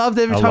I loved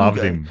every time. I loved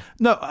him.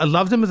 No, I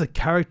loved him as a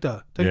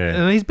character.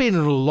 And he's been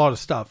in a lot of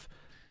stuff.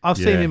 I've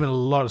seen him in a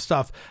lot of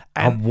stuff.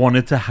 And, I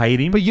wanted to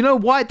hate him. but you know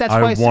why? That's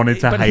I why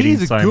wanted to hate him so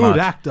he's a good much.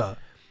 actor.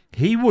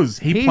 He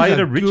played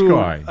a rich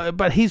guy.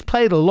 But he's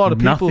played a lot of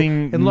people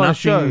in a lot of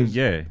shows.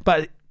 Yeah.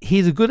 But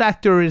he's a good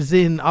actor as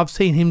in, I've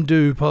seen him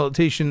do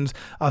politicians.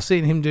 I've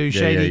seen him do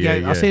shady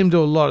games. I've seen him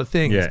do a lot of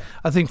things. Yeah.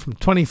 I think from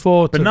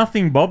 24 to... But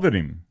nothing bothered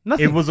him.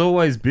 Nothing. It was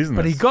always business.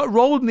 But he got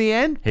rolled in the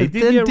end. He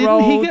did get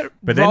rolled,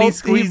 but then he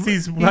squeezed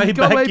his way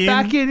got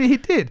back in. He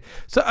did.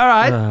 So, all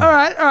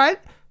right.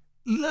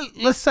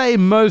 Let's say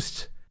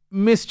most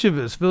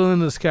mischievous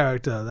villainous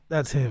character.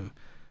 That's him.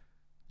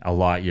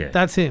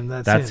 That's him.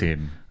 That's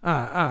him. All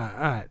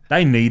right.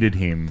 They needed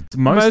him.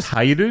 Most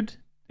hated?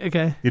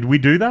 Okay. Did we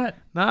do that?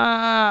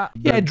 Nah.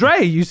 Yeah,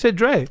 Dre. You said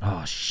Dre.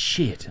 Oh,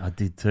 shit. I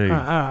did too. All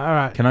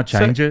right. Can I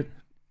change it?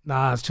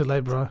 Nah, it's too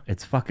late, bro.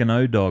 It's fucking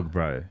O-Dog,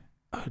 bro.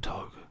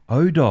 O-Dog.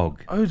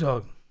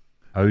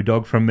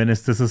 O-Dog from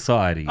Menace to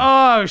Society.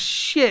 Oh,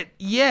 shit.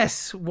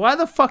 Yes. Why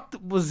the fuck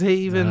was he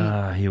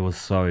even... He was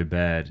so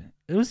bad.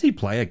 Was he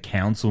play a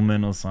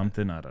councilman or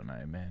something? I don't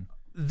know, man.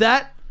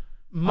 That...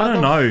 I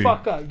don't know.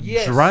 Motherfucker,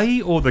 yes.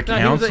 Dre or the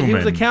councilman? He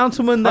was a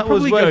councilman that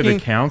was working. I'd probably go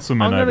the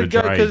councilman over Dre. I'm going to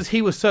go because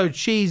he was so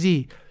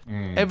cheesy.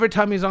 Every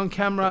time he's on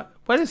camera...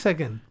 Wait a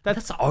second.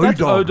 That's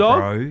O-Dog,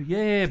 bro.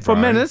 Yeah, bro.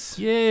 From Menace?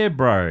 Yeah,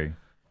 bro.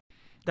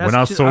 When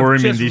I saw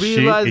him in this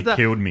shit, it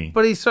killed me.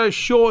 But he's so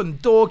short and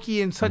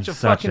dorky and such a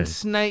fucking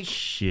snake.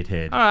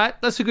 Shithead. All right,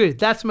 let's agree.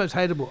 That's most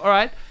hateable. All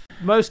right,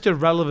 most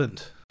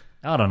irrelevant.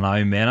 I don't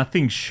know, man. I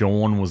think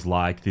Sean was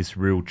like this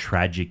real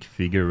tragic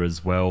figure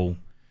as well.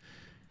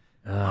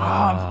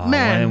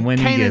 Man,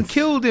 Kanan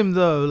killed him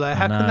though. Like,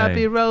 how can that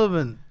be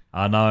irrelevant?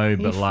 I know,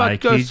 but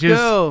like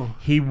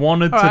he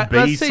wanted to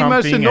be something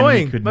most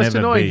annoying. And he could most never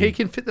annoying. be. He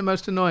can fit the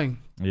most annoying.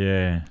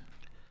 Yeah.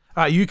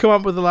 All right, you come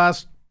up with the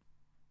last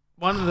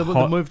one and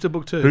we'll move to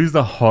book 2. Who's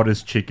the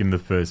hottest chick in the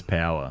first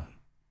Power?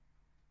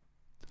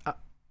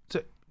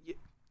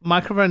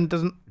 Microphone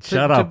doesn't...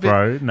 Shut up,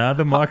 bro. No,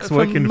 the mic's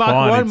working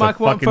fine. It's a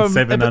fucking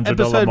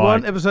 $700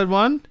 mic. Episode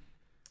 1?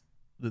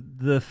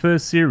 The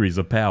first series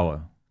of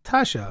Power.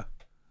 Tasha.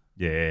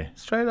 Yeah.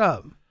 Straight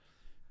up.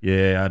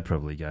 Yeah, I'd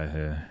probably go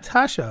her.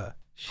 Tasha.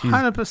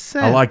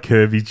 100%. I like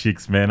curvy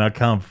chicks, man. I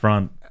can't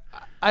front.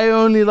 I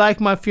only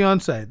like my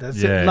fiance.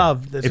 That's it.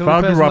 Love. That's if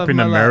I grew up in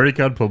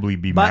America, I'd probably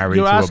be married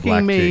to a black chick. You're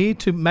asking me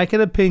to make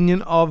an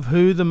opinion of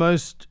who the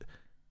most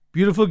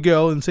beautiful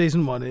girl in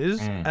season 1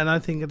 is, and I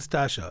think it's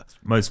Tasha.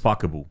 Most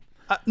fuckable.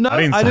 No,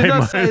 I did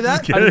not say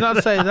that. I did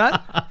not say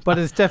that, but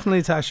it's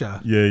definitely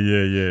Tasha.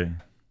 Yeah.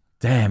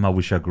 Damn, I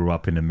wish I grew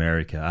up in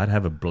America. I'd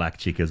have a black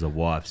chick as a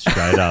wife,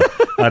 straight up.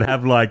 I'd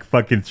have like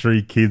fucking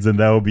 3 kids and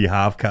they would be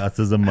half cast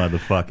as a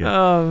motherfucker.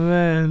 Oh,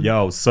 man.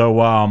 Yo, so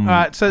all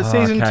right, so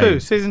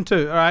season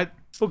 2. All right,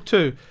 book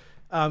 2.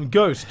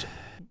 Ghost.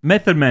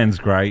 Method Man's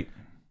great.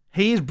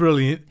 He is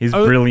brilliant. He's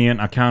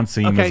brilliant. I can't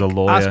see him as a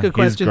lawyer. Ask a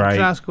question. He's great.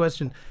 Can I ask a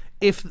question?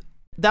 If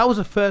that was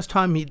the first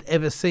time he'd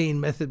ever seen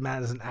Method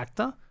Man as an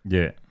actor,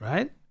 yeah,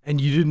 right? and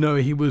you didn't know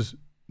he was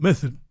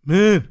Method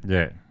Man,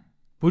 Yeah.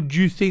 would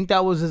you think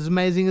that was as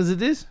amazing as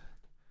it is?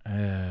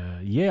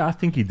 Yeah, I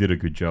think he did a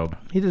good job.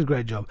 He did a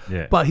great job.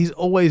 Yeah. But he's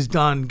always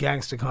done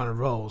gangster kind of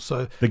roles.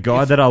 So The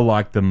guy that I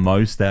like the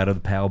most out of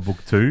the Power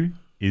Book 2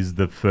 is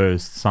the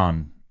first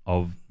son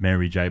of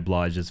Mary J.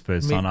 Blige's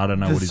first son. I don't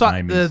know what his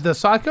name is. The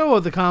psycho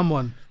or the calm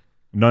one?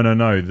 No,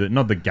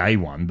 not the gay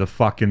one. The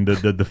fucking the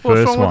What's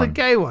first wrong one. with the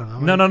gay one? I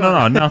mean,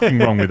 No. Nothing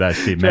wrong with that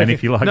shit, man.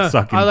 If you like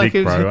sucking dick,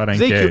 him. bro, I don't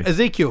care.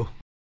 Ezekiel.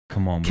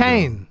 Come on,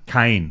 Kane.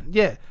 Kane.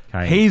 Yeah.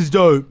 Kane. He's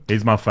dope.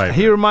 He's my favorite.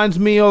 He reminds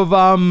me of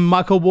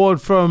Michael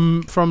Ward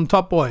from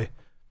Top Boy,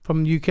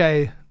 from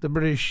UK, the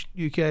British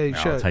UK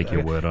show. I'll take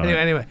your word on it.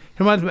 Anyway,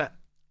 he reminds me.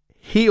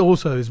 He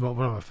also is one of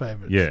my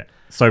favorites. Yeah.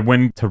 So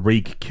when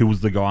Tariq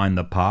kills the guy in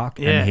the park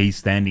and he's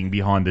standing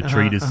behind the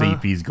tree to see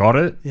if he's got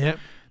it, Yep.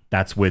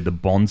 that's where the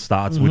bond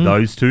starts with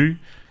those two.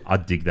 I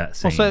dig that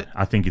scene. Also,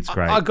 I think it's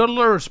great. I got a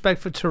lot of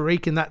respect for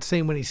Tariq in that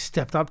scene when he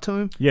stepped up to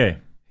him. Yeah.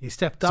 He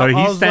stepped up. So I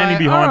he's was standing like,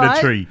 behind all a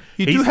right, tree.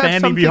 you do He's have standing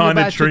something behind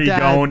a about your tree dad.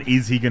 going,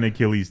 is he going to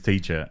kill his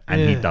teacher? And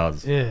he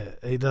does. Yeah,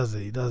 he does it.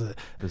 He does it.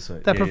 So,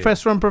 That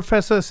Professor and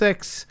Professor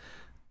Sex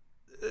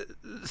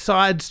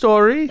side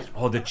story,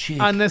 Oh, the chick.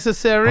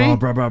 unnecessary. Oh,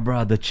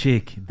 bro, the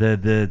chick,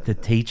 the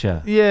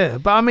teacher. Yeah,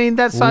 but I mean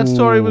that side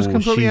story was Ooh,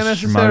 completely she's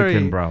unnecessary.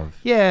 smoking, bruv.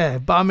 Yeah,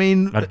 but I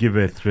mean, I'd give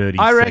her 30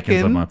 I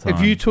seconds of my reckon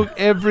time. if you took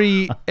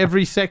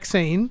every sex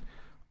scene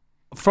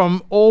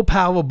from all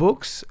Power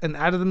books and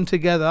added them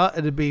together,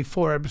 it'd be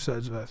 4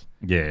 episodes worth.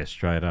 Yeah,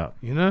 straight up.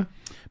 You know?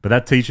 But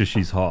that teacher,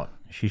 she's hot.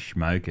 She's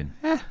smoking.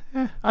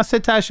 I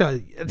said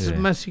Tasha. It's the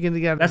most you can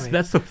get out of me.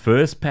 That's the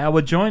first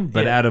power joint,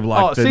 but Yeah. out of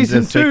like the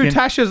season 2, second,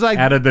 Tasha's like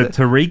out of the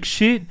Tariq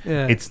shit,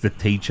 Yeah. it's the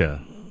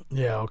teacher.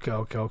 Yeah. Okay.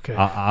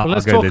 I'll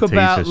let's go talk the teacher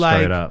about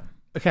straight like. up.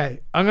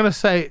 Okay, I'm gonna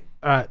say.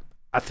 All right.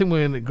 I think we're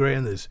going to agree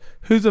on this.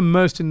 Who's the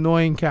most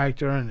annoying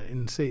character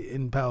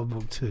in Power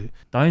Book 2?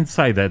 Don't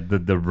say that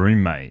the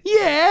roommate.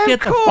 Yeah, Get of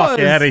the course. fuck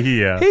out of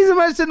here. He's the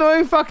most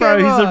annoying fucker Bro,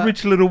 ever. he's a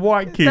rich little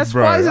white kid, That's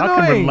bro. why he's I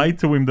can annoying. relate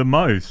to him the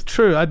most.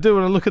 True, I do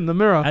when I look in the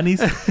mirror. And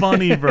he's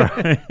funny, bro.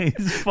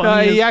 He's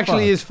funny. No, he as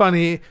actually fuck. is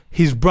funny.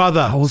 His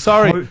brother. Oh,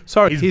 sorry.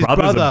 His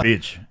brother's a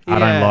bitch. I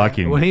Yeah, don't like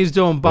him. When he's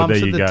doing bumps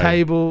there at you the go.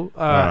 table.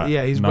 Alright,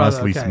 Yeah, his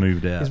brother. nicely Okay.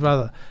 smoothed out. His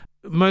brother.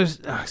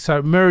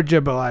 So Mira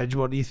Jebelage,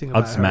 what do you think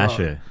about I'd smash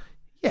role? her.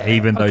 Yeah,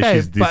 even though okay,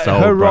 she's this but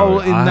old, her role bro.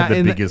 in I that, had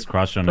in the that- biggest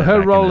crush on But her. her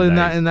back role in in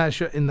the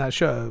days. that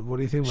show, what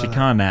do you think She about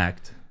can't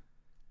act. that?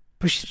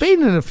 But she's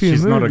been in a few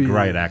She's movies. not a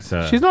great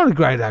actor. She's not a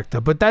great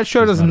actor, but that show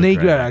She's doesn't not a need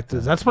great great actor.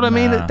 actors. That's what I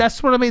mean. Nah.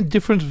 That's what I mean.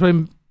 Difference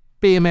between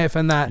BMF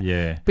and that.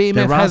 Yeah. BMF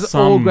There are has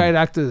all great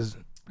actors.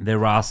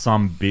 There are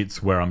some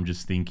bits where I'm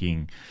just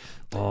thinking,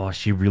 oh,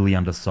 she really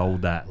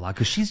undersold that. Like,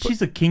 'cause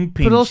she's a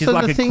kingpin. But also She's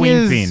like the a thing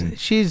queenpin.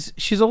 is,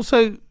 she's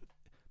also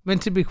meant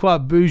to be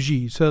quite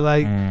bougie. So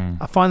like,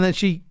 I find that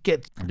she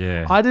gets.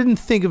 Yeah. I didn't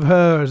think of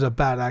her as a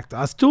bad actor.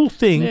 I still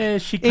think, Yeah,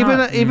 she even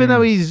can't- even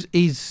though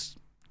he's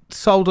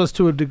sold us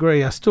to a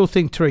degree, I still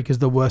think Tariq is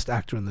the worst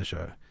actor in the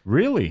show.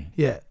 Really?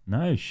 Yeah,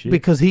 No shit.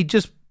 because he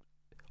just,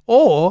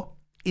 or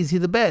is he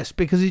the best?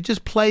 Because he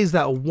just plays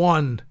that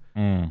one.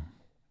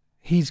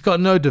 He's got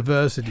no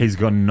diversity. He's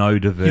got no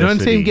diversity. You don't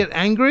see him get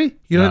angry.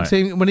 You No. don't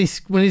see him when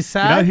he's You know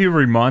sad. who he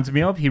reminds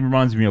me of? He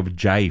reminds me of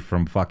Jay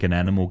from fucking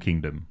Animal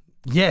Kingdom.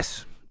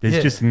 Yes, There's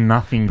yeah. just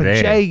nothing But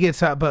there. Jay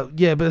gets out. But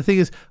the thing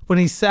is, when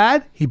he's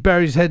sad, he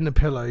buries his head in a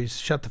pillow. He's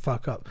shut the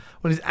fuck up.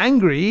 When he's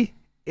angry,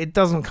 it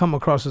doesn't come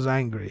across as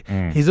angry.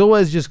 He's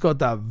always just got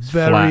that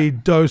very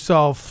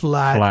docile,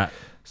 flat.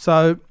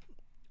 So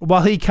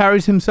while he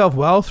carries himself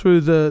well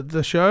through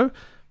the show,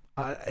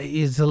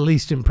 is the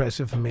least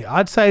impressive for me.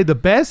 I'd say the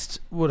best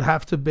would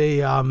have to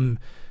be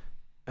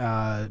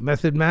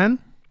Method Man,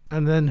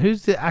 and then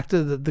who's the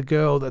actor, the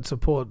girl that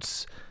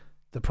supports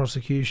the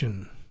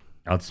prosecution?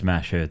 I'd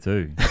smash her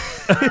too.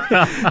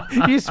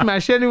 You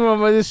smash anyone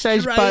by this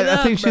stage, Straight but I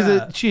up, think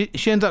bruh.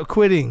 she ends up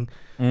quitting.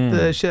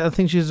 I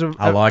think she's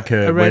I like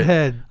her. a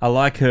redhead. I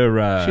like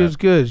her. She was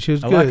good. She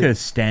was I good. like her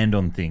stand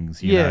on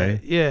things. You know?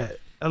 Yeah.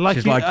 I like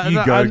She's like,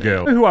 you go,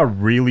 girl. Who I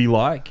really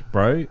like,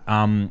 bro.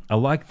 I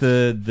like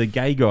the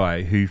gay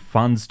guy who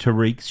funds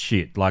Tariq's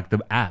shit, like the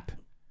app.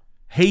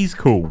 He's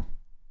cool.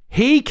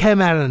 He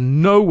came out of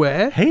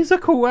nowhere. He's a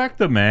cool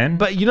actor, man.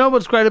 But you know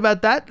what's great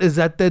about that is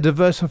that they're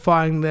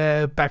diversifying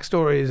their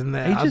backstories and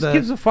their he just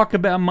gives a fuck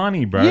about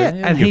money, bro. Yeah, He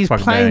don't and give a he's fuck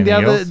about playing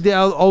anything the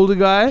else. older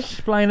guy.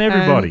 He's playing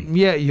everybody. And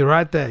yeah, you're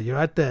right there.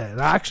 And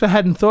I actually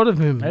hadn't thought of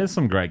him. There's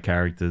some great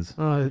characters.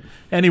 Oh,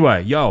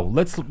 Anyway, yo,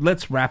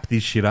 let's wrap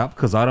this shit up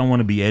because I don't want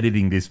to be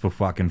editing this for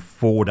fucking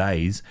 4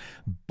 days.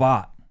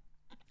 But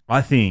I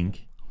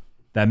think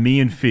that me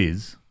and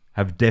Fizz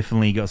have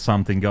definitely got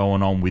something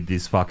going on with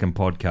this fucking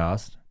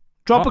podcast.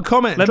 Drop a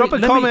comment. Drop a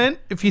comment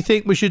if you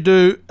think we should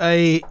do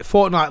a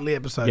fortnightly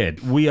episode. Yeah,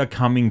 we are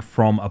coming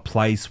from a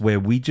place where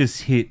we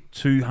just hit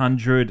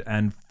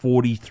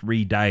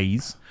 243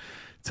 days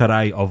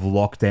today of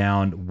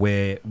lockdown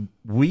where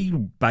we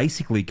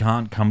basically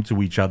can't come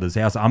to each other's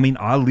house. I mean,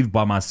 I live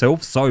by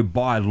myself, so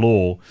by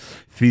law,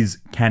 Fizz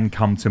can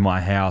come to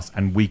my house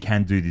and we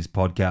can do this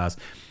podcast.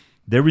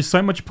 there is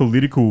so much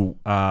political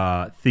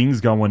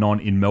things going on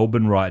in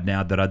Melbourne right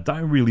now that I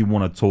don't really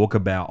want to talk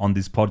about on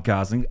this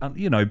podcast. And,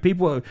 you know,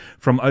 people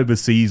from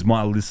overseas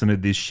might listen to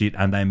this shit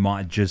and they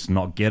might just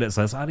not get it.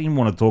 So I didn't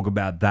want to talk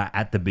about that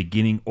at the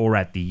beginning or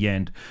at the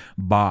end.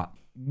 But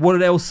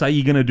what else are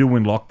you going to do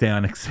in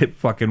lockdown except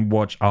fucking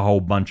watch a whole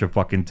bunch of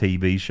fucking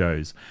TV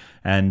shows?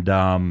 And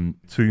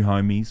two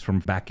homies from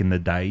back in the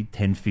day,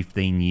 10,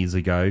 15 years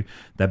ago,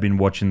 they've been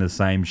watching the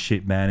same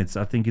shit, man.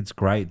 I think it's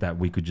great that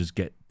we could just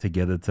get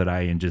together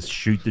today and just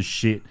shoot the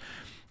shit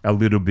a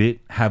little bit,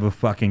 have a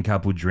fucking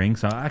couple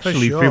drinks. I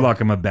actually feel like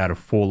I'm about to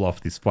fall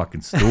off this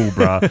fucking stool,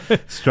 bro.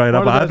 Straight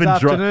up. I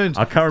haven't drunk.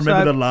 I can't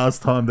remember the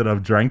last time that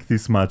I've drank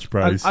this much,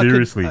 bro.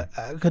 Seriously.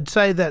 I could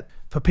say that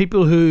for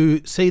people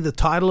who see the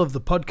title of the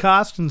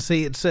podcast and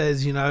see it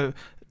says, you know,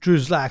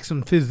 Drizzlax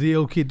and Fizz the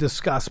Ill Kid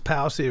discuss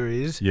Power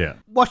Series. Yeah.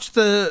 Watch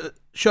the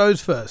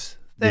shows first,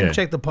 then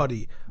check the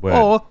potty. Word.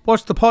 Or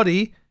watch the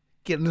potty,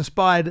 get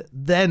inspired,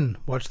 then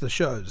watch the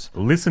shows.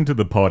 Listen to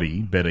the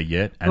potty, better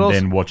yet, and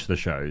then watch the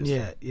shows.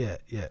 Yeah.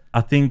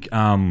 I think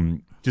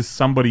just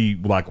somebody,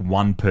 like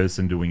one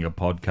person doing a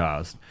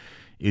podcast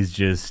is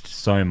just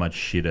so much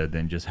shitter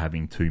than just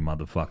having two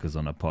motherfuckers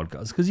on a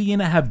podcast, because you're going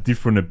to have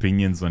different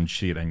opinions on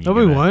shit. And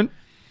we won't.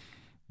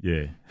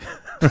 Yeah.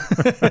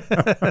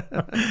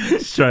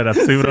 Straight up.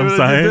 See what I'm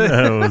saying?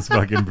 That was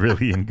fucking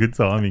brilliant. Good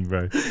timing,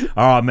 bro.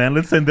 All right, man.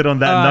 Let's end it on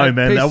that note,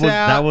 man.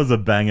 That was a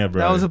banger,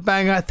 bro. That was a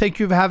banger.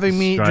 Thank you for having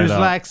me,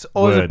 Drizzlax.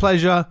 Always a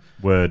pleasure.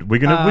 Word. We're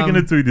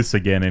gonna do this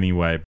again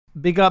anyway.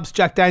 Big ups,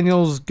 Jack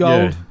Daniels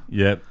Gold.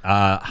 Yeah.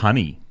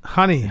 Honey.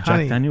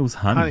 Jack Daniels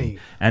Honey.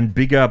 And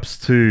big ups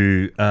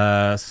to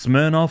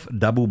Smirnoff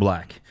Double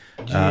Black.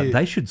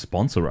 They should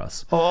sponsor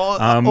us.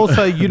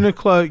 Also,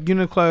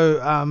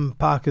 Uniqlo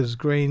Parkers,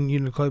 green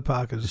Uniqlo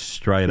Parkers.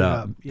 Straight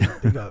up. Yeah,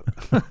 big up.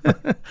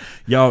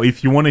 Yo,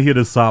 if you want to hit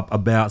us up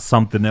about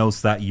something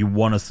else that you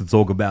want us to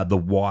talk about, The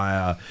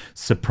Wire,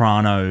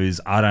 Sopranos,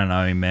 I don't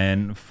know,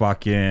 man,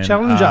 fucking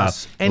challenge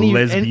us.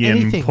 Lesbian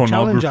anything.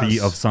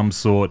 pornography of some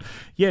sort.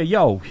 Yeah,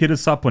 yo, hit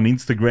us up on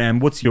Instagram.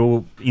 What's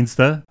your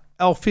Insta?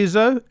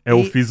 Elfizo.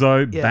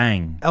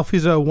 Bang.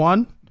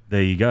 Elfizo1.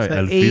 There you go.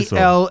 So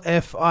elfizo.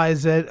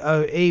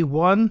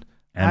 ELFIZOE1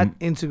 at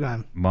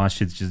Instagram. My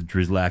shit's just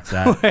Drizzlax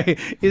at. Wait,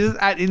 is it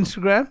at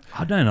Instagram?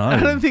 I don't know. I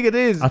don't think it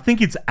is. I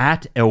think it's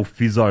at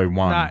elfizo1.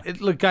 Nah,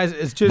 look, guys,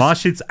 it's just... My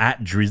shit's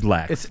at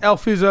Drizzlax. It's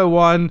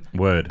elfizo1.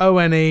 Word.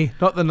 ONE,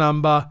 not the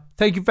number.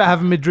 Thank you for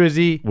having me,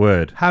 Drizzy.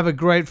 Word. Have a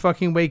great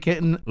fucking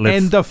weekend.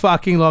 End the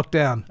fucking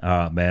lockdown. All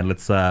right, man.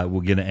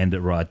 We're going to end it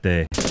right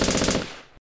there.